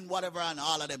 $39, whatever, and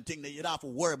all of them things, you don't have to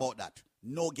worry about that.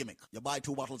 No gimmick. You buy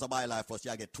 2 bottles of BioLife Plus,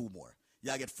 you get 2 more.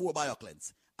 You get 4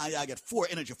 BioCleanse, and you get 4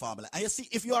 Energy Formula. And you see,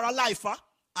 if you are a lifer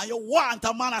and you want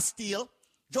a Man of Steel,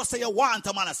 just say you want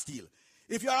a Man of Steel.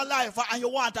 If you're a lifer and you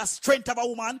want a strength of a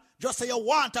woman, just say you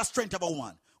want a strength of a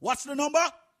woman. What's the number?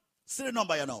 See the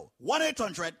number you know.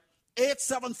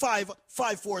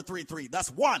 1-800-875-5433.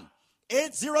 That's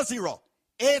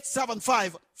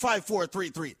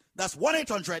 1-800-875-5433. That's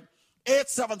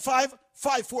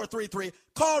 1-800-875-5433.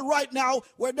 Call right now.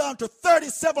 We're down to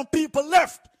 37 people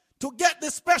left to get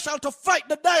this special to fight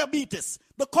the diabetes,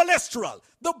 the cholesterol,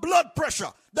 the blood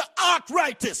pressure, the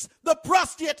arthritis, the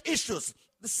prostate issues,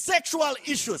 the sexual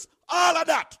issues, all of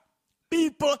that.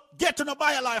 People, get to the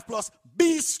BioLife Plus.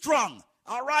 Be strong.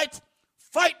 All right?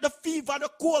 Fight the fever, the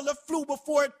cold, the flu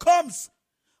before it comes.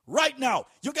 Right now,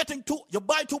 you're getting 2. You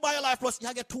buy 2 BioLife Plus,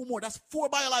 you get 2 more. That's 4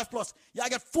 BioLife Plus. You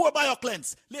get 4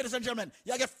 BioCleanse. Ladies and gentlemen,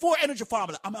 you get 4 Energy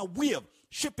Formula. I'm a waive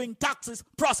shipping, taxes,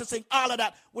 processing, all of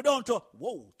that. We're down to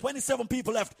 27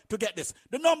 people left to get this.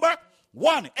 The number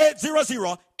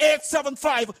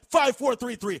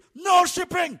 1-800-875-5433. No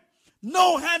shipping,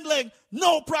 no handling,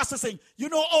 no processing. You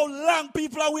know how long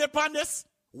people are waiting on this?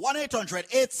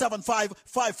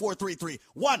 1-800-875-5433.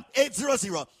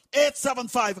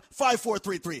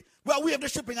 1-800-875-5433. Well, we have the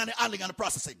shipping and the handling and the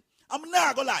processing. I'm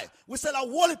not going to lie. We sell a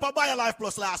whole heap of BioLife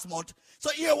Plus last month.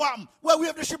 So here what happened? Well, we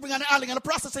have the shipping and the handling and the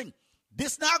processing.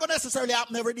 This not going to necessarily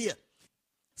happen every day.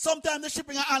 Sometimes the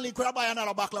shipping and handling could have buy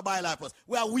another bottle of BioLife Plus.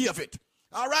 Well, we have it.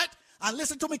 All right? And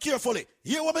listen to me carefully.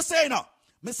 Hear what I say now.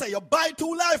 I say you buy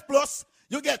 2 Life Plus,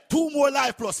 you get 2 more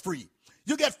Life Plus free.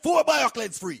 You get 4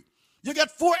 BioCleanse free. You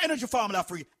get 4 Energy Formula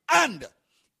free. And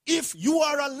if you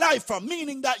are a lifer,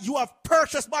 meaning that you have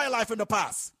purchased BioLife in the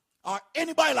past, or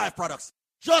any BioLife products,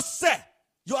 just say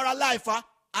you are a lifer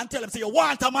and tell them, say you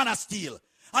want a Man of Steel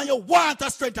and you want a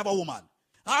strength of a woman.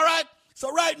 All right?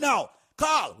 So right now,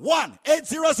 call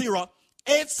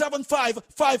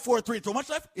 1-800-875-5433. How much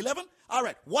left? 11? All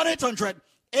right.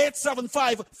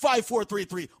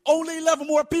 1-800-875-5433. Only 11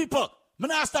 more people. I'm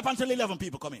not stop until 11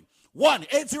 people come in.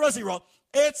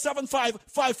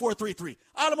 1-800-875-5433.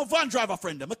 All of my van driver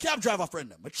friend them, my cab driver friend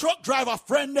them, my truck driver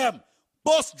friend them,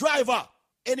 bus driver.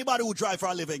 Anybody who drive for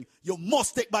a living, you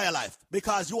must take BioLife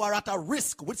because you are at a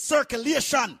risk with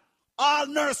circulation. All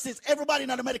nurses, everybody in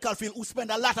the medical field who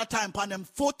spend a lot of time on them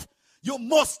foot, you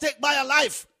must take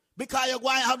BioLife because you're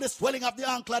going to have the swelling of the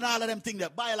ankle and all of them things there.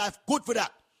 BioLife, good for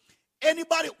that.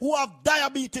 Anybody who have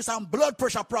diabetes and blood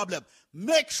pressure problem,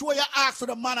 make sure you ask for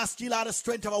the Man of Steel or the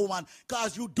strength of a woman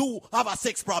because you do have a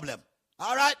sex problem.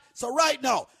 All right? So right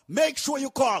now, make sure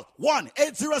you call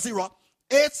 1-800-875-5433.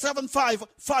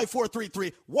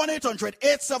 1-800-875-5433.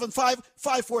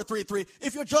 1-800-875-5433.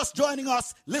 If you're just joining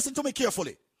us, listen to me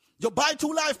carefully. You buy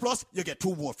 2 Life Plus, you get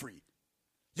 2 more free.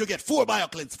 You get 4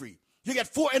 BioCleanse free. You get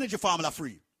 4 Energy Formula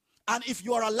free. And if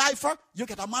you are a lifer, you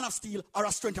get a Man of Steel or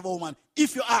a Strength of a Woman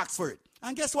if you ask for it.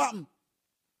 And guess what?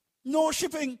 No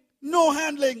shipping, no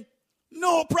handling,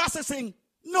 no processing,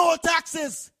 no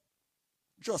taxes.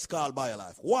 Just call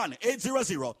BioLife.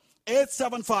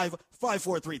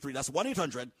 1-800-875-5433. That's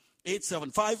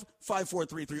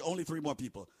 1-800-875-5433. Only 3 more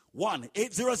people.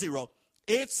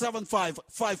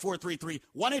 1-800-875-5433.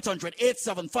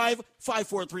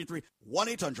 1-800-875-5433.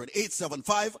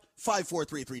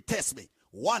 1-800-875-5433. Test me.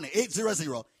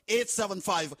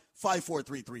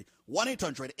 1-800-875-5433.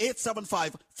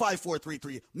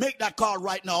 1-800-875-5433. Make that call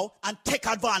right now and take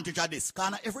advantage of this.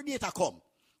 Because every data come.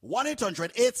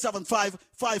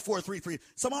 1-800-875-5433.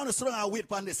 Someone is throwing a wait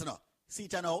on this now. See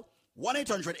it now.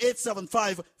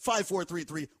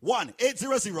 1-800-875-5433.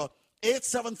 1-800-875-5433.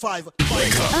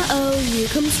 Uh-oh, here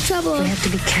comes trouble. You have to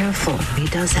be careful. He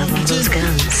does have all those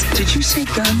guns. Did you say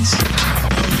guns? Your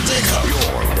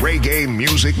reggae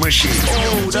music machine.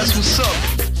 Oh, that's what's up.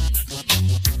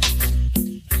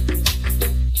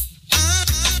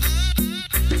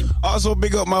 Also,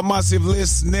 big up my massive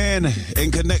listening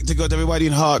in Connecticut, everybody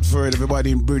in Hartford,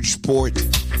 everybody in Bridgeport,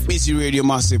 Busy Radio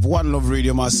Massive, One Love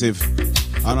Radio Massive,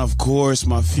 and of course,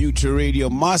 my Future Radio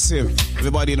Massive,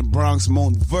 everybody in the Bronx,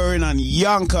 Mount Vernon,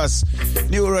 Yonkers,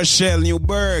 New Rochelle,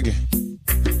 Newburgh,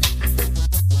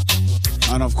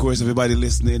 and of course, everybody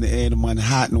listening in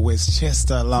Manhattan,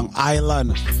 Westchester, Long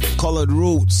Island, Colored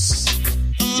Roots.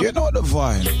 You know the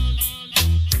vibe.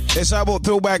 It's about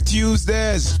Throwback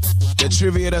Tuesdays. The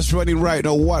trivia that's running right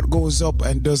now, what goes up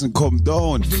and doesn't come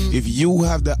down. If you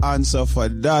have the answer for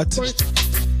that,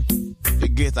 you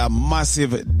get a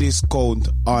massive discount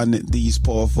on these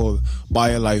powerful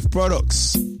BioLife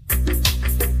products.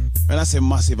 When I say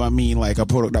massive, I mean like a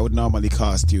product that would normally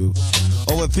cost you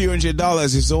over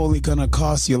 $300 is only gonna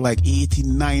cost you like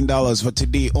 $89 for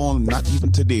today only. Not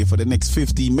even today, for the next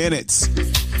 50 minutes.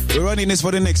 We're running this for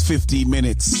the next 50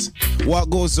 minutes. What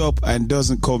goes up and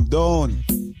doesn't come down?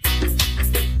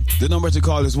 The number to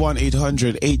call is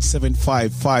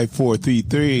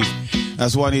 1-800-875-5433.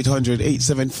 That's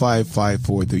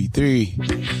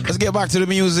 1-800-875-5433. Let's get back to the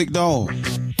music though.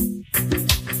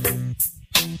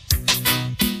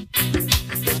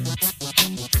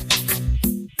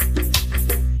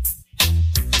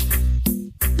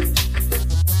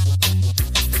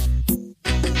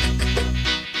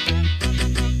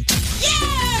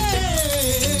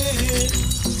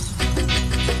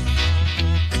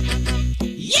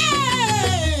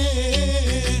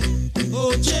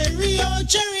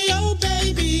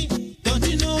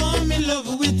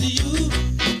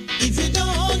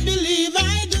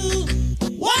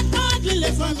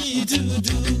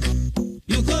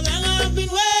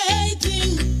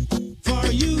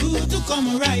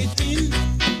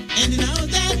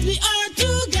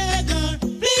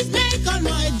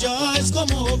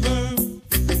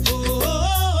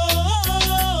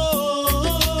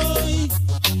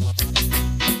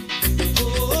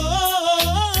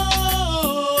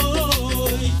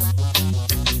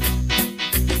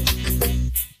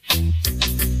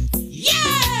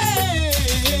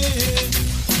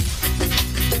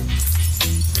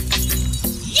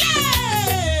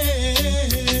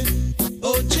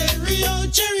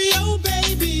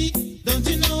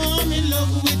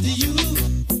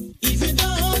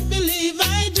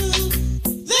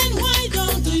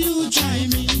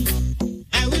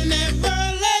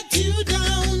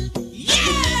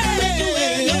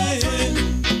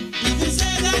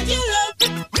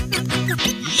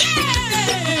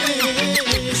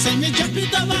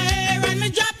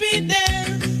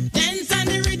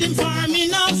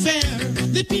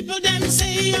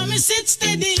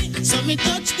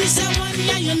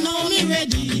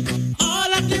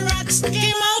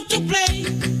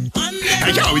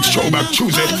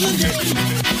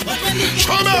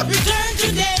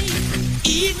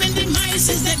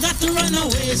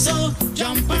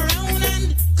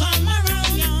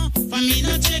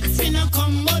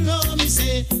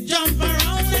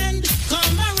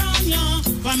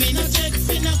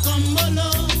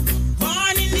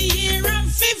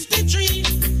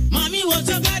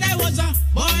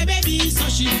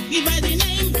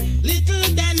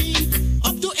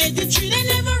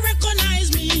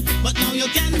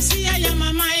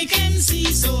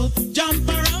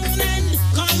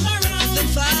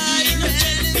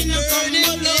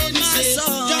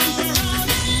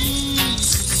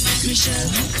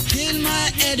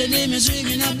 the name is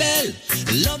ringing a bell.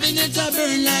 Loving it, I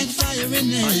burn like fire in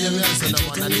hell. And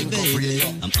totally, baby,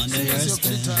 I'm under your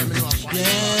spell.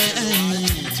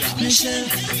 Yeah, Michelle,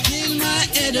 in my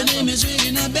head, the name is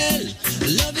ringing a bell.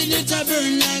 Loving it, I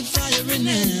burn like fire in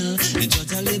hell. And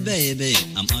totally, baby,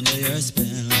 I'm under your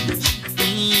spell.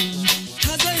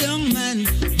 As a young man,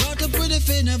 brought up with a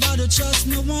fear, never to trust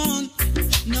no one.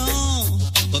 No,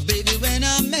 but baby, when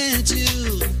I met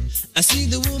you, I see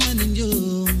the woman in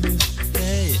you.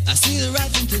 Hey, I see the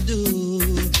right thing to do.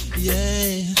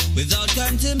 Yeah, without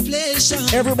contemplation.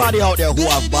 Everybody out there who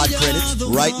have bad credit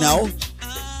right now,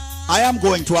 I am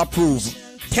going to approve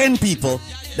 10 people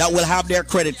that will have their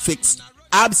credit fixed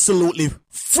absolutely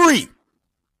free.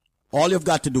 All you've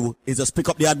got to do is just pick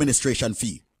up the administration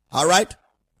fee. All right?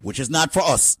 Which is not for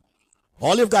us.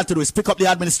 All you've got to do is pick up the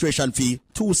administration fee,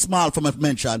 too small for my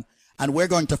mention, and we're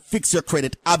going to fix your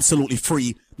credit absolutely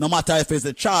free. No matter if it's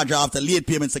the charge after late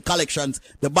payments, the collections,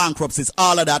 the bankruptcies,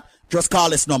 all of that, just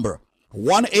call this number.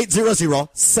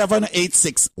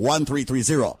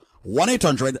 1-800-786-1330.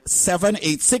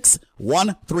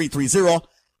 1-800-786-1330.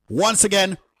 Once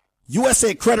again,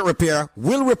 USA Credit Repair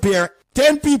will repair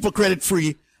 10 people credit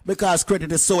free because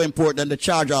credit is so important. The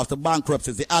charge off, the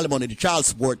bankruptcies, the alimony, the child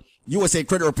support. USA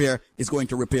Credit Repair is going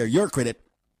to repair your credit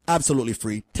absolutely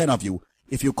free. 10 of you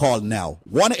if you call now.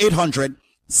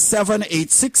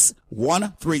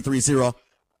 1-800-786-1330.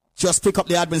 Just pick up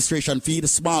the administration fee, the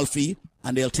small fee,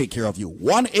 and they'll take care of you.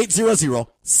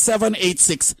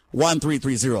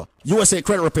 1-800-786-1330. USA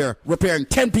Credit Repair, repairing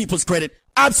 10 people's credit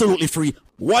absolutely free.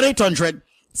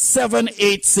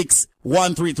 1-800-786-1330.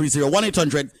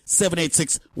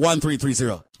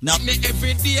 1-800-786-1330. Now me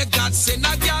every day God send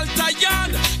a girl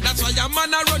tired. That's why a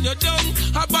man a run you down.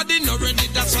 Her body not ready.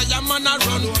 That's why a man a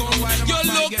run come. You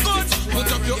look good.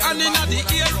 Put up your hand in the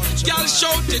air. Girl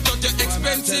shout it out. You're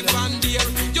expensive and dear.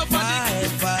 Your body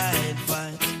fine.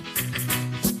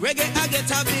 Reggae I get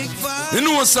a big fight. You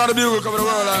know what's the beauty of the world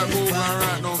I move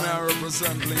right now. Me I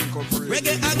represent Link Up Radio.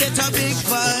 Reggae I get a big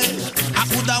fight. I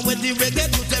put down with the reggae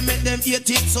to them make them hate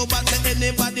it. So bad to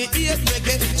anybody hate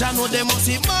reggae. Jah know them must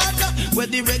see mad. With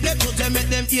the reggae to them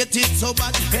make them hate it. So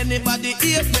bad anybody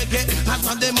hate reggae. And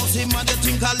for them must see mad. You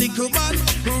think a little man.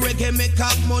 Reggae make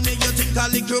up money. You think a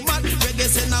little man. Reggae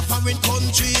send a foreign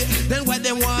country. Then why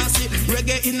they want see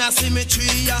reggae in a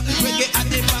cemetery? Reggae at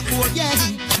the backward.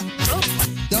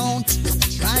 Don't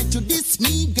try to diss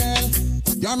me, girl.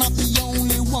 You're not the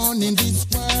only one in this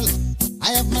world.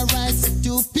 I have my rights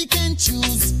to pick and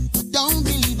choose. Don't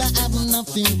believe I have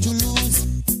nothing to lose.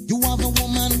 You are the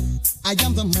woman, I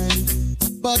am the man.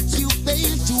 But you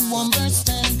fail to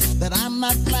understand that I'm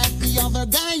not like the other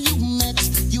guy you met.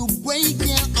 You break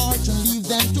their heart and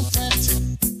leave them to fret.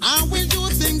 I will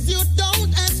do things you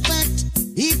don't expect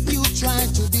if you try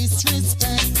to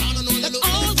disrespect. That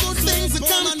all good things that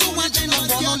come to an end. I'm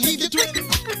gonna leave it with.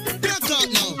 Break out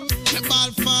now. Me ball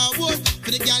forward.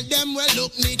 For the girl them well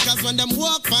look neat. Cause when them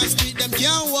walk past street, them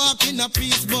can't walk in a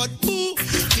peace. But boo,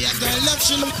 be a girl left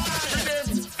she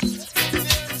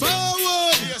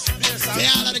forward. Say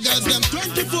all of the girls them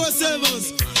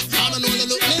 24/7s. I don't know they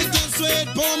look late and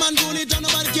sweat. Poor man doing it and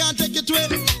nobody can't take it to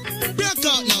it. Break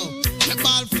out now. Me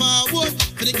ball forward.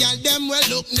 For the girl them well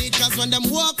look neat. Cause when them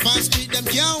walk past street, them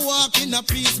can't walk in a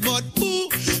peace. But boo,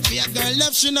 be a girl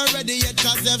left she not ready yet.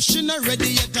 Cause if she not ready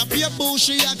yet, up your boo,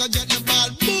 she a go get the ball.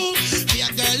 Boo, be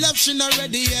a girl left she not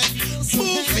ready yet.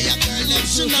 Boo, be a girl left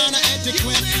she not no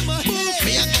etiquette. Boo,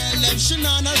 be a girl left she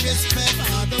not no respect.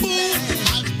 Boo.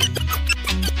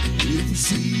 If you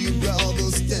see your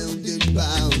brother standing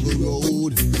by the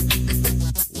road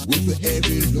with a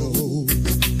heavy load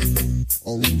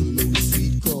on the low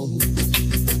street cold.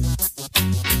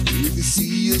 If you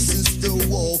see your sister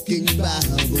walking by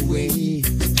the way,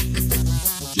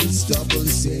 just stop and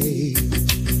say,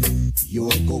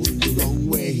 you're going the wrong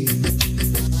way.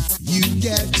 You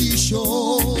got to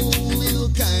show little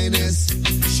kindness.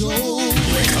 Show.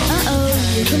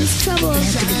 Here comes trouble. You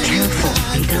have to be careful.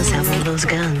 He does have all those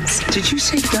guns. Did you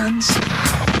say guns? Your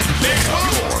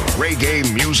reggae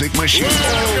music machine.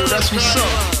 Whoa, that's what's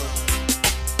up.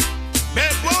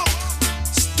 Bedrock,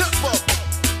 step up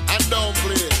and don't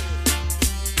play.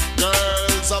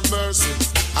 Girls of mercy,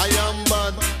 I am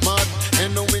bad, mad,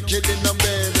 and no wicked in the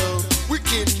bed.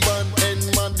 Wicked bad and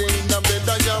mad in the bed.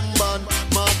 I am bad,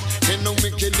 mad, and no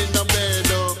wicked in the bed.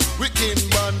 Wicked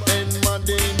bad and mad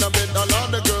in the bed. All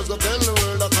of the girls go tell the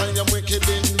world that I am wicked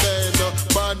in bed.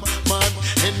 Bad, mad,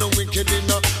 and no wicked in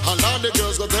the. All of the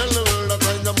girls go tell the world that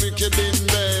I am wicked in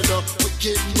bed.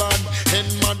 Wicked bad and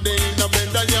mad in the bed.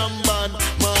 I am bad,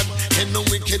 mad, and no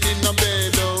wicked in the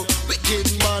bed. Wicked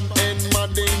bad and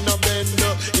mad in the bed.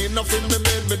 Enough in the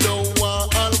bed, me don't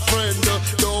want alcohol.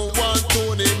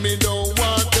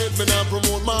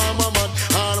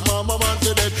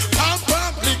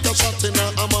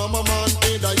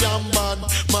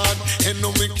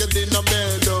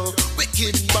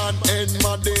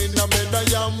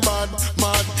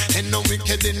 mad, and no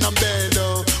wicked in a bed.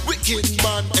 Wicked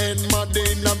man and mad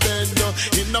in a bed.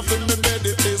 Enough in the bed,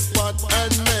 it is fat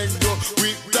and mango.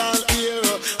 With tall ear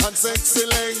and sexy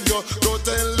leg. Go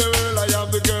tell the world I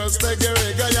have the girls take a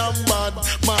reg. I am mad,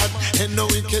 and no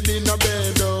wicked in a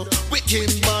bed.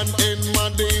 Wicked man and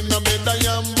mad in a bed. I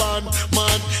am mad,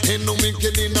 and no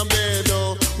wicked in a bed.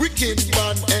 Wicked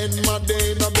man and mad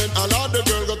in a bed. All of the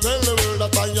girls go tell the world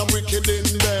that I am wicked in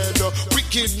bed.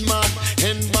 Wicked man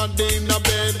and mad in a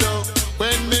bed.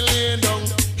 When me lay down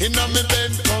in a me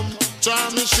bed, come try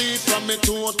me sheet from me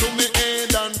toe to me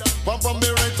head and pump on me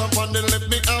right up on the left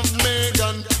me have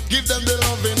Megan. Give them the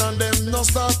loving and them no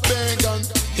stop begging.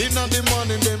 In the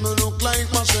morning them look like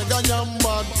my shag. I am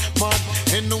bad,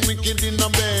 and no wicked in a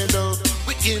bed.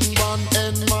 Wicked man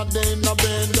and mad in a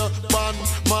bed. Bad,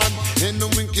 and no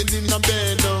wicked in a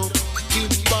bed.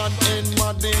 Wicked man and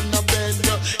mad in a bed.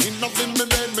 Enough in me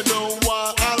bed, me don't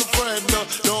want Alfred.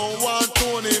 Don't want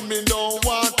Tony, me don't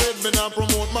want Ted. Me not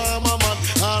promote Mama Man.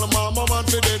 All Mama Man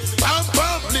for dead. Bam,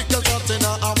 bam, liquor shot in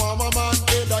a Mama Man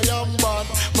head. I am bad,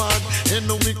 and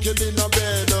no wicked in a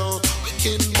bed.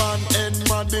 Wicked man and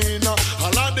mad in a.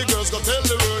 All of the girls go tell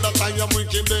the world that I am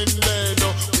wicked in bed.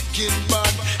 Wicked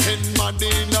man and mad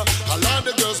in a. All of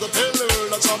the girls go tell the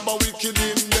world that I'm wicked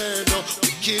in bed.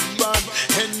 Wicked man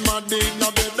and mad in a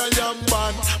bed. I am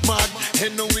bad,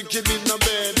 and no wicked in a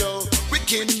bed.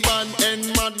 Wicked man and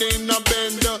mad in a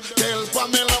bed. Tell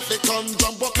Pamela to come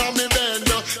jump up on me bed.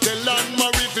 Tell Anne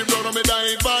Marie to brother me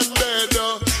dive on bed.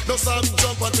 No stop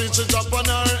jump and teach a jump on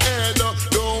her head.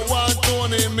 Don't want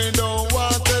Tony, me don't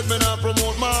want Ted. Me not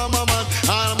promote Mama Man.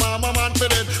 All Mama Man for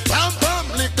dead. Bam bam,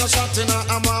 liquor shot in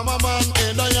a Mama Man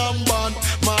head. I am bad,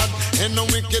 and no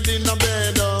wicked in a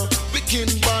bed.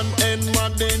 Wicked man and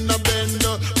mad in a bed.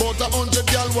 About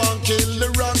 100 y'all want kill the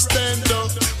rock stand.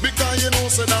 Because you know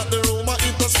say that the rumor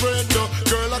it a spread.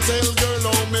 Girl I tell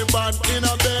girl how me bad in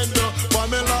a bed.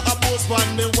 Pamela a post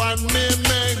on the one me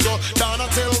make. Donna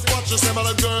tell Patch say but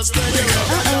the girls stay. Here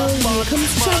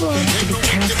comes trouble. Be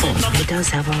careful, he does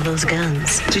have all those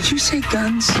guns. Did you say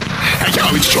guns? Hey,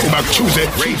 yo, it's Throwback Tuesday.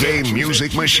 Reggae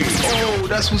Music Machine. Oh,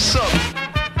 that's what's up.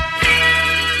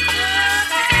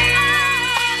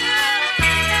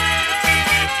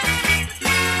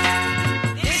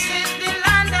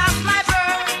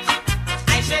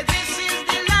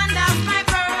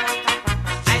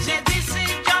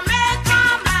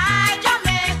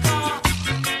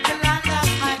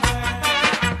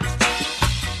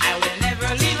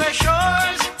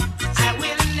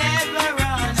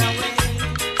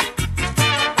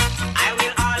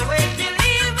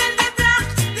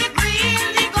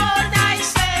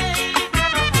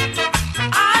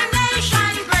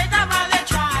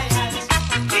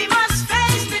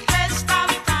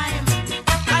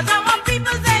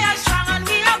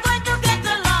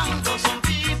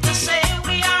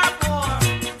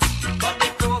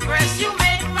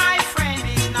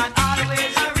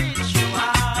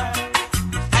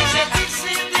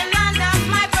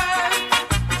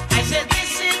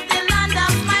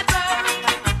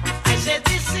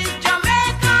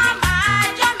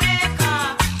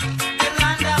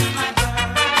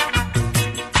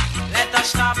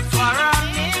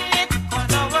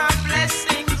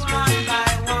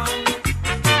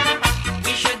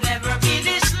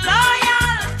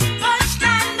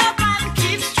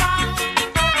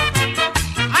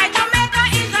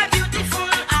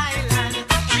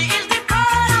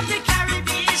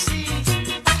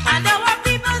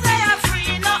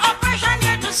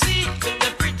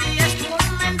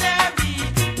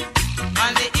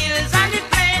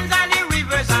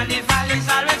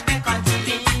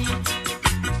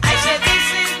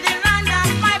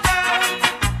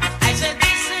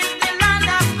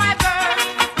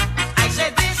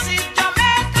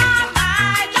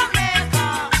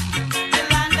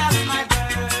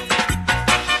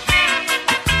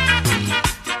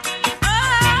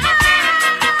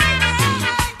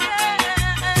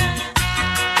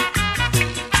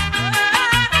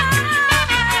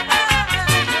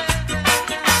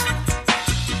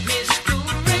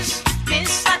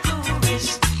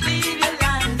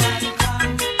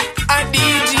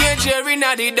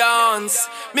 the dance.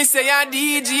 Me say a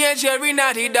DJ Jerry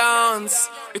na the dance.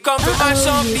 We come to mash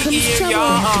up the area.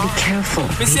 Be careful.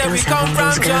 Me say we come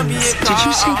from Jamaica. Did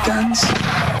you say guns?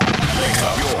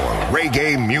 Your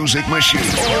reggae music machine.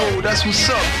 Oh, that's what's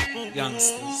up.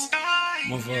 Youngsters,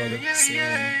 move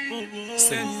on.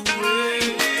 Sing.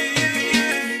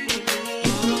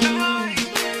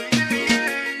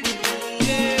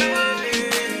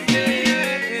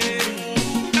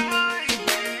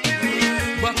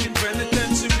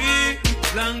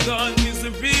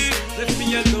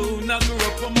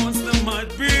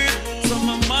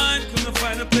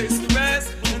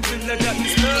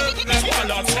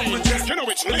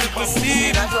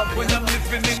 When I'm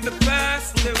living in the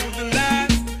past, they wouldn't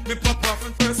last. Me pop off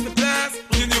and first the class.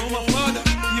 You know my father,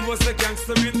 he was a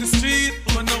gangster in the street,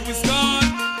 but now he's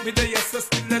gone. Me the yes, I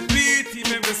still that beat, he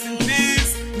may rest in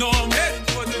peace. No, I'm heading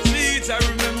for the streets, I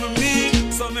remember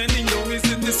me. So many youngies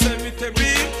in the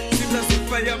cemetery. Seems as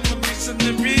if I am a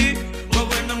missionary. But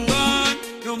when I'm gone,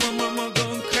 no, my mama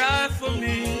gon' cry for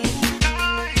me.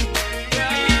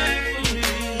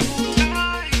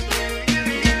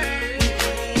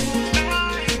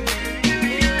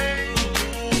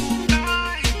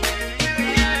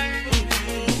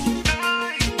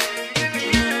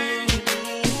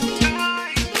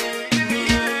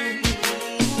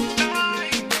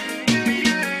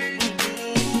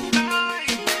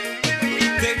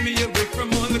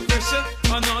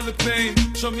 Pain.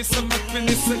 Show me some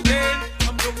happiness again.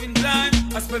 I'm going blind.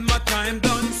 I spend my time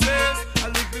downstairs. I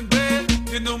live in bed.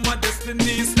 You know my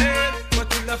destiny is hell, but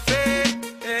till I fade.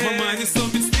 My mind is so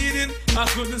misleading. I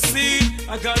couldn't see.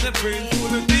 I got a brain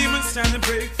full of demons trying to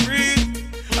break free.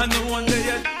 I know one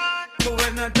day but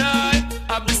when I die,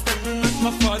 I'll be stepping with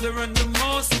my Father and the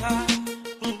Most High.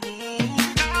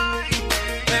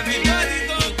 Everybody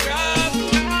gon' cry.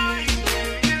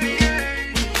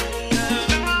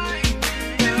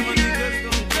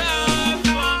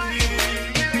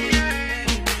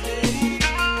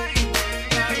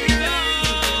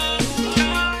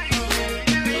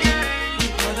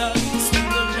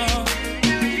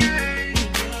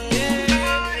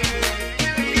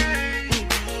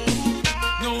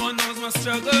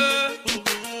 Struggle,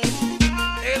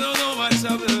 they don't know my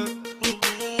trouble.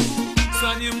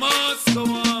 Son, you must go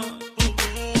on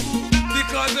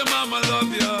because the mama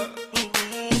love you.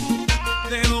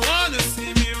 They don't wanna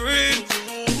see me rich,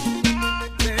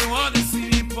 they wanna see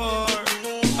me poor.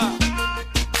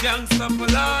 Gangsta for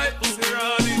life,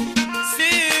 surrounding,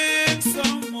 sing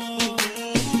some more.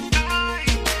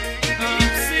 I'm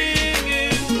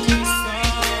singing this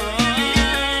song.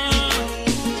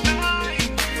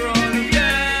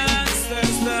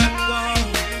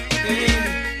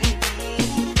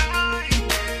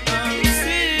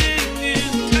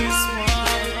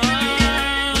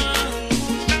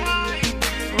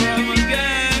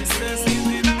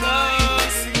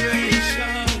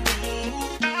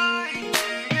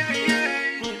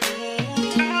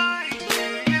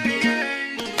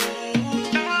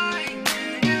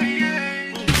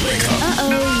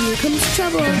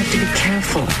 You have to be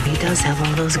careful. He does have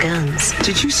all those guns.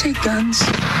 Did you say guns?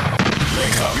 Your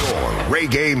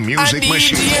reggae music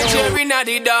machine. DJ Jerry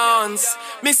Natty dance.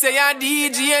 Me say a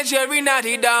DJ Jerry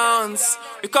Natty dance.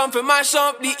 We come from mash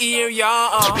up the area.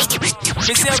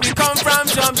 Me say we come from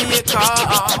Jamaica.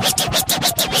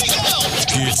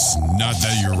 It's not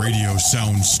that your radio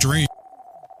sounds strange.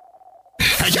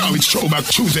 Hey yo, it's Throwback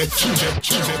Tuesday.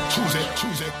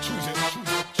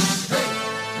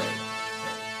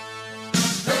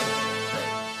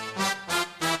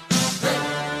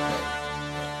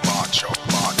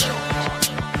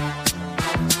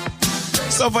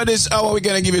 So for this hour, we're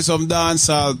gonna give you some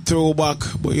dancehall throwback,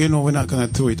 but you know we're not gonna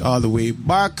throw it all the way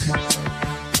back.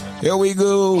 Here we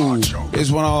go.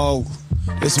 This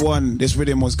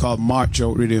rhythm was called March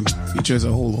Out Rhythm. Features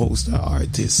a whole host of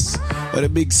artists, but the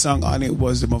big song on it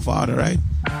was My Father, right?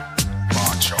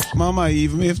 Mama,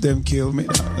 even if them kill me,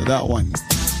 that one.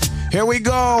 Here we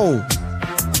go.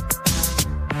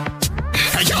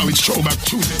 Hey yo, it's Throwback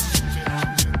Tuesday.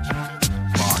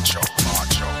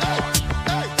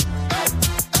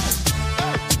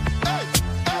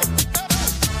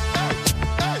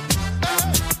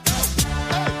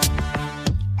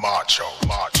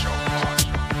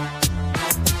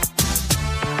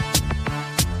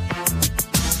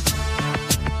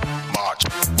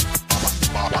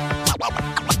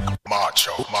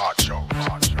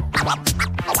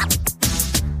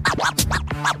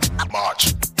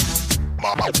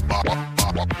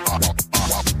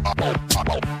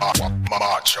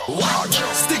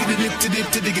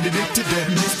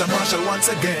 Mr. Marshall once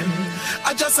again.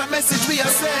 I just a message we are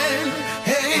send.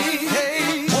 Hey,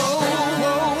 hey, whoa,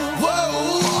 whoa,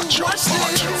 whoa. Watch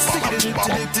this.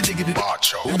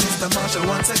 Mr. Marshall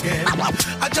once again.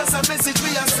 I just a message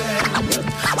we are send.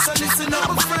 So listen up,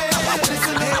 my friend.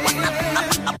 Listen, hey.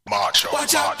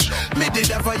 Watch out. Me did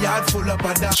have a yard full of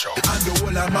that. And the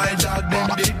whole of my dog them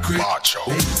did creep.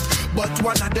 But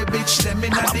one of the bitch them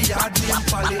in the yard named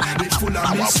Polly, they full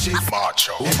of mischief.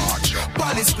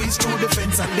 Polly squeeze through the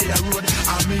fence and lay a road.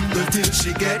 I mean the till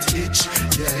she get hitched.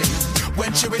 Yeah.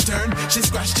 When she return, she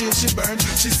scratch till she burn.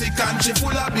 She sick and she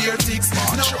full of beer ticks.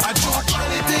 Now I draw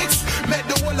politics. Make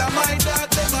the whole of my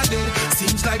dog them a dead.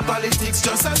 Seems like politics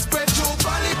just a spread through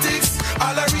politics.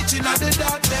 All a reaching at the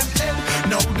dog them head.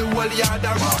 Now the whole yard a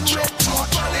run with more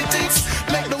politics.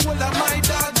 Make the whole of my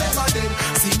dog never dead.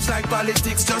 Seems like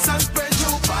politics just a spread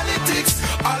through politics.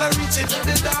 All I reach it to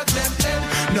the dog them end.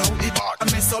 No, it I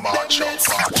mess up them heads.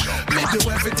 Me do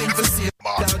everything for save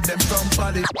dog them from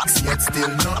politics. Yet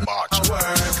still not work.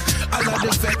 I love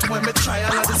the vet when me try,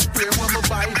 I love the spray when me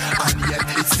buy. And yet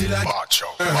it's still a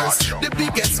the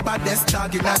biggest, baddest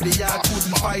dog in the yard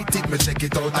couldn't fight it. Me check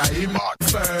it out of him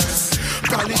first.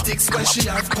 Politics when she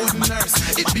have good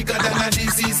nurse. It bigger than a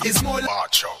disease, it's more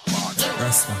macho.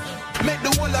 Make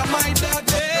the whole of my dog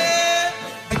dead.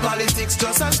 Politics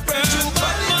just a spread through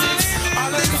politics.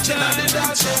 All the rich and the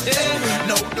dog dead.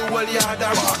 Now the whole yard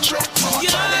are macho.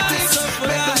 Politics.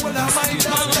 Make the whole of my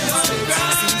dog dead.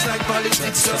 Seems like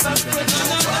politics just a spread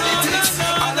through politics.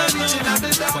 All the rich and the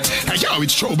dog dead. Hey yo,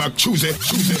 it's Throwback Tuesday.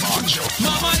 Macho.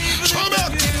 Mama, even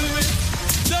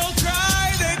don't cry,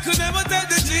 they could never take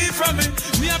the G from me.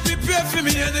 Me a prepare for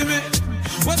me enemy.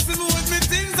 What's the mood with me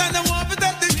things and I want to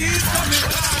take the keys from me.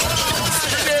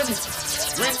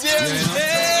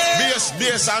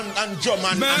 Bass and drum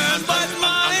and but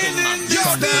mine in yo,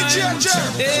 DJ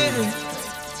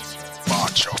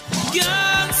Macho.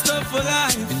 Gangsta for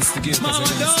life. Mama,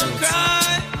 don't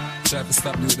cry. Try to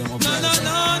stop doing them.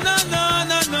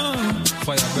 No.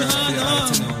 Fire burn.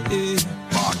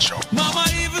 Macho. Mama,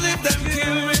 even if them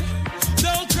kill me,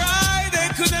 don't cry, they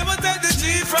could never take the G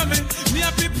from me. Me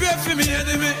a prepare for me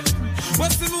enemy.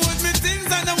 What's the mood with me things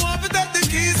and I want to take the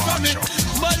keys from me.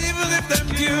 But even if them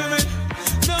kill me,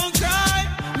 don't cry.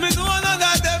 Me know none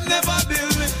of them never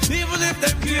build me. Even if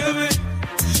them kill me,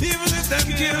 even if them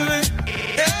kill me.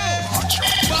 Yeah.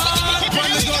 But when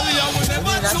the gully I will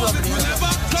never choose it. Will never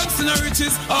comes in the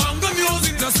riches. Congo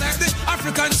music just like the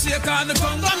African shaker and the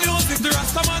Congo music. The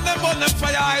Rasta man them burn them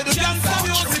fire. I do gangsta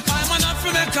music. I'm an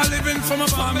African living from a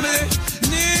family.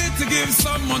 Need to give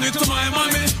some money to my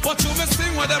mommy. What you me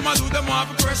sing, what them I do, them want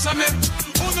to pressure me.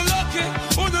 Who no lucky,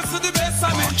 who no see the best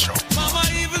of me. Mama,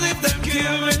 even if them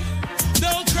kill me,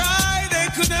 don't cry, they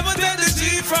could never take the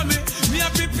G from me. Me a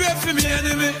prepare for me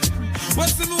enemy.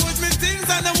 What's the mood with me things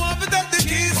and I want to take the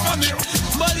keys from me.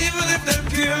 But even if them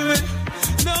kill me,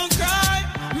 don't cry,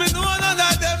 me know none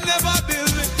of them never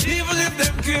build me. Even if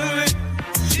them kill me,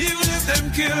 even if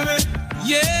them kill me.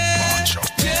 Yeah,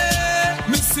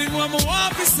 me sing what me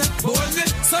want to say. But when me,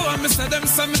 so when me say them,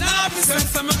 so me not to say.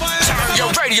 So me buy it.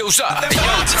 Yo, radio's up. Yo,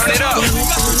 turn it up.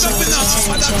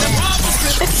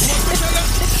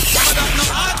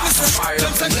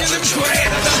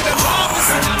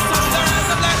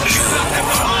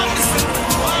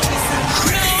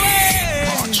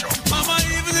 Mama,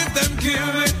 even if them kill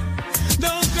me,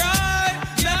 don't cry,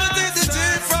 never take the G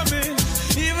from me.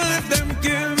 Even if them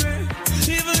kill me,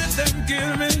 even if them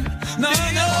kill me, no.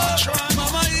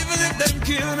 Mama, even if them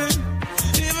kill me,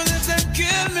 even if them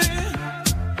kill me,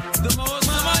 the most.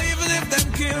 Mama, even if them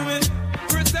kill me,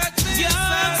 protect me,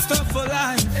 gangsta for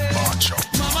life.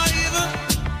 Mama, even.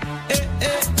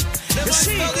 You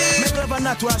see, make love and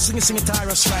not watch sing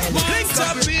Tyrus Riley. Link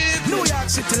up New York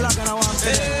City, Logan, I want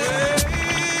to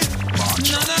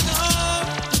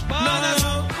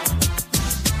No.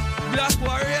 Black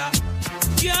warrior,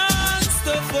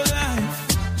 gangsta for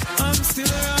life. I'm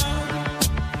still around.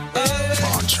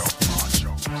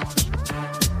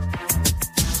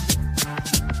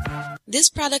 This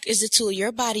product is a tool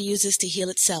your body uses to heal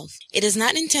itself. It is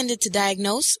not intended to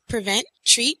diagnose, prevent,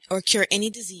 treat, or cure any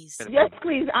disease. Yes,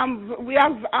 please. I'm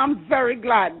very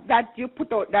glad that you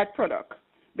put out that product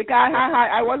because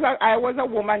I was a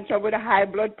woman with a high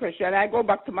blood pressure, and I go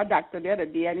back to my doctor the other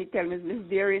day, and he tell me, Miss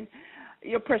Deering,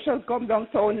 your pressure's come down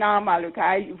so normal.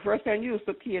 Because first time you used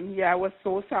to came here, I was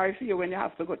so sorry for you when you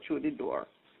have to go through the door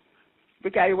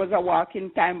because it was a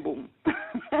walking time bomb.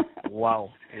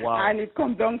 Wow. And it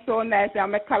come down so nice,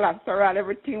 and my cholesterol,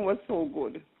 everything was so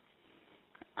good.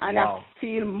 And I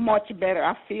feel much better.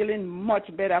 I'm feeling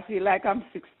much better. I feel like I'm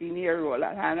 16-year-old,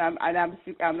 and I'm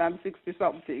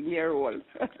 60-something-year-old.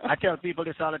 I tell people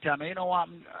this all the time. You know what,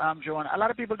 Joan? A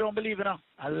lot of people don't believe it.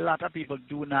 A lot of people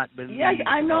do not believe. Yes,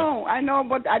 I know,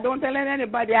 but I don't tell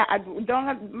anybody. I don't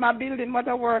have my building what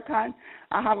I work on.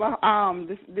 I have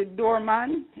the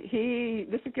doorman.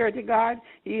 The security guard.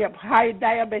 He have high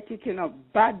diabetic,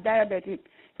 bad diabetic.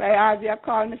 So I ask you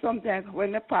call me sometimes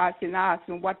when they pass and ask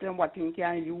him what he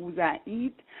can use and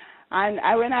eat. And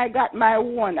when I got my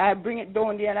one, I bring it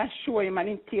down there and I show him, and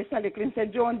he tastes a little and say,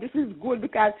 John, this is good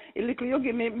because a little you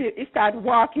give me, it start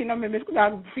walking on me because I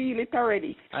feel it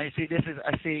already. I see,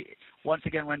 once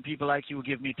again, when people like you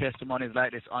give me testimonies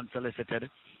like this unsolicited,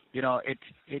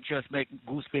 it just makes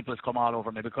goosebumps come all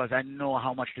over me because I know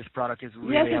how much this product is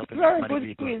really helping so many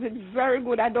people. Yes, it's very good. It's very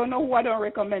good. I don't know who I don't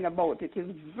recommend about it.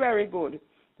 It's very good.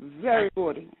 Very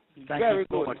good. Thank Very you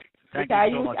so good. much. Thank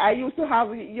But you so much. I used to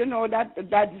have, you know, that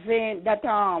vein,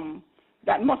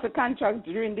 that muscle contract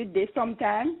during the day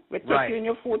sometime. With touching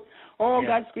your foot. Oh,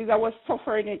 God, squeeze, I was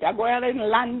suffering it. I go ahead and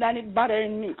land and it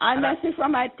bothering me. And I see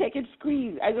from I take it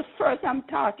squeeze. As the first I'm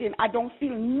talking, I don't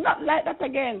feel not like that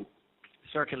again.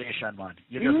 Circulation, man.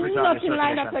 You just resolve nothing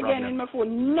like that again in my foot.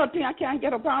 Nothing. I can't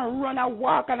get up and run and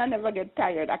walk and I never get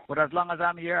tired. But as long as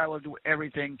I'm here, I will do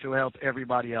everything to help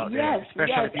everybody out there. Yes,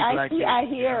 Especially people like you. I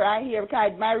hear.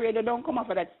 Because my radio don't come off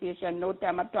of that station no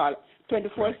time at all.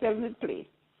 24/7 it play.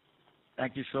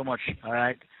 Thank you so much. All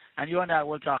right. And you and I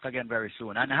will talk again very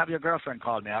soon. And have your girlfriend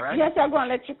call me, all right? Yes, I'm going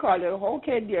to let you call her.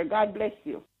 Okay, dear. God bless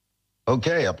you.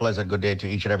 Okay, a pleasant good day to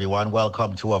each and every one.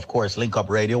 Welcome to, of course, Link Up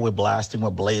Radio. We're blasting,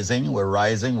 we're blazing, we're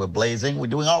rising, we're blazing, we're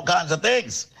doing all kinds of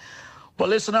things. But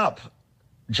listen up.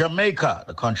 Jamaica,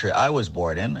 the country I was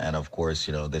born in, and of course,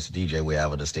 you know, this DJ we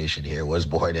have at the station here was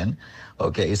born in,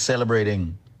 okay, is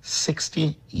celebrating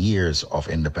 60 years of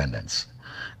independence.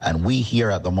 And we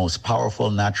here at the most powerful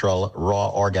natural,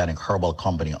 raw, organic herbal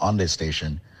company on this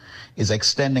station is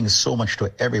extending so much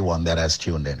to everyone that has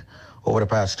tuned in. Over the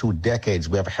past 2 decades,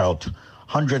 we have helped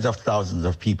hundreds of thousands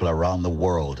of people around the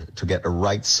world to get the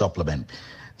right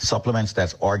supplements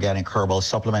that's organic herbal,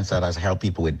 supplements that has helped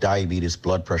people with diabetes,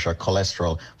 blood pressure,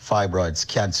 cholesterol, fibroids,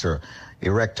 cancer,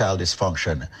 erectile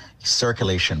dysfunction,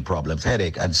 circulation problems,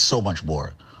 headache, and so much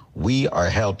more. We are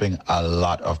helping a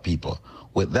lot of people.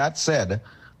 With that said,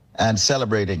 and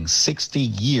celebrating 60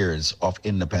 years of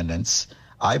independence,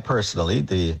 I personally,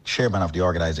 the chairman of the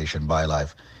organization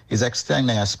BioLife, is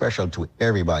extending a special to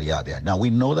everybody out there. Now, we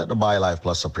know that the BioLife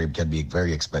Plus Supreme can be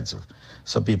very expensive.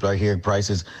 Some people are hearing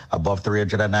prices above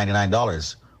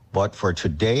 $399. But for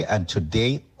today and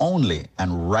today only,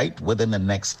 and right within the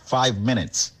next 5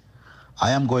 minutes,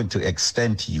 I am going to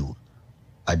extend to you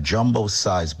a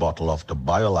jumbo-size bottle of the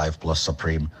BioLife Plus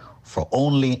Supreme for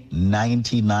only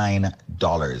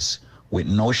 $99 with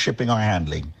no shipping or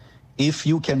handling. If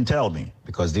you can tell me,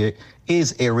 because there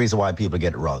is a reason why people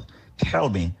get it wrong, tell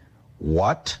me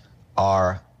what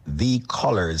are the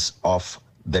colors of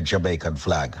the Jamaican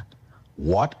flag?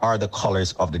 What are the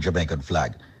colors of the Jamaican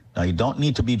flag? Now, you don't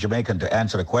need to be Jamaican to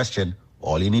answer the question.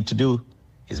 All you need to do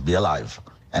is be alive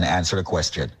and answer the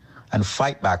question and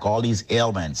fight back all these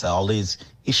ailments, all these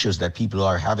issues that people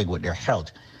are having with their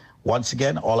health. Once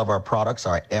again, all of our products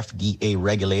are FDA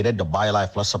regulated. The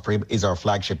BioLife Plus Supreme is our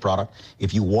flagship product.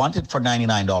 If you want it for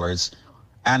 $99,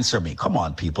 answer me. Come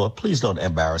on, people. Please don't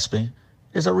embarrass me.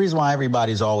 There's a reason why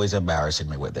everybody's always embarrassing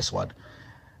me with this one.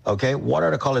 Okay, what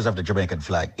are the colors of the Jamaican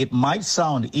flag? It might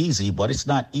sound easy, but it's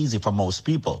not easy for most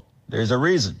people. There's a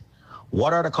reason.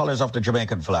 What are the colors of the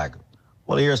Jamaican flag?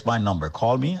 Well, here's my number.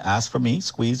 Call me, ask for me,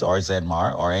 Squeeze or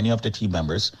Zedmar or any of the team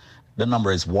members. The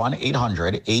number is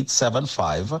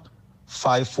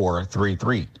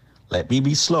 1-800-875-5433. Let me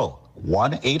be slow.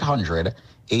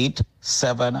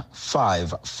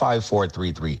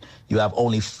 1-800-875-5433. You have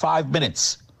only 5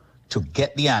 minutes to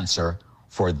get the answer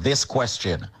for this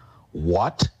question.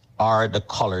 What are the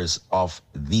colors of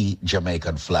the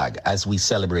Jamaican flag? As we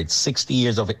celebrate 60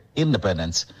 years of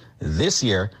independence this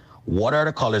year, what are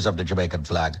the colors of the Jamaican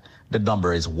flag? The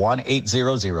number is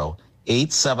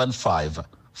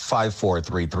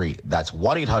 1-800-875-5433. That's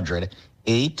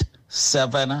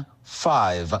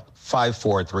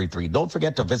 1-800-875-5433. Don't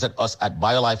forget to visit us at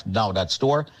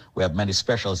BioLifeNow.store. We have many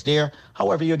specials there.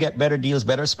 However, you get better deals,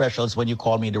 better specials when you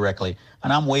call me directly.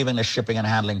 And I'm waiving the shipping and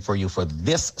handling for you for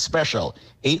this special,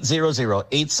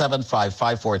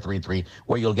 800-875-5433,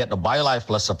 where you'll get the BioLife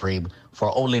Plus Supreme for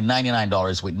only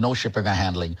 $99 with no shipping or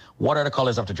handling. What are the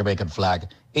colors of the Jamaican flag?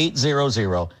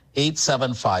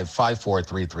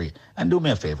 800-875-5433. And do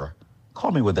me a favor.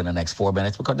 Call me within the next 4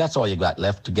 minutes, because that's all you got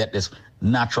left to get this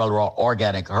natural, raw,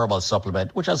 organic herbal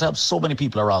supplement, which has helped so many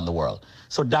people around the world.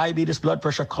 So diabetes, blood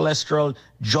pressure, cholesterol,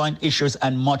 joint issues,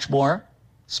 and much more,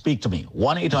 speak to me.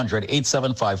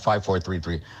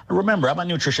 1-800-875-5433. And remember, I'm a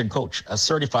nutrition coach, a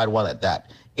certified one at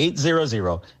that.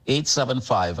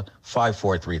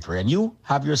 800-875-5433. And you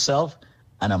have yourself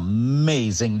an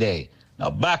amazing day. Now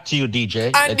back to you, DJ.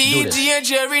 A DJ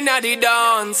Jerry na the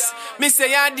dance. Me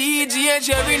say a DJ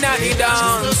Jerry na the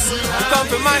dance. Come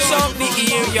to mash up the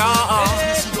area.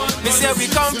 Me say we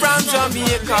come from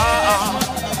Jamaica.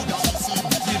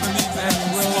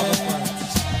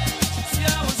 See,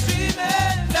 I was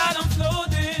dreaming that I'm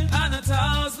floating on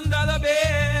 $1,000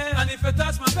 bill. And if you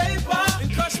touch my paper,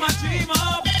 and crush my dream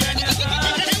up, then you're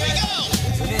not again.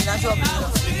 I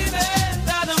was dreaming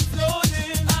that I'm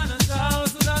floating on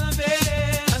 $1,000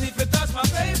 bill. And if you touch my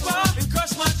paper, and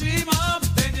crush my dream up,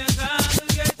 then you're not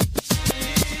again.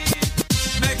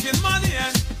 Making money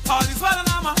and all is well and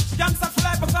I'm a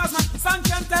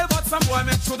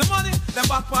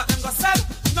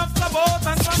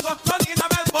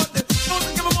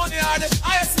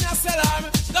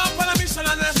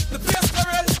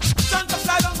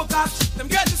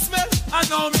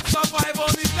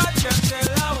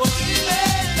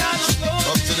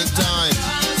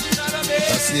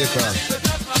Jamaica.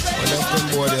 What else them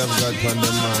boy they have got from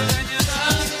them mind?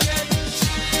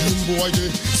 Them boy they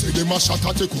say them a shot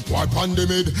at take up war pan them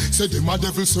head. Say them a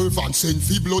devil servant send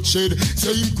fi bloodshed.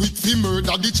 Say him quick fi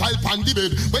murder the child pan the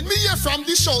bed. When me hear from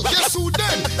the show, guess who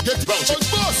then? Get bust.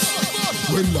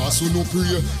 When last you no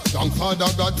pray, thank Father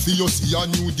God for you see a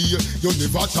new day. You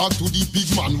never talk to the big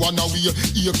man one away.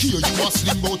 Here kill you a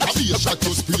slim out a be a shot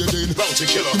you spray then.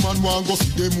 The man want go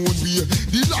see them own way.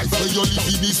 The life where you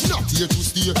living is not here to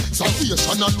stay.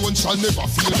 Salvation alone shall never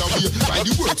fade away. By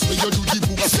the works where you do the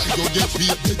book say you get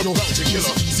paid. You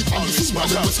easy from the food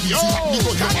and you squeezy. Me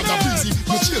go your mother busy.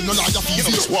 Me chill no like a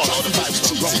easy.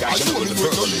 I show me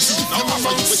where you easy. Your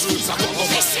mama you squeeze a cup of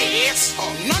this is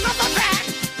none of that.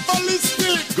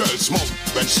 Girls smoke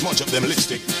when smudge up them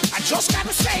lipstick. I just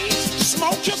gotta say,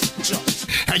 smoke just.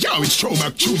 Hey yo, it's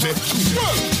Throwback Tuesday.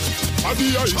 I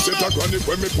be a set a chronic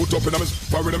when me put up in a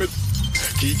pyramid.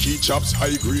 Kiki chops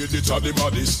high grade, it's a the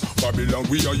baddest. Babylon,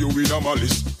 we are you in a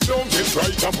malice. Don't get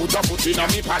right and put a foot in a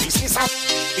me palace.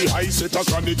 The high set a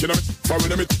chronic in a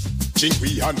pyramid.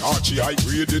 We and Archie high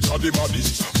grade, it's a the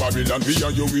baddest. Babylon, we are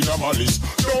you in a malice.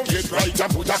 Don't get right and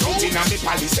put a foot in a me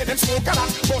palace. Say them smoke a lot,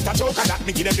 but a choke a lot.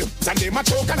 Me give them the and them a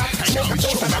choke a lot. Smoke a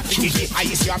choke a lot. Me give the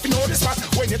highest, you have to know the spot.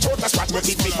 When you choke a spot, but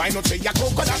it me find out say you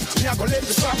coconut. Me a go let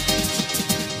the spot.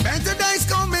 Better days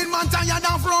coming, man, tired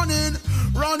of running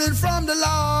from the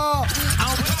law.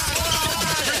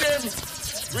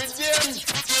 Redeem.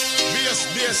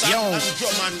 Yo,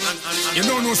 you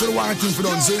don't know so the one thing for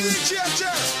don't say.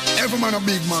 Every man a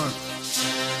big man.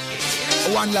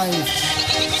 One life.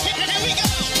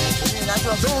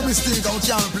 Don't mistake, I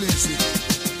can't replace it.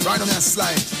 Right on your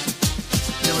slide.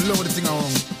 You love the thing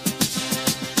around.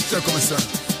 Check on my son.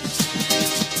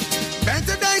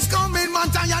 Better days coming, man,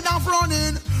 tired of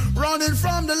running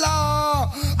from the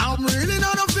law. I'm really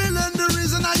not a villain. The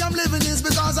reason I am living is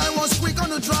because I was quick on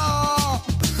the draw.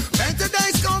 Better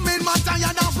days coming, man,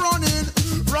 tired of running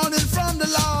from the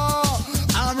law.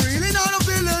 I'm really not a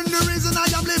villain. The reason I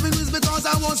am living is because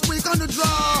I was quick on the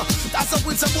draw. That's up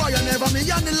with some boy, I never me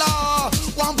on the law.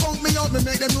 One punk me out, me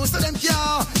make them know so them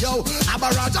care. Yo,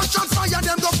 Abaraja shot fire,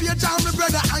 them go pay down, my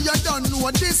brother, and you don't know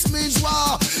what this means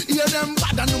war. Hear them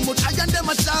bad and how much I and them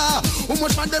a tar. How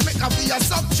much man they make a feel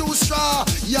suck too straw.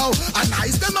 Yo, and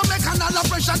ice them a make another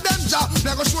pressure them jaw.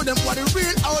 Me go show them what the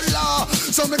real outlaw.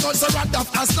 So me go so rat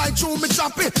off and slide through me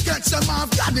choppy. Catch them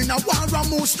off guard in a war and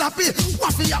move snappy.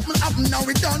 What fi happen, now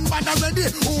we done bad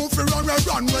already. Who fi run,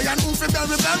 way and who fi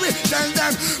bury. Tell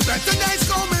them, better days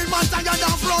coming, man, tired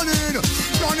of running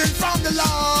from the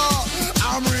law.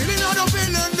 I'm really not a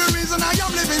villain. The reason I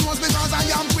am living was because I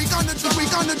am quick on the track.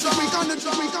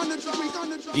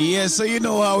 Yeah, so you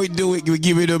know how we do it. We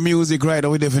give you the music right,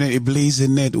 and we definitely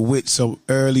blazing it with some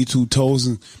early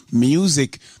 2000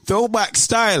 music. Throwback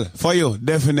style for you,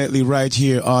 definitely right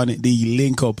here on the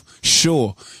Link Up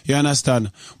Show. You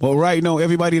understand? But right now,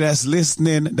 everybody that's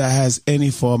listening that has any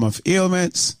form of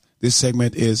ailments, this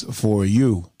segment is for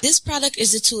you. This product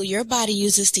is a tool your body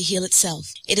uses to heal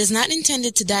itself. It is not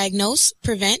intended to diagnose,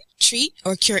 prevent, treat,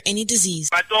 or cure any disease.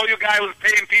 I told you guys was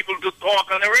paying people to talk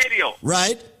on the radio.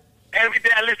 Right. Every day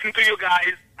I listen to you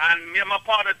guys, and me and my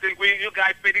partner think you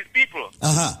guys pay these people.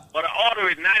 Uh-huh. But I order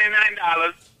it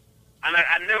 $99, and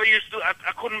I never used to, I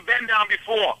couldn't bend down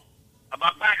before.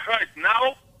 My back hurts.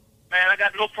 Now, man, I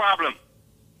got no problem.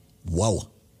 Wow.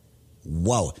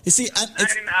 You see, I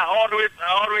order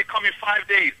it come in 5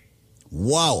 days.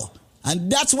 Wow.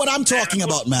 And that's what I'm talking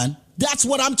about, man. That's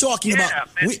what I'm talking about.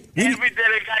 Every day,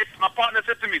 the guys, my partner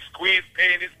said to me, squeeze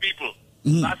paying these people.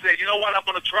 Mm-hmm. I said, you know what, I'm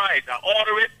going to try it. I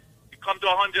order it. It comes to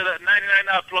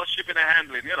 $199 plus shipping and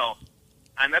handling, you know.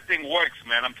 And that thing works,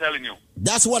 man, I'm telling you.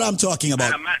 That's what I'm talking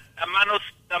about. And a man of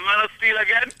steel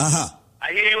again? Uh-huh.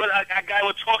 I hear a guy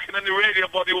was talking on the radio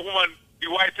about the woman, the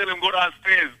wife tell him go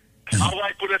downstairs. My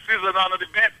wife put a scissors on the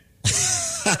bed.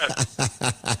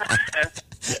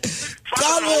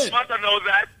 Father knows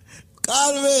that.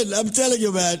 Calvin, I'm telling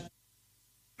you, man.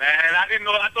 Man, I didn't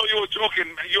know. I thought you were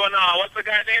joking. You and what's the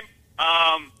guy's name?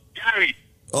 Gary.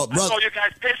 Oh, I thought you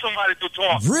guys pay somebody to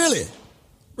talk. Really?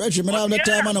 Reggie, man, I have no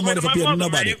time and no money for paying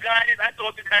nobody. You guys, I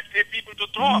thought you guys pay people to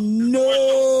talk.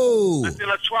 No. Until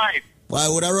I tried. Why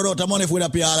would I run out of money if we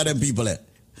don't pay all of them people?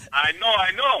 I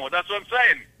know. That's what I'm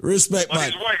saying. Respect, but man.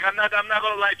 It's work. I'm not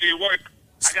gonna lie to you. Work.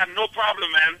 I got no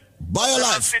problem, man. Buy your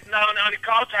life. I'm sitting down on the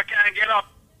couch. I can't get up.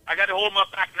 I got to hold my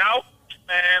back now.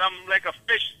 Man, I'm like a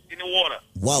fish in the water.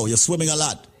 Wow, you're swimming a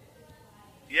lot.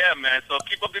 Yeah, man. So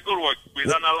keep up the good work.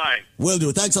 We're on the line. Will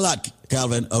do. Thanks a lot,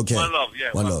 Calvin. Okay. One love.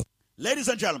 Yeah. One love. Ladies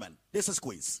and gentlemen, this is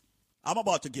Squeeze. I'm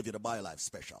about to give you the BioLife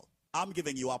special. I'm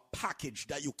giving you a package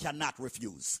that you cannot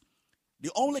refuse.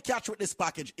 The only catch with this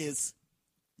package is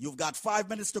you've got 5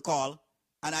 minutes to call,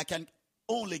 and I can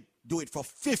only do it for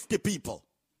 50 people.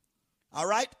 All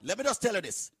right? Let me just tell you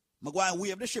this. I'm going to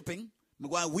waive the shipping. I'm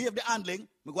going to waive the handling.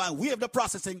 I'm going to waive the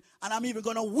processing. And I'm even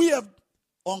going to waive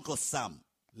Uncle Sam.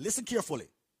 Listen carefully.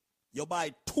 You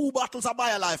buy 2 bottles of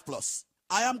BioLife Plus.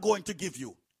 I am going to give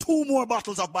you 2 more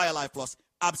bottles of BioLife Plus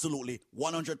absolutely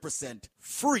 100%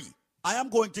 free. I am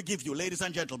going to give you, ladies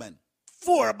and gentlemen,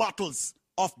 4 bottles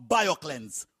of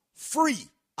BioCleanse free.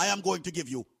 I am going to give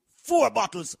you 4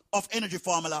 bottles of Energy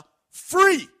Formula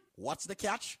free. What's the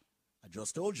catch? I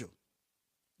just told you.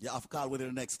 You have to call within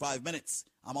the next 5 minutes.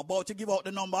 I'm about to give out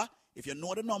the number. If you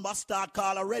know the number, start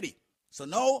call already. So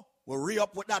now we'll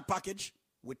re-up with that package,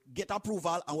 we get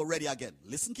approval, and we're ready again.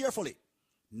 Listen carefully.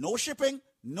 No shipping,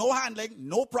 no handling,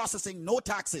 no processing, no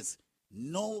taxes.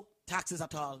 No taxes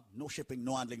at all, no shipping,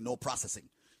 no handling, no processing.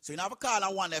 So you have a call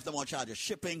and one left them on charge of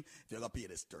shipping. If you're going to pay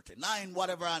this $39,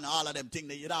 whatever, and all of them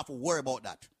things, you don't have to worry about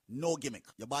that. No gimmick.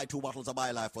 You buy 2 bottles of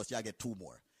BioLife Plus, you get 2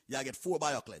 more. You get 4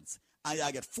 BioCleanse. And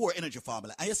you get 4 Energy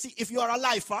Formula. And you see, if you're a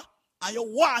lifer and you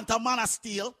want a man of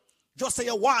steel, just say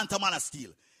you want a man of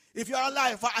steel. If you're a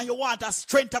lifer and you want a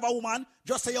strength of a woman,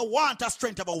 just say you want a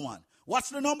strength of a woman. What's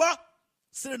the number?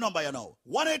 See the number you know.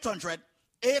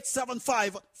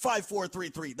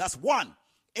 1-800-875-5433. That's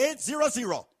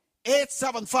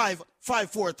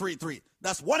 1-800-875-5433.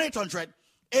 That's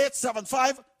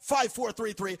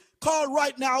 1-800-875-5433. Call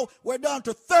right now. We're down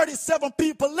to 37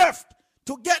 people left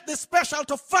to get this special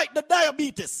to fight the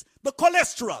diabetes, the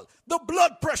cholesterol, the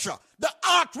blood pressure, the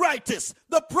arthritis,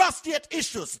 the prostate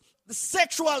issues, the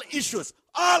sexual issues,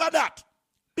 all of that.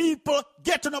 People,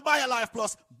 get on a BioLife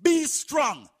Plus. Be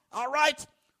strong, all right?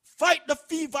 Fight the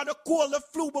fever, the cold, the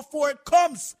flu before it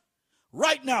comes.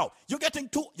 Right now, you're getting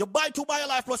 2. You buy 2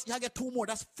 BioLife Plus, you get 2 more.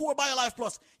 That's 4 BioLife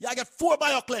Plus. You get 4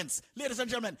 BioCleanse. Ladies and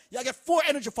gentlemen, you get 4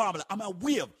 Energy Formula. I'm a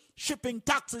waive shipping,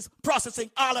 taxes,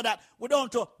 processing, all of that. We're down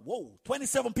to,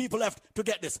 27 people left to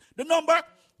get this. The number,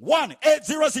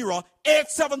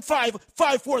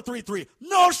 1-800-875-5433.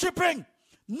 No shipping,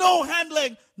 no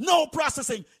handling, no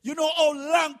processing. You know how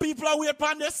long people are waiting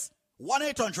on this?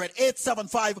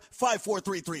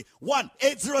 1-800-875-5433.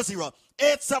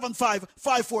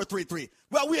 1-800-875-5433.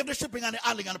 Well, we have the shipping and the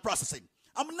handling and the processing.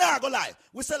 I'm not going to lie.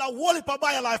 We sell a whole heap of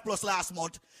BioLife Plus last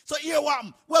month. So here what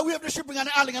happened? Well, we have the shipping and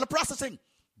the handling and the processing.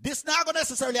 This not going to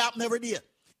necessarily happen every day.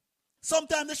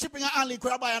 Sometimes the shipping and handling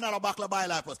could buy another bottle of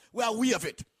BioLife Plus. Well, we have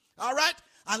it. All right?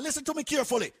 And listen to me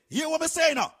carefully. Hear what I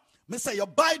say now. I say you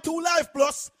buy 2 Life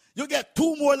Plus, you get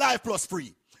 2 more Life Plus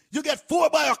free. You get 4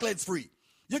 BioCleanse free.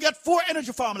 You get 4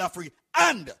 Energy Formula free.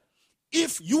 And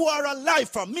if you are a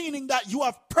lifer, meaning that you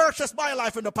have purchased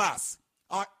BioLife in the past,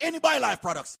 or any BioLife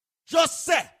products, just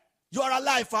say you are a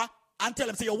lifer and tell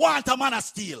them, say you want a man of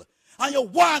steel and you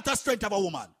want a strength of a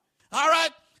woman. All right?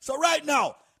 So right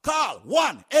now, call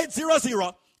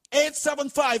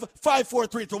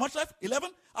 1-800-875-5433. How much left? 11?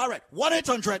 All right.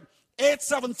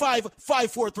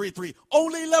 1-800-875-5433.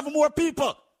 Only 11 more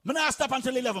people. I'm not stop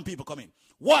until 11 people come in.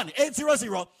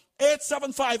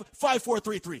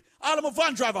 1-800-875-5433. All of my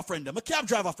van driver friend them, my cab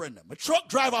driver friend them, my truck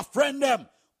driver friend them,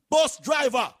 bus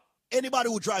driver. Anybody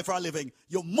who drive for a living,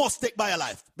 you must take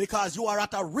BioLife because you are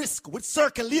at a risk with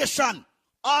circulation.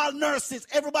 All nurses,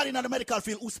 everybody in the medical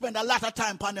field who spend a lot of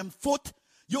time on them foot,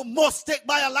 you must take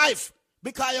BioLife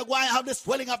because you're going to have the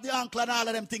swelling of the ankle and all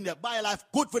of them things there. BioLife,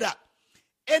 good for that.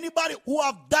 Anybody who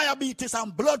have diabetes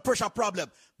and blood pressure problem,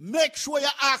 make sure you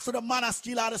ask for the man of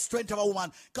steel or the strength of a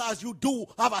woman because you do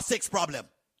have a sex problem.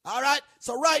 All right?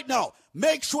 So right now,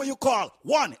 make sure you call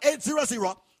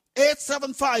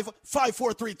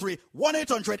 1-800-875-5433.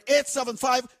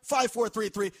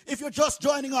 1-800-875-5433. If you're just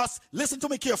joining us, listen to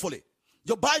me carefully.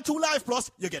 You buy 2 Life Plus,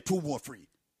 you get 2 more free.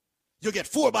 You get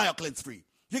 4 BioCleanse free.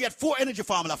 You get 4 Energy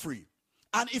Formula free.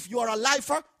 And if you are a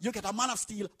lifer, you get a man of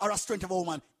steel or a strength of a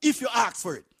woman if you ask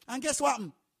for it. And guess what?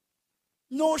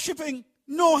 No shipping,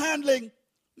 no handling,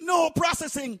 no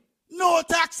processing, no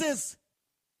taxes.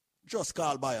 Just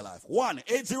call BioLife.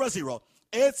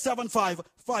 1-800-875-5433.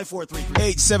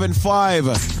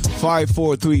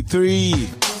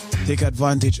 875-5433. Take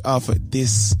advantage of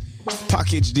this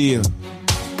package deal.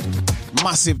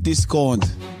 Massive discount.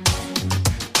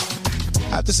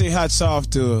 I have to say hats off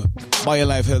to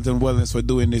BioLife Health and Wellness for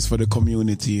doing this for the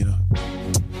community, you know.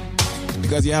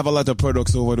 Because you have a lot of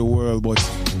products over the world, but a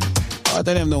lot of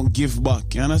them don't give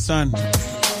back, you understand?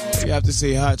 You have to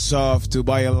say hats off to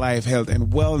BioLife Health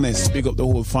and Wellness. Big up the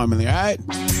whole family, alright?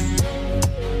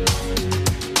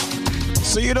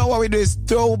 So you know what we do is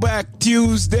Throwback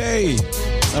Tuesday.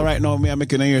 Alright, now I'm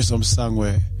making you hear some song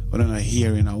where we're not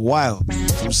hear in a while.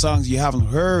 Some songs you haven't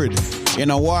heard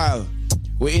in a while.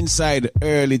 We're inside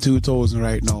early 2000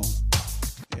 right now.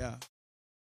 Yeah.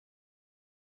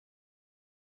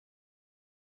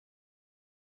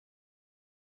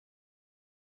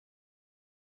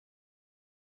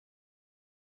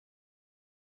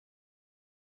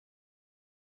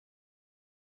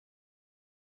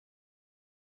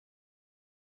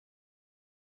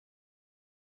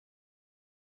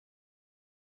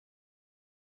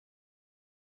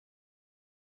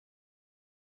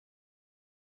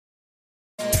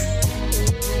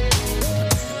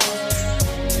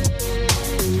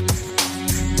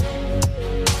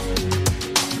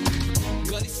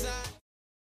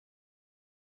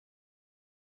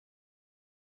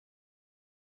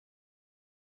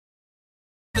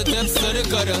 Them to the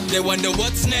gutter. They wonder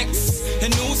what's next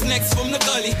and who's next from the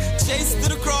gully. Chase to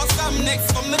the cross, I'm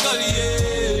next from the gully.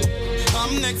 Yeah,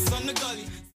 I'm next from the gully.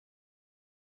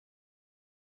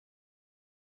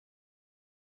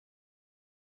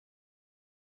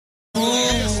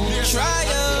 Ooh, try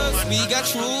us, we got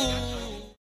true.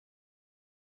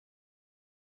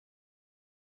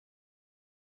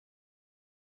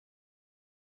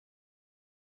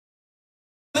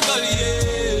 The gully, yeah.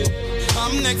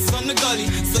 I'm next on the gully.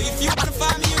 So if you wanna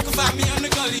find me, you can find me on the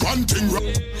gully. One thing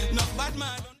wrong. Not bad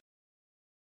man.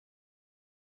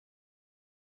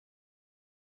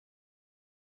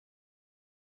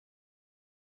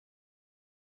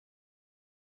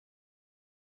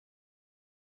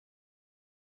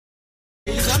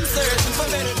 I'm searching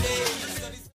for better days.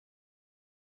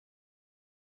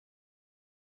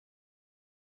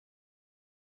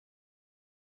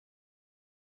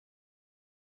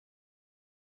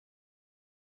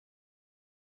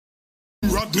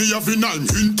 Rodney have an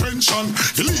intention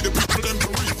to lead the people them to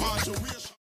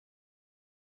repatriation.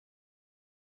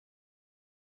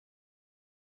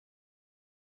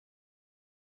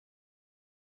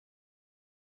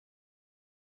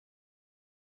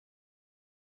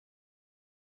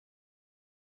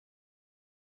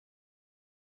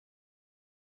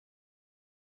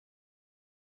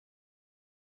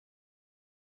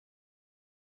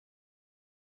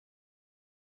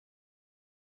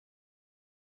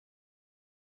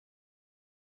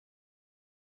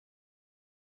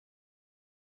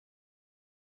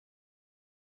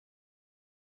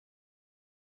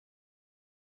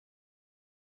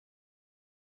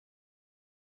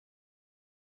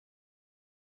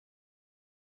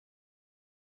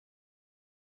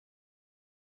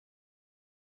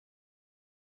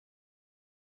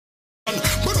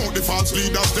 But all the false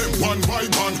leaders, them one by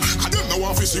one. I don't know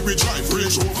if see we drive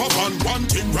range over van. One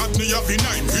thing Rodney have in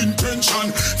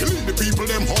intention to lead the people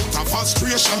them out of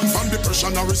frustration. From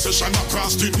depression or recession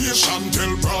across the nation.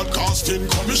 Tell broadcasting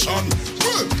commission.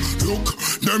 Well, look,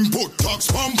 them put tax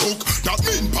on book. That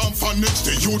mean palm for next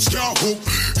the youths can't hook.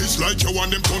 It's like you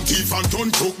want them turn thief and turn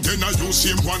crook. Then I use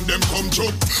him one them come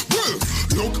joke. Well,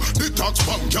 look, the tax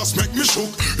bomb just make me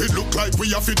shook. It look like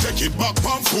we have to take it back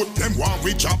on foot. Them one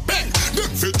we chop bang. Them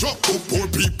fi drop up, poor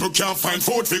people can't find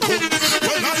food fi cook.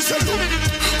 Well, I say look,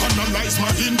 analyze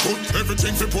my input.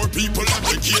 Everything for poor people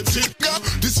advocate it.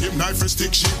 The same knife and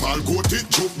stick sheep, I'll go to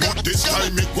joke. But this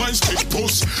time it wine stick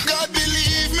post. God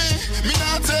believe me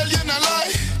not tell you no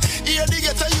lie. Here they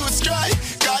get a youth cry.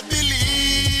 God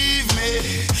believe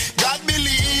me, God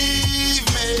believe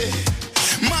me.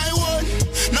 My one,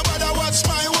 nobody watch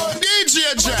my one.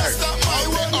 DJ Jack, my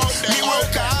one. Me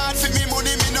work hard for me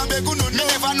money, me no beg no. Me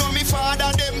never know me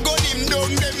father, them gun him down,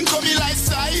 them come me like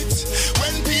sight.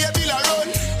 When pay bill a run,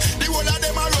 the whole of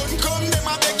them a run, come them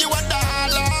a beg you what the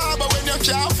holla. But when you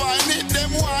can't find it, them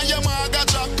want your maga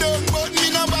drop down. But me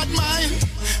no bad mind,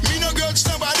 me no grudge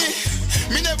nobody,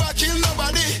 me never kill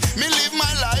nobody. Me live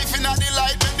my life in a the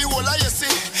light, when the whole of you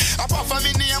see. Apart from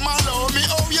me name allow me,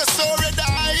 oh you so red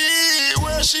eye.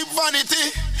 Worship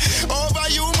vanity over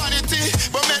humanity,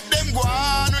 but make them go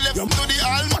on. We left to the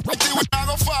Almighty, we not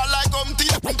go fall like Humpty.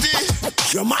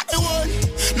 You're my one,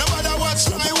 nobody watch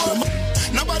my one,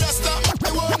 nobody stop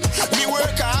my one. Me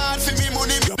work hard for me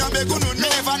money, me no beg no. Me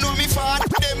never know me father,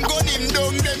 them gun him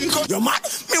down, them come. You're my,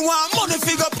 me want money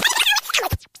figure.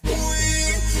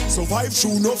 Survive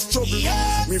through enough trouble.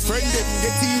 Yes, me friend them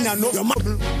get in enough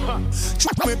trouble.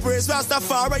 Chuck me praise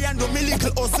Rastafari and do me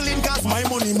little hustling, cause my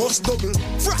money must double.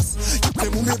 Frost,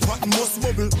 them who make pot must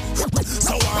bubble.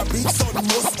 So our big son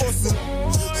must hustle.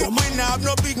 You might not have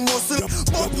no big muscle,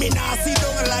 but me nah see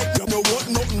down like you know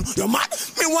what nothing. You mad?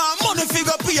 Me want money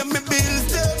figure pay me bills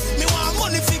there. Me want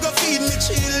money figure feed me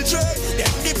children.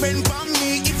 Them depend on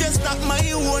me. If you stop my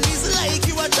own, it's like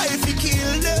you a try to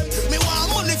kill them. Me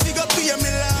want money figure pay me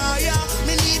lawyer.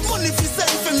 Me need money for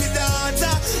send for me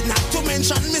daughter. Not to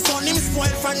mention me son him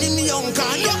spoiled from him young.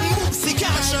 Can't get moves, he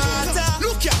can't shorter.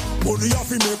 Look ya, money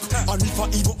off him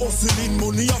hustling,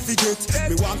 money off it get.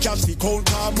 Me want cash fi count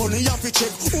car, money off it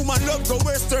check. Woman love go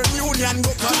Western Union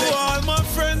go collect. To all my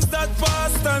friends that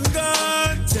passed and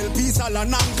gone, tell peace all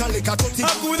and collect a 30.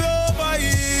 I could over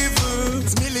evil.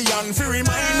 It's million fi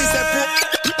remind me say.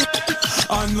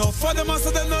 Enough for them, I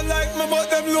say they not like me, but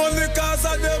them lonely cause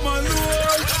of them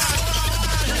alone.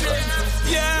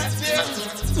 Yeah.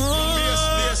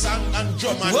 Bass and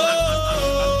drum and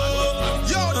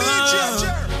yo, DJ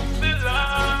Jer.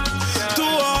 To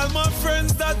all my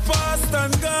friends that passed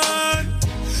and gone,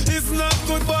 it's not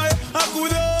goodbye, I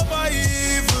could over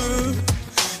evil.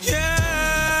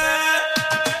 Yeah.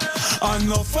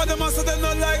 Enough for them, I say they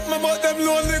not like me, but them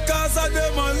lonely cause of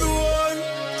them alone.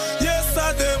 Yes,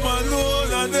 I them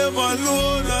alone, I them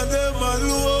alone, I them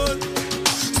alone.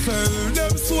 Sell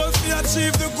them souls to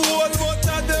achieve the goal, but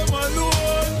I them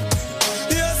alone.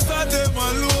 Yes, I them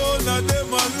alone, I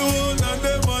them alone, I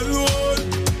them alone.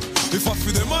 If I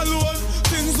free them alone,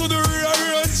 things would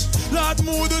rearrange. Lord,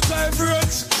 move the time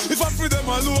range. If I free them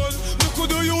alone, me could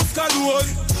do use alone.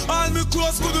 All me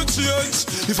clothes could change.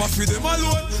 If I free them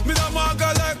alone, me da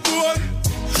maga like bone.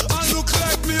 And look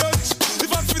like me hunch. If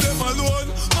I free them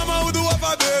alone, mama would do have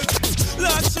a bed.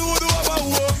 Lord, she would do have a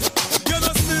home. You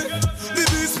know see, the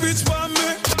beast speech for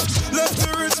me. Left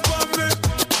the rich for me.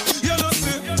 You know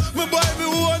see, me buy me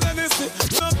one and they say,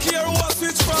 don't care what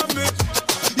switch for me.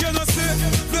 You know see,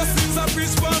 blessings are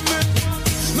preach for me.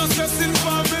 No stressing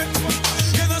for me.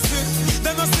 You know see,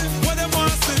 they know see what they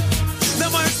want to see. Their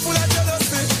mind full of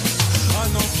jealousy. I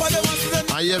know for them want to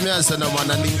see. I hear me and say no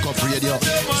man a link up radio.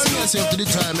 See yourself to the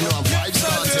time, you know, I'm 5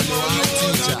 stars and you are a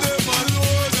teacher.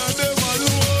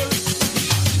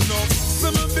 No,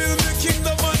 some build the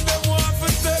kingdom and them want to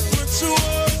take my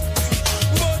throne.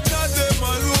 But not them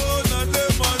alone, not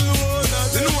them alone, not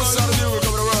them alone. You know what's happening? We come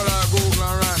to the world like Google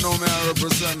and right now me I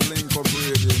represent Link Up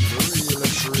Radio. The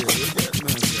realest radio. You get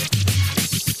me?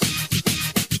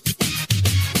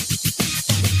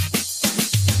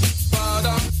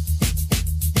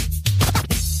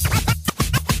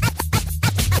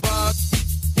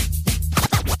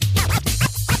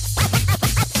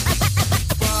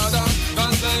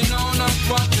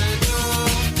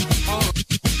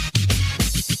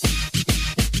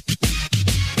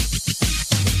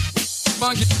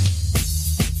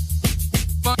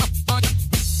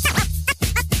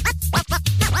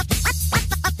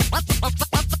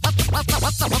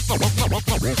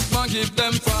 Give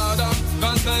them father,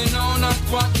 cause they know not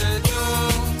what they do.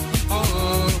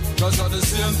 Cause of the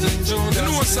same thing you You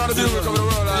know what's out of the work of the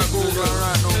world like Google and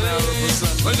right now they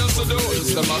represent. When you see the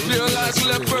wolves, them appear like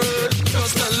leopard.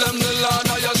 Just tell them the Lord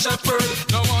are your shepherd.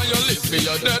 Now while you live for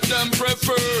your dead, them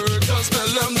preferred. Just tell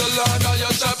them the Lord are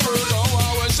your shepherd. Now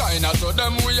while we shine out to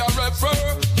them, we are refer.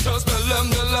 Just tell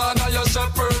them the Lord are your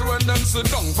shepherd. When them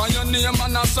sit down for your name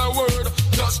and ask a word.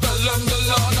 Just tell them the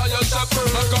Lord are your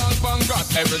shepherd. I can't find God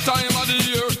every time of the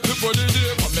year. Before the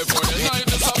day come, before the night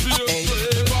disappear. Pray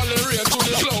for the rain to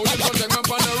the cloud. It will take up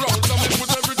on the road. So we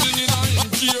put everything in our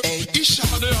gear.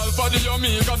 The Alpha, the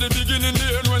Omega, the beginning,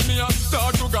 the end. When me a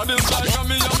talk to God, it's like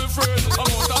me and my friend. I'm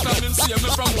out of time, him see me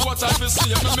from what I see.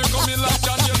 Me coming like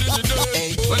Daniel in the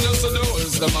day. When you see the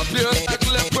wolves, them appear like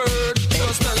leopard.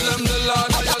 Just tell them the Lord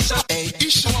are your shepherd.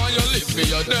 While you live for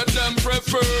your dead, them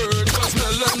preferred. Just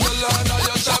tell them the Lord are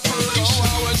your shepherd.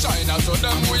 While we shine out to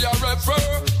them, we are refer.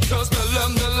 Just tell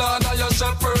them the Lord are your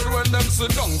shepherd. When them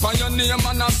sit down for your name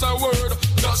and ask a word.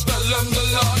 Just tell them the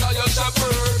Lord are your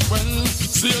shepherd. When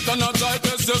Satan a try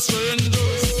test your strength,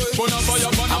 but not fire,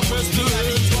 but not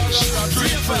pestilence. That's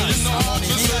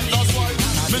why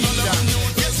me no let them know.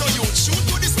 Yes, so you shoot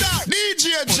to the star.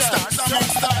 DJ Stars among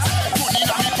stars. Money in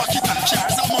my pocket and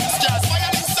jars among stars.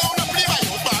 Violin sound and play my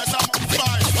bars among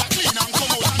bars. I clean and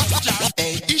come out and jars.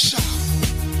 Hey, Isha,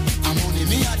 I'm only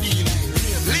me a deal.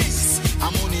 Liz,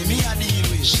 I'm only me a deal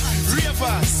with.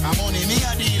 Ravers, I'm only me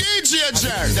a deal. DJ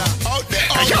Jer, out there.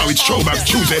 Hey, yo, it's Throwback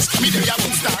Tuesdays. Me they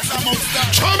among stars among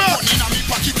stars. Money in my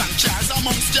pocket and jars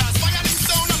among stars. Violin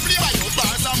sound and play my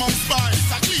bars among bars.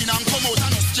 I clean and come out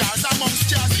and jars among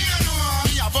stars.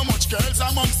 Me have a much girls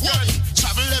amongst girls.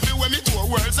 Travel everywhere, me tour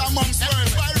worlds amongst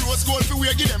worlds. Buy rose gold for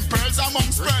we give them pearls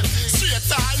amongst pearls. Straight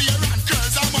all year and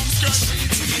girls amongst girls.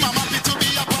 I'm happy to be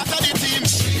a part of the team.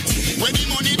 When the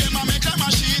money them a make a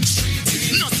machine.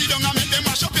 No sit down and make them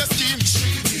mash up your scheme.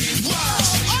 Wow,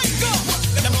 I go.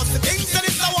 Them must the things that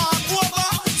it's a walk over.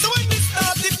 So when we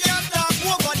start, if you can't talk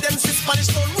over, them see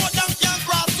Spanish don't road and can't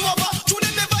cross over.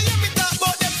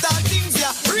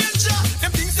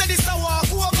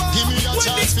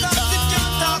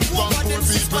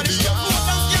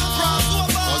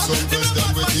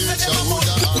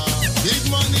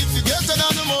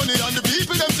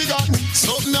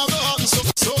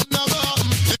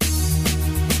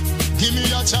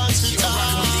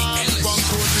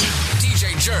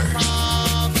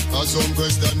 some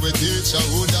question we teach you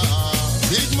would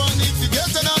have. Big money if you get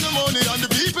another money and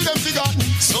the people them forgotten.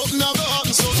 Something never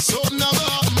happen, something never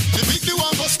happen. The big the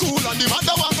one go school and the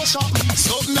mother one go shop.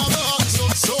 Something never happen,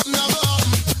 something never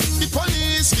happen. The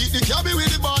police beat the cabby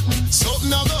with the button. Something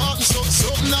never happen,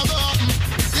 something never happen.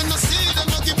 You know see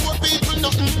them not give poor people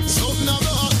nothing. Something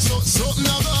never happen, something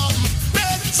never happen.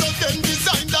 Dead, so them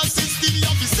design that system you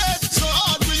have to set. So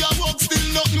hard we are work still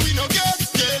nothing we no get.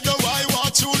 Yeah, the why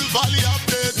watch all valley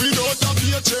update. We don't have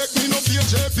paycheck, me no pay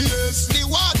JPS. The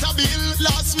water bill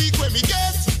last week when me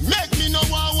get. Make me no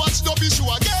want watch no issue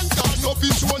again. Cause no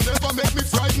issue never make me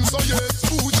frightened. So yes,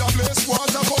 food a place,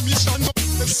 water commission.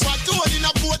 What doing in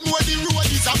a boat more the road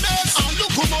is a mess. And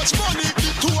look how much money the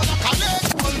toll a collect.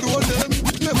 Although them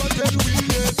never tell we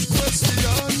yet. Question.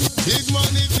 Big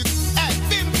money, hey,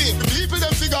 bim, the people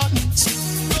them forgotten.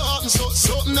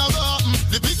 Something never happen.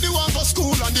 The big the one for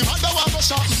school and the mother one for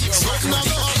shop. Something never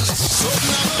happen.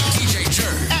 Something never happen. DJ Jer.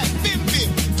 Hey,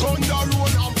 bim, thunder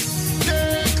roll up.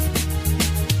 Take.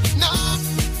 Nah,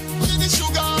 with the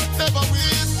sugar, never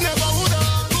wait, never woulda.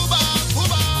 Go back.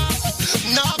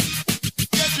 Nah,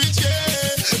 get rich,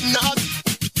 yeah. Nah,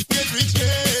 get rich,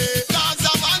 yeah. Cause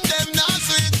I want them not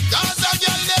sweet. Cause I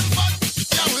girl them fat.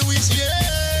 Yeah, we wish,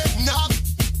 yeah. Nah,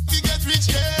 we get rich,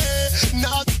 yeah.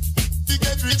 Nah, we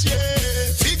get rich,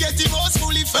 yeah. We get the most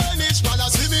fully furnished, man, a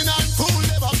swimming and pool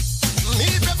never. Me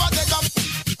never take up,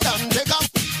 and take up.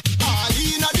 All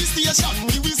in at the station,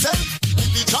 we will sell.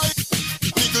 We try.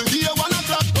 Niggle here 1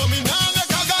 o'clock, but me now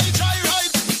make a guy try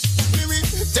right. Me we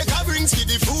take a rings for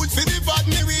the food, for the bad,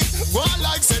 me we go on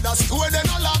like said a store, then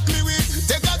a lock me we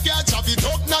take a car, chop it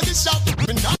up, now the shop.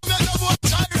 Me now make no more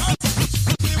try right.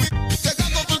 Me we take a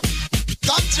couple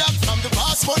contract from the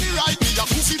past money right. Me a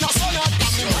pussy na son up,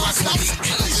 and me no stop.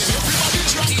 Everybody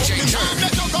try, me now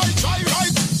make no guy try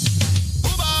right.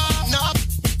 Booba, nah,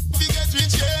 we get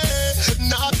rich, yeah,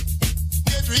 nah,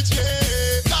 get rich,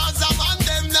 yeah. Cause I want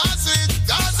them not sweet,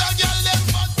 cause I girl them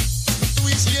fat.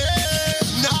 Wish, yeah,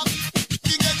 nah,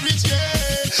 we get rich,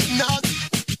 yeah, nah,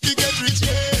 we get rich,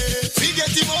 yeah. We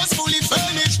get the most fully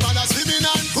furnished, man, a swimming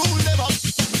and pool never.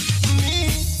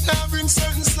 Me, now bring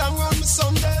certain slang on me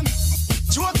son them.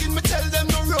 Joking, me tell them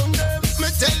no run them. Me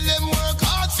tell them work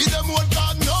hard for them old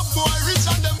God, no boy rich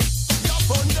on them.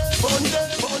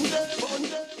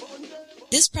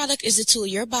 This product is a tool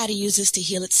your body uses to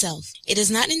heal itself. It is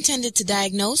not intended to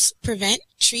diagnose, prevent,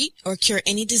 treat, or cure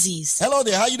any disease. Hello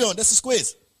there, how you doing? This is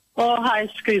Squeeze. Oh, hi,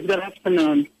 Squeeze. Good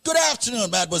afternoon. Good afternoon,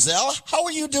 mademoiselle. How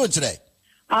are you doing today?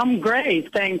 I'm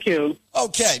great, thank you.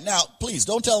 Okay, now, please,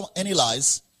 don't tell any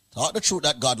lies. Talk the truth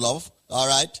that God love, all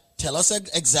right? Tell us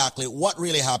exactly what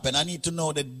really happened. I need to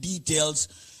know the details.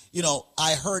 You know,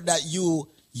 I heard that you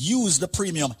use the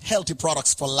premium healthy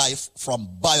products for life from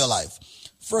BioLife.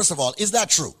 First of all, is that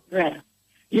true? Yeah.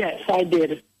 Yes, I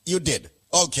did. You did?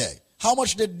 Okay. How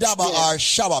much did Daba or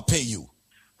Shaba pay you?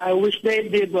 I wish they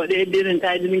did, but they didn't.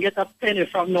 I didn't get a penny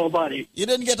from nobody. You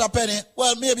didn't get a penny?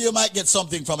 Well, maybe you might get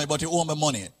something from it, but you owe me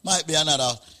money. Might be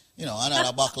another,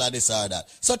 another buckle like this or that.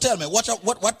 So tell me,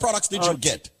 what products did you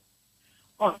get?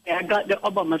 Okay, I got the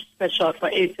Obama special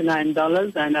for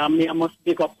 $89, and I must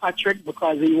big up Patrick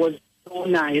because he was so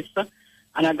nice,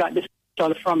 and I got the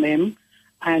special from him,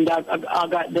 and I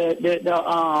got the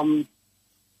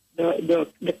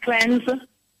cleanse,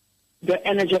 the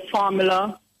energy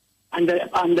formula, and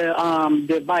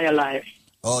the BioLife.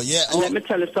 Oh yeah. And let me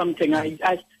tell you something.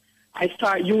 I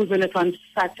started using it on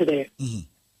Saturday. Mm-hmm.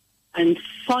 And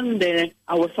Sunday,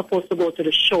 I was supposed to go to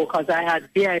the show because I had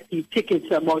VIP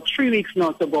tickets about 3 weeks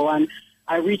now to go. And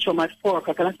I reached home at 4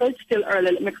 o'clock. And I said, it's still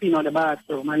early. Let me clean out the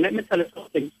bathroom. And let me tell you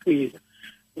something, Squeeze.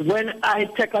 When I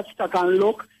take a stock and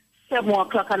look, 7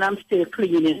 o'clock and I'm still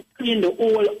clean the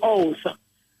whole house.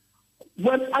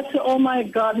 When I said, oh, my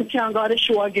God, we can't go to the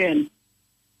show again.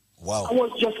 Wow. I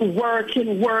was just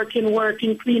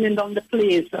working, cleaning down the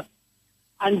place.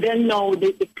 And then now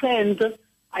the cleanse,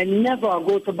 I never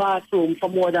go to the bathroom for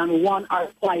more than 1 or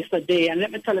twice a day. And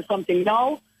let me tell you something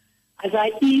now. As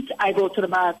I eat, I go to the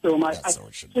bathroom.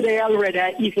 Today already,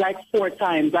 I eat like 4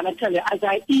 times. And I tell you, as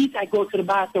I eat, I go to the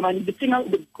bathroom. And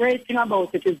the great thing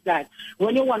about it is that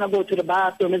when you want to go to the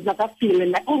bathroom, it's not a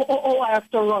feeling like, I have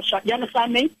to rush. You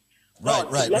understand me?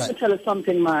 Right. Let me tell you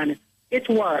something, man. It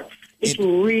works. It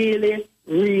really,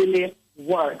 really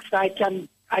works. I can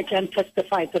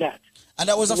testify to that. And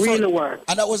that was really works.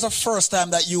 And that was the first time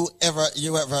that you ever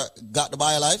got the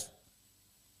BioLife?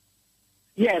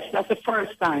 Yes, that's the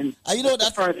first time. That's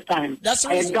the first time. That's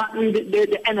I had gotten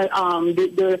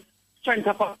the strength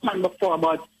of a plan before,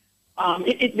 but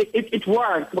It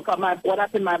worked because what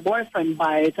happened, my boyfriend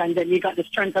buy it, and then he got the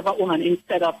strength of a woman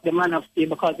instead of the man of steel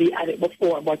because he had it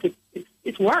before, but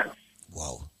it works.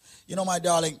 Wow. You know, my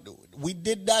darling, we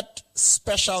did that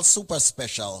special, super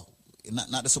special,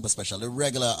 not the super special, the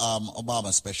regular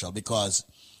Obama special, because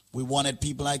we wanted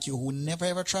people like you who never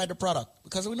ever tried the product.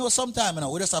 Because we know sometimes,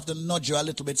 we just have to nudge you a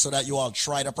little bit so that you all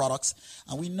try the products.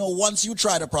 And we know once you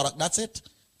try the product, that's it.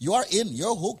 You are in,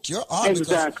 you're hooked, you're on.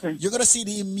 Exactly. Because you're going to see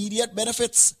the immediate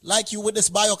benefits, like you with this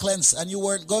BioCleanse, and you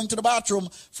weren't going to the bathroom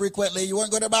frequently, you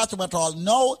weren't going to the bathroom at all.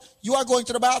 No, you are going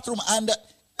to the bathroom, and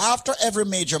after every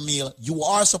major meal, you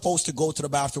are supposed to go to the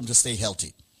bathroom to stay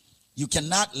healthy. You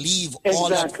cannot leave all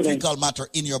that fecal matter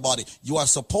in your body. You are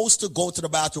supposed to go to the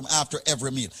bathroom after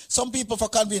every meal. Some people, for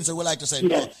convenience, would like to say,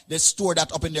 no, they store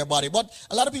that up in their body. But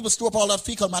a lot of people store up all that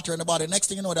fecal matter in the body. Next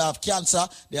thing you know, they have cancer,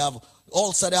 they have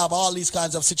ulcer, they have all these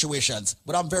kinds of situations.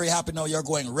 But I'm very happy now you're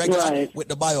going regular with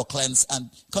the BioCleanse. And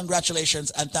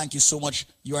congratulations and thank you so much.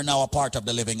 You are now a part of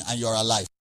the living and you're alive.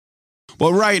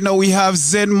 But right now we have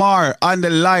Zenmar on the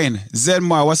line.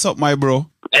 Zenmar, what's up, my bro?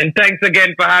 And thanks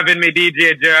again for having me,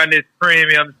 DJ Jer, on this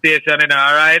premium station,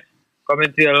 all right?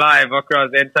 Coming to you live across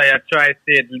the entire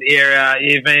tri-state area,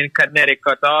 even in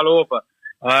Connecticut, all over,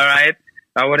 all right?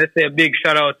 I want to say a big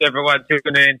shout out to everyone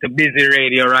tuning in to Busy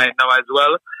Radio right now as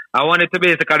well. I wanted to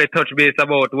basically touch base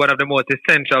about one of the most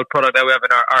essential products that we have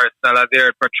in our arsenal, as you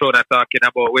heard Patrona talking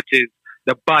about, which is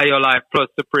the BioLife Plus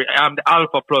Supreme, the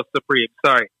Alpha Plus Supreme,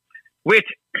 which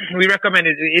we recommend.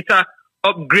 It's a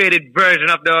upgraded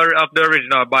version of the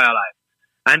original BioLife.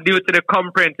 And due to the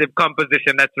comprehensive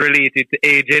composition that's related to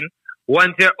aging,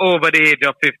 once you're over the age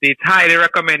of 50, it's highly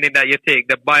recommended that you take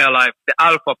the BioLife, the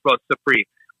Alpha Plus Supreme.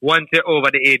 Once you're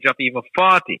over the age of even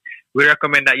 40, we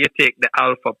recommend that you take the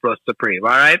Alpha Plus Supreme,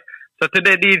 all right? So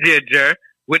today, DJ Jer,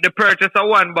 with the purchase of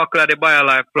one bottle of the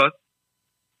BioLife Plus,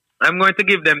 I'm going to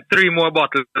give them 3 more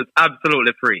bottles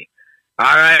absolutely free,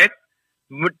 all right?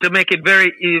 To make it very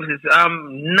easy,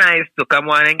 nice to come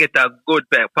on and get a good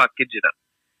package,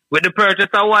 With the purchase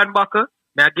of one bottle,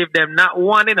 now give them not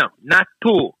 1, not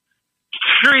 2,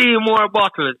 3 more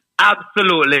bottles,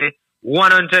 absolutely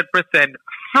 100%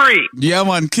 free. Yeah,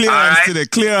 man,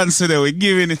 clearance today, we're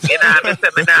giving it. It.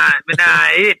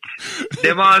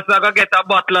 Them also going to get a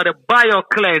bottle of the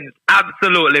BioCleanse,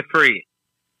 absolutely free.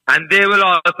 And they will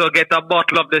also get a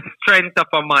bottle of the Strength of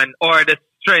a Man or the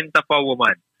Strength of a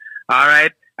Woman. All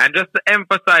right, and just to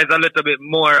emphasize a little bit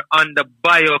more on the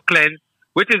BioCleanse,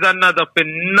 which is another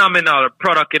phenomenal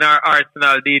product in our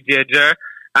arsenal, DJ Jer,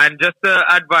 and just to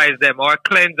advise them, our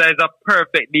cleanser is a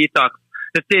perfect detox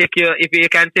to take you, if you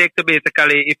can take to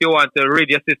basically, if you want to rid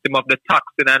your system of the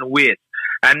toxin and waste.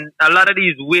 And a lot of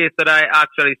these wastes that I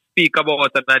actually speak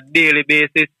about on a daily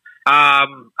basis, I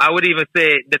would even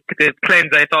say the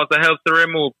cleanser, it also helps to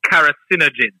remove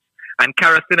carcinogens. And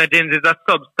carcinogens is a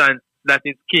substance that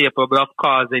is capable of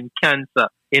causing cancer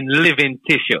in living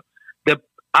tissue. The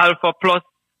Alpha Plus,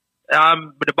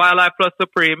 the BioLife Plus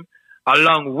Supreme,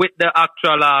 along with the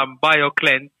actual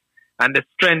BioCleanse and the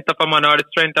Strength of a Man or the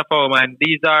Strength of a Woman,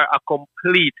 these are a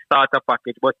complete starter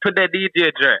package. But today,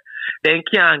 DJ Jer, they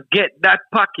can't get that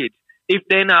package if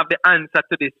they don't have the answer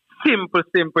to this simple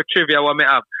trivia what me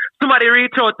have. Somebody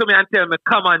reach out to me and tell me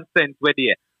common sense with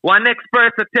you. One next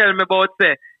person tell me about,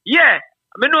 say, yeah,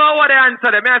 I know what the answer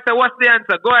is. I say, what's the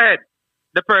answer? Go ahead.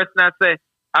 The person I say,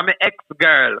 I'm an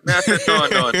ex-girl. I say,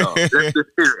 no. Let's be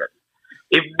serious.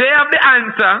 If they have the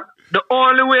answer, the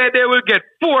only way they will get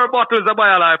 4 bottles of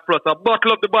BioLife Plus, a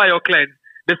bottle of the BioCleanse,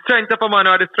 the Strength of a Man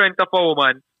or the Strength of a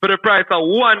Woman, for the price of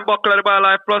 1 bottle of the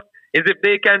BioLife Plus, is if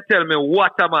they can tell me,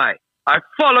 what am I? I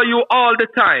follow you all the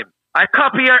time. I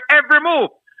copy your every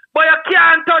move. But you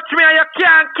can't touch me and you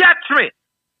can't catch me.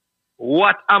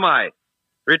 What am I?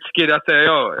 Rich kid, I say,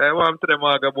 yo, I want to the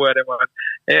maga boy, man.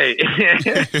 Hey,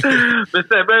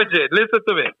 Mr. Bridget, listen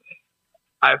to me.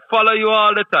 I follow you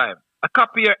all the time. I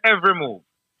copy your every move.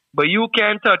 But you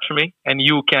can't touch me and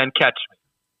you can't catch me.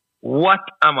 What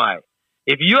am I?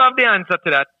 If you have the answer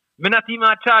to that, me not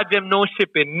even charge them no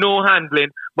shipping, no handling,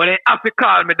 but they have to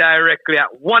call me directly at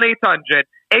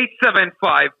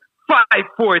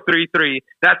 1-800-875-5433.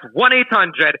 That's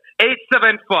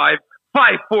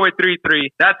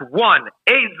 1-800-875-5433. That's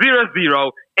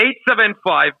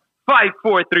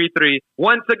 1-800-875-5433.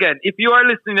 Once again, if you are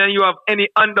listening and you have any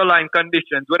underlying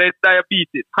conditions, whether it's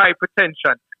diabetes,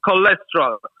 hypertension,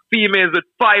 cholesterol, females with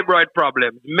fibroid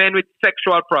problems, men with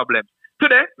sexual problems,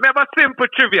 today we have a simple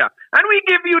trivia. And we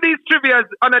give you these trivias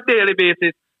on a daily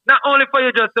basis, not only for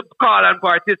you just to call and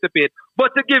participate,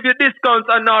 but to give you discounts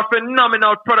on our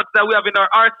phenomenal products that we have in our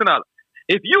arsenal.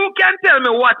 If you can tell me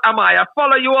what am I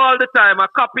follow you all the time. I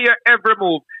copy your every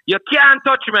move. You can't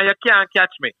touch me. You can't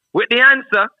catch me. With the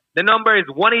answer, the number is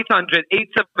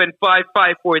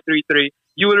 1-800-875-5433.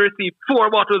 You will receive 4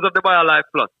 bottles of the BioLife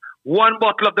Plus, 1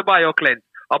 bottle of the BioCleanse,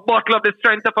 a bottle of the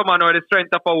strength of a man or the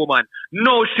strength of a woman.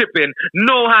 No shipping,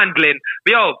 no handling.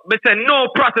 Yo, me say no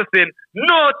processing,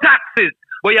 no taxes.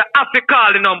 But you have to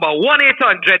call the number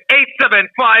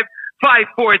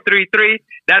 1-800-875-5433.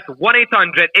 That's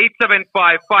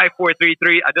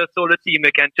 1-800-875-5433. I just told the team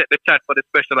they can check the chat for the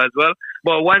special as well.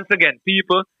 But once again,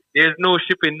 people, there's no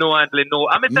shipping, no handling, no.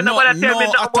 I mean, nobody tell me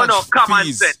no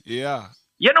common sense. Yeah.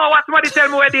 You know what somebody tell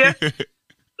me where there?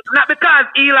 Not because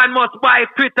Elon must buy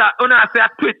Twitter. When I say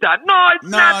Twitter. No, it's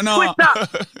not Twitter.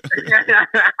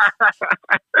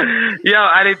 Yo,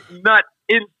 and it's not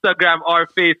Instagram or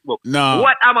Facebook. No.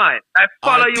 What am I? I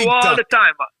follow you all the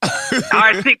time.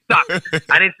 Or TikTok.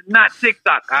 And it's not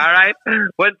TikTok, all right?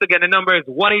 Once again, the number is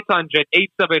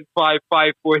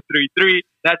 1-800-875-5433.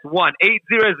 That's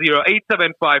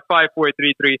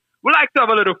 1-800-875-5433. We like to have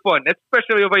a little fun,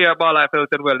 especially over here at BioLife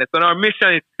Health and Wellness. And our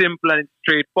mission is simple and it's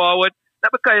straightforward.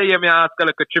 Not because you hear me ask a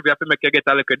little trivia to make you get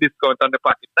a little discount on the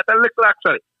package. Not a little,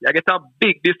 actually. You get a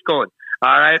big discount.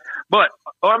 All right? But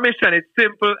our mission is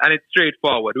simple and it's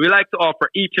straightforward. We like to offer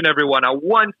each and every one a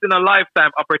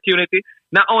once-in-a-lifetime opportunity,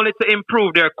 not only to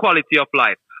improve their quality of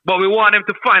life, but we want them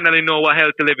to finally know what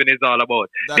healthy living is all about.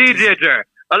 DJ Jer,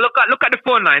 look at the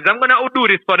phone lines. I'm going to do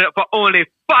this for only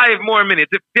 5 more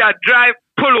minutes. If you have drive,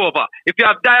 pull over. If you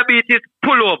have diabetes,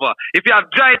 pull over. If you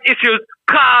have joint issues,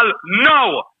 call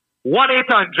now.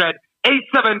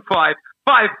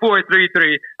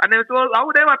 1-800-875-5433. And then, so how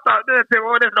would they have thought? They say,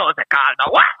 oh, there's no call now.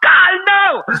 What? Call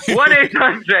now!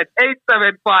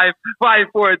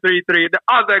 1-800-875-5433. The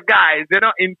other guys, they're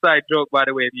not inside joke, by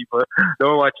the way, people.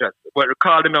 Don't watch us. But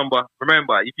call the number.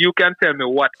 Remember, if you can tell me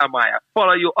what am I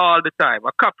follow you all the time.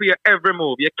 I copy your every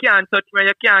move. You can't touch me.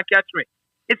 You can't catch me.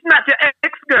 It's not your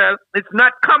ex-girl. It's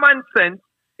not common sense.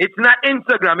 It's not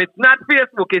Instagram. It's not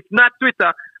Facebook. It's not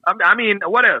Twitter. I mean,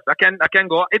 what else? I can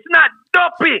go. It's not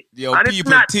dopey. Yo, and people, it's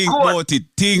not think good. about it.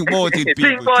 Think about it, people.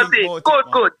 Think about it.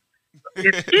 Good.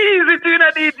 It's easy to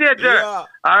a DJ, Jer. Yeah.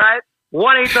 All right?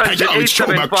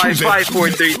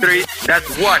 1-800-875-5433. That's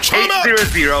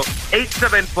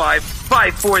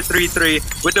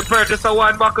 1-800-875-5433. With the purchase of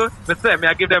 1 buckle,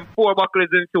 I give them 4 buckles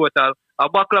in total. A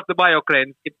buckle of the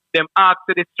BioCleanse. If them ask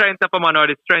to the strength of a man or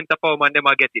the strength of a woman, them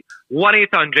will get it.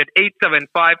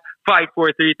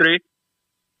 1-800-875-5433.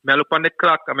 I look on the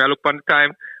clock, I look on the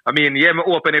time. I mean, yeah, I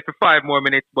open it for 5 more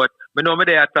minutes, but I know me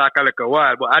there talk a little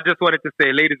while. But I just wanted to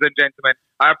say, ladies and gentlemen,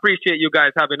 I appreciate you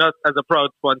guys having us as a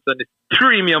proud sponsor on this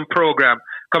premium program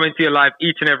coming to your live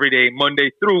each and every day, Monday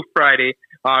through Friday,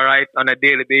 all right, on a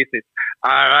daily basis.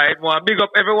 All right, well, big up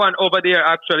everyone over there,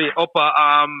 actually,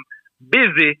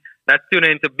 Busy, that's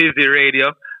tuning into Busy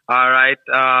Radio. All right,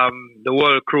 the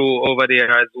whole crew over there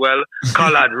as well.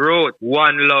 Collard Road,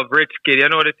 One Love, Rich Kid. You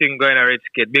know the thing going on, Rich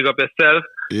Kid. Big up yourself.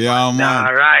 Yeah, man.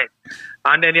 All right.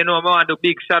 And then, I want to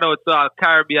big shout out to our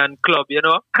Caribbean Club,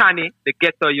 Connie, the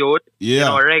Ghetto Youth.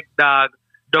 Yeah. Reg Dog,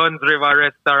 Duns River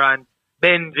Restaurant,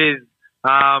 Benji's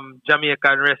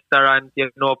Jamaican Restaurant,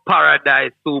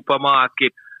 Paradise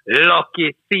Supermarket,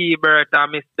 Lucky Seabird,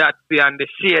 and Miss Datsy and the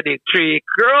Shady Tree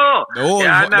Crew. The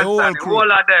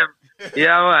whole of them.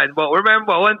 Yeah, man. But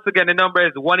remember, once again, the number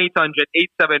is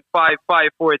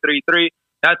 1-800-875-5433.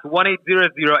 That's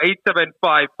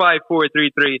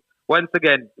 1-800-875-5433. Once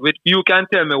again, you can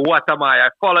tell me what am I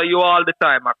follow you all the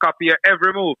time. I copy your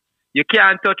every move. You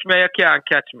can't touch me, you can't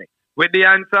catch me. With the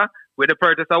answer, with the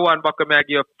purchase of 1 buckle, I give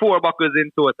you 4 buckles in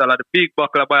total. The big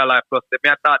buckle of BioLife Plus.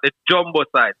 I thought the jumbo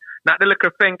size, not the little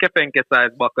fenke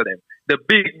size buckle. Them. The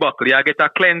big buckle, you get a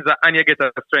cleanser and you get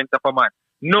a strength of a man.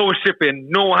 No shipping,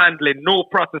 no handling, no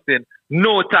processing,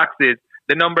 no taxes.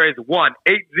 The number is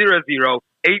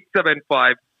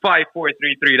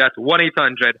 1-800-875-5433. That's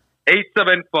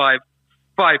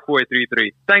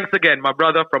 1-800-875-5433. Thanks again, my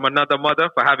brother from another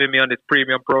mother, for having me on this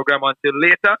premium program. Until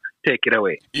later, take it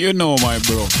away. You know, my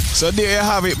bro. So there you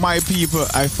have it, my people.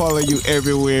 I follow you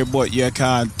everywhere, but you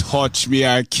can't touch me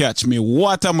or catch me.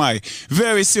 What am I?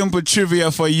 Very simple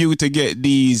trivia for you to get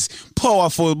these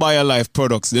powerful BioLife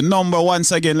products. The number,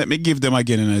 once again, let me give them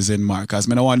again in a Zen mark, because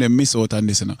I don't want them miss out on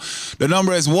this. The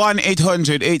number is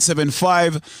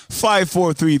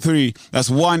 1-800-875-5433. That's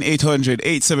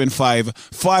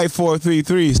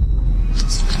 1-800-875-5433.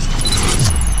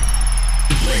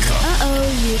 Uh-oh,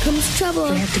 here comes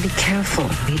trouble. We have to be careful.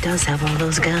 He does have all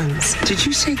those guns. Did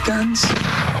you say guns?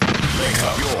 Wake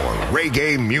up your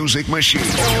reggae music machine.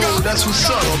 Oh, that's what's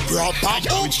up.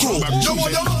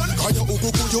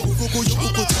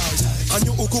 And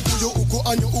your uku, and your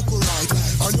uku right.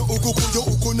 And your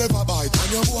uku never bite.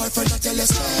 And your boyfriend that tell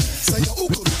us say your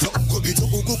uku bit, your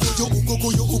uku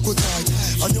tight.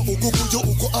 And your uku, and your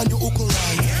uku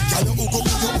right. And your uku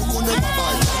never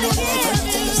bite. And your boyfriend that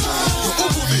tell us your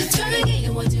uku bit. Tryna get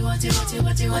you what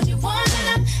you want, and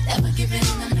I'm never giving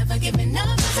in, I'm never giving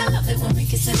up. 'Cause I love it when we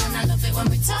kissing and I love it when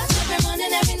we touch. Every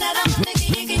morning, every night, I'm gonna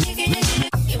get you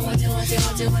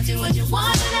what you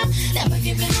want, and I'm never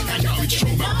giving in, I'm never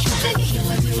giving up. Tryna get you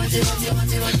what you want,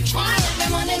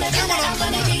 every morning, every night, I'm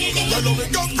gonna get you. You know me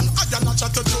go, I got not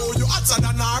chat to you hotter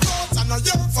than our boat, and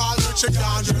your fall, she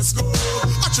can't just go.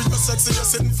 I treat you sexy, you're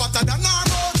sitting fatter than our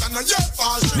boat, and your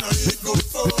fall, she don't eat good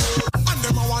food. And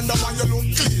them I wonder why you look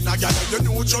clean, I got you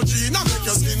know Georgina, make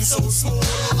your skin so smooth.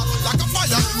 Like a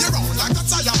fire, you're round like a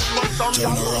tire. Turn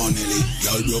around, Nelly,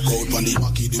 y'all broke out on the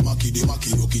Maki,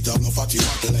 look it up, no fatty,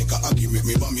 like a Aki, make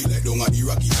me bummy like down at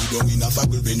Iraqi, down in a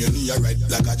faggle, bend your knee, right,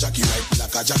 like a Jackie,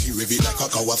 rev it like a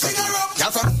Kawasaki.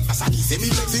 Y'all from Asaki, say me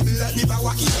flexible like me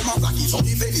Bawaki, come a flaky, so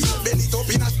me belly top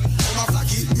in a, come a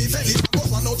flaky, me belly, go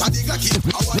one out of the glacky, I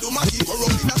want to Maki, go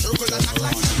round in a circle and act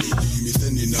like me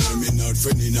sending her, me not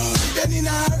friending her,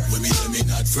 when me say me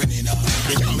not friending her,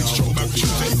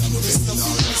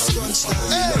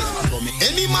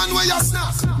 any man where you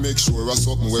snack, make sure a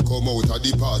something will come out of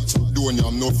the pot. Don't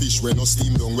have no fish when no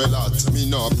steam down well hot. Me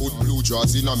nah put blue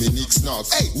jaws in a me nick snack.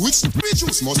 Hey, which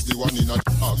juice must be one in a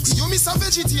box? You miss a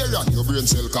vegetarian, your brain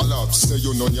cell collapse. Say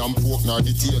you none yam pork nor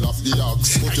the tail of the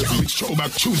ox. But if you show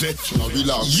back choose it, now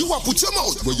relax. You a put your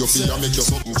mouth where you feel make your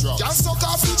something drop. Can't suck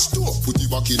off each toe. Put it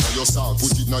back in your sack.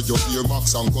 Put it in your ear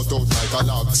max and cut out like a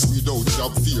lax. Without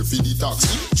job fear for the tax.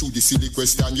 Through the silly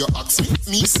question you ask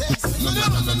me say.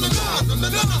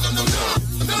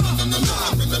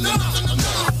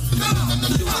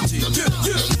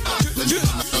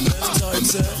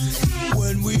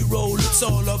 When we roll, it's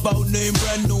all about name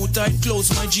brand, no tight clothes.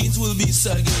 My jeans will be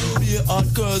sagging. Be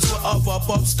hard girls will have a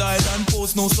pop style and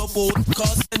post no support,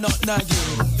 cause they're not nagging.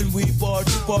 When we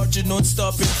party non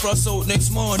stopping. Frost out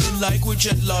next morning like we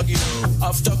jet logging.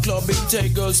 After clubbing,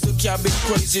 take girls to cabin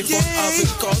crazy for having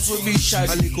cars will be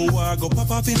shagging. A little while go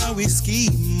pop off in a whiskey.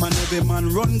 Man, every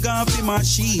man run gun for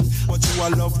machine. But you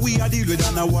all love we a deal with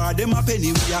an award. Them a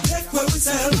penny we a take where we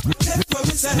sell.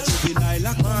 Juvenile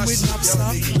a come with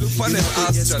knapsack. Look for them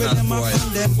astronaut boy.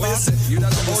 What you say? You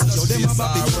don't know how to them a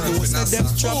far baby. work with Them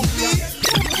trouble.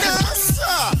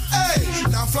 NASA, hey,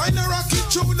 now flying a rocket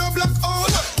through the black hole.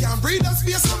 Can't breathe a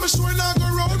space, so me sure not go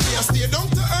round. Me I stay down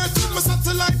to earth with my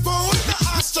satellite phone. The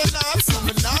astronauts, so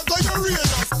me not go your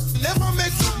radar. Never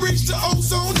make to breach the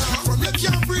ozone. From you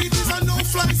can't breathe is a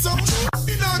no-fly zone.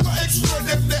 Me not go explore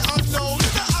them, they unknown.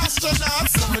 The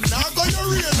astronauts, so me not go your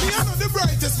radar. Me are not the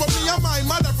brightest, but me and my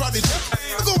mother prodigy. I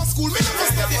go to school, me never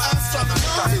study astronomy.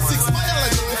 Physics,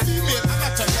 biology, female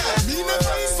anatomy. Me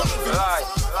never solve it.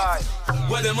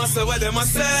 What them a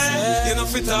say, you know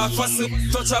fit talk fast,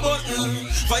 touch a button.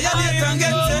 Violate and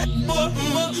get it,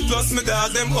 button. Plus me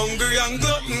dog them hungry and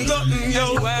glutton,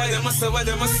 yo. What them a say,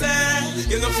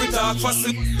 you know fit talk fast,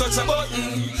 touch a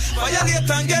button.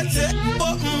 Violate and get it,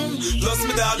 button. Plus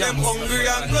me dog them hungry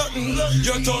and glutton.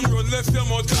 Your tongue run left your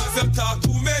mouth cause them talk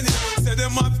too many. Say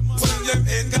them a when them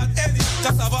ain't got any.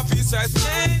 Just have a piece right,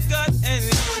 ain't got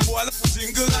any. Boy,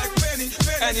 jingle like penny.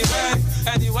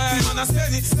 Anyway, man a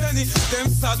steady. Them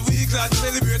sad we glad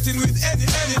celebrating with any.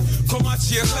 Come and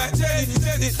cheers like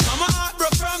Jenny. I'm a heart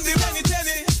broke from the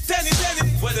tenny.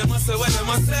 What them a say,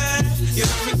 you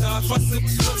know me talk fast,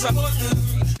 touch a button.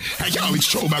 Hey yo, it's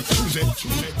Throwback Tuesday.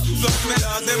 Look me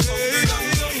down, them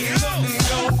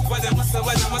what them a say,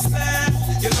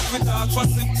 you know me talk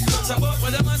fast, touch a button. What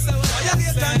them a say, you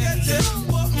get it,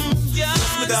 look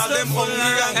me down, them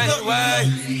hungry and anyway.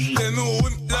 Tell me who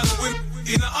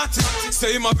in a attic,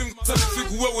 say him have him to the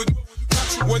figure with.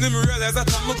 When him realize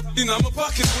that I'm in my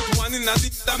pocket, put one in a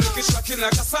dick that make it shocking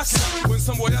like a socket. When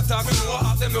somebody attack me, know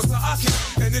how them just a hacking.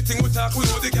 Anything we talk, we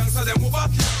know the gangster them will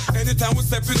back it. Anytime we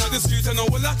step in on the street, I know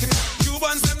we lock it.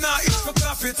 Cubans them now itch for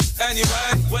clap it.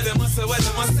 Anyway, what them a say,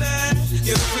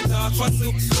 you know we talk fast,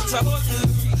 touch a button.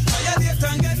 Violate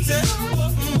and get it,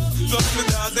 button. Plus me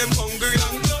dog them hungry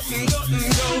and glutton, yo.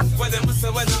 What them a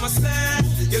say,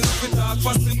 you know we talk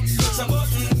fast, touch a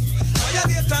button.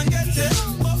 Violate and get it,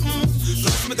 button.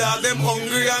 Plus me dog them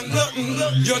hungry and glutton.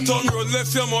 Your tongue run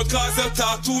left your mouth cause they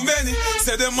talk too many.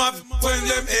 Say them have when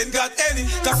them ain't got any.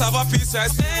 Cause have a piece right,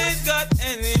 ain't got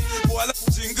any. Boy,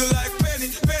 jingle like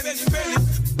penny.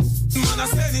 Man a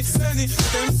send it.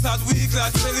 Them sad we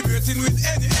glad celebrating with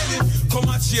any. Come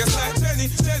and cheers like Jenny.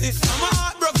 I'm a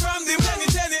heart broke from the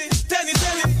tenny.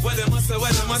 What them a say,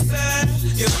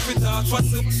 you know fit talk talk for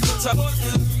soup, touch a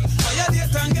button.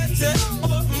 Violate and get it,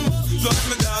 plus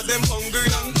me dog them hungry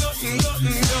and glutton,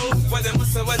 yo. What them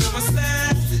must say, what them must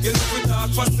say. You know we talk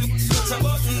for soup, touch a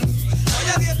button.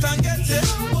 Violate and get it,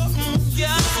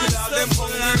 yeah. Me dog them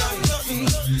hungry and glutton.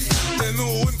 They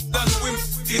know him done him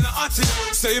in a attic.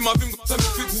 Say him have him got some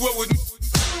fit who with me.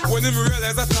 When him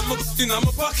realize that I'm in my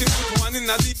pocket, put one in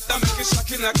a deep, I make it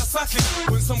shocking like a socket.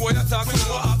 When some boy attack, we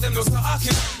know half them no start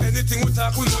hacking. Anything we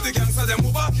talk, we know the gangster them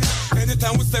move back it.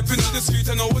 Anytime we step into the street,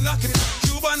 I know we lock it.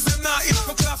 Cubans them not eat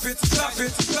for clap it, clap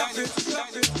it, clap it,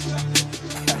 clap it, clap it.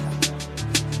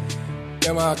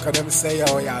 Them all them say,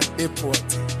 oh yeah, deport.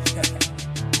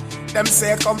 Them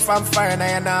say come from fire and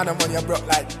you know no money you broke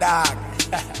like dog.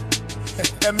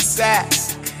 Them say,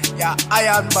 yeah,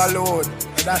 iron balloon.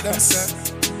 And that them say.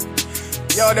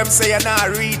 Yo, them say you're not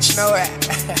reach nowhere.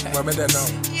 What me they know?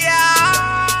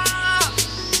 Yeah.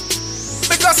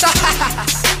 Because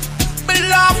me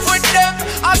laugh with them.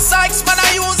 A Sykes man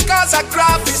I use cause I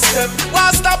graphics them.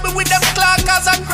 Why stop me with them clock cause I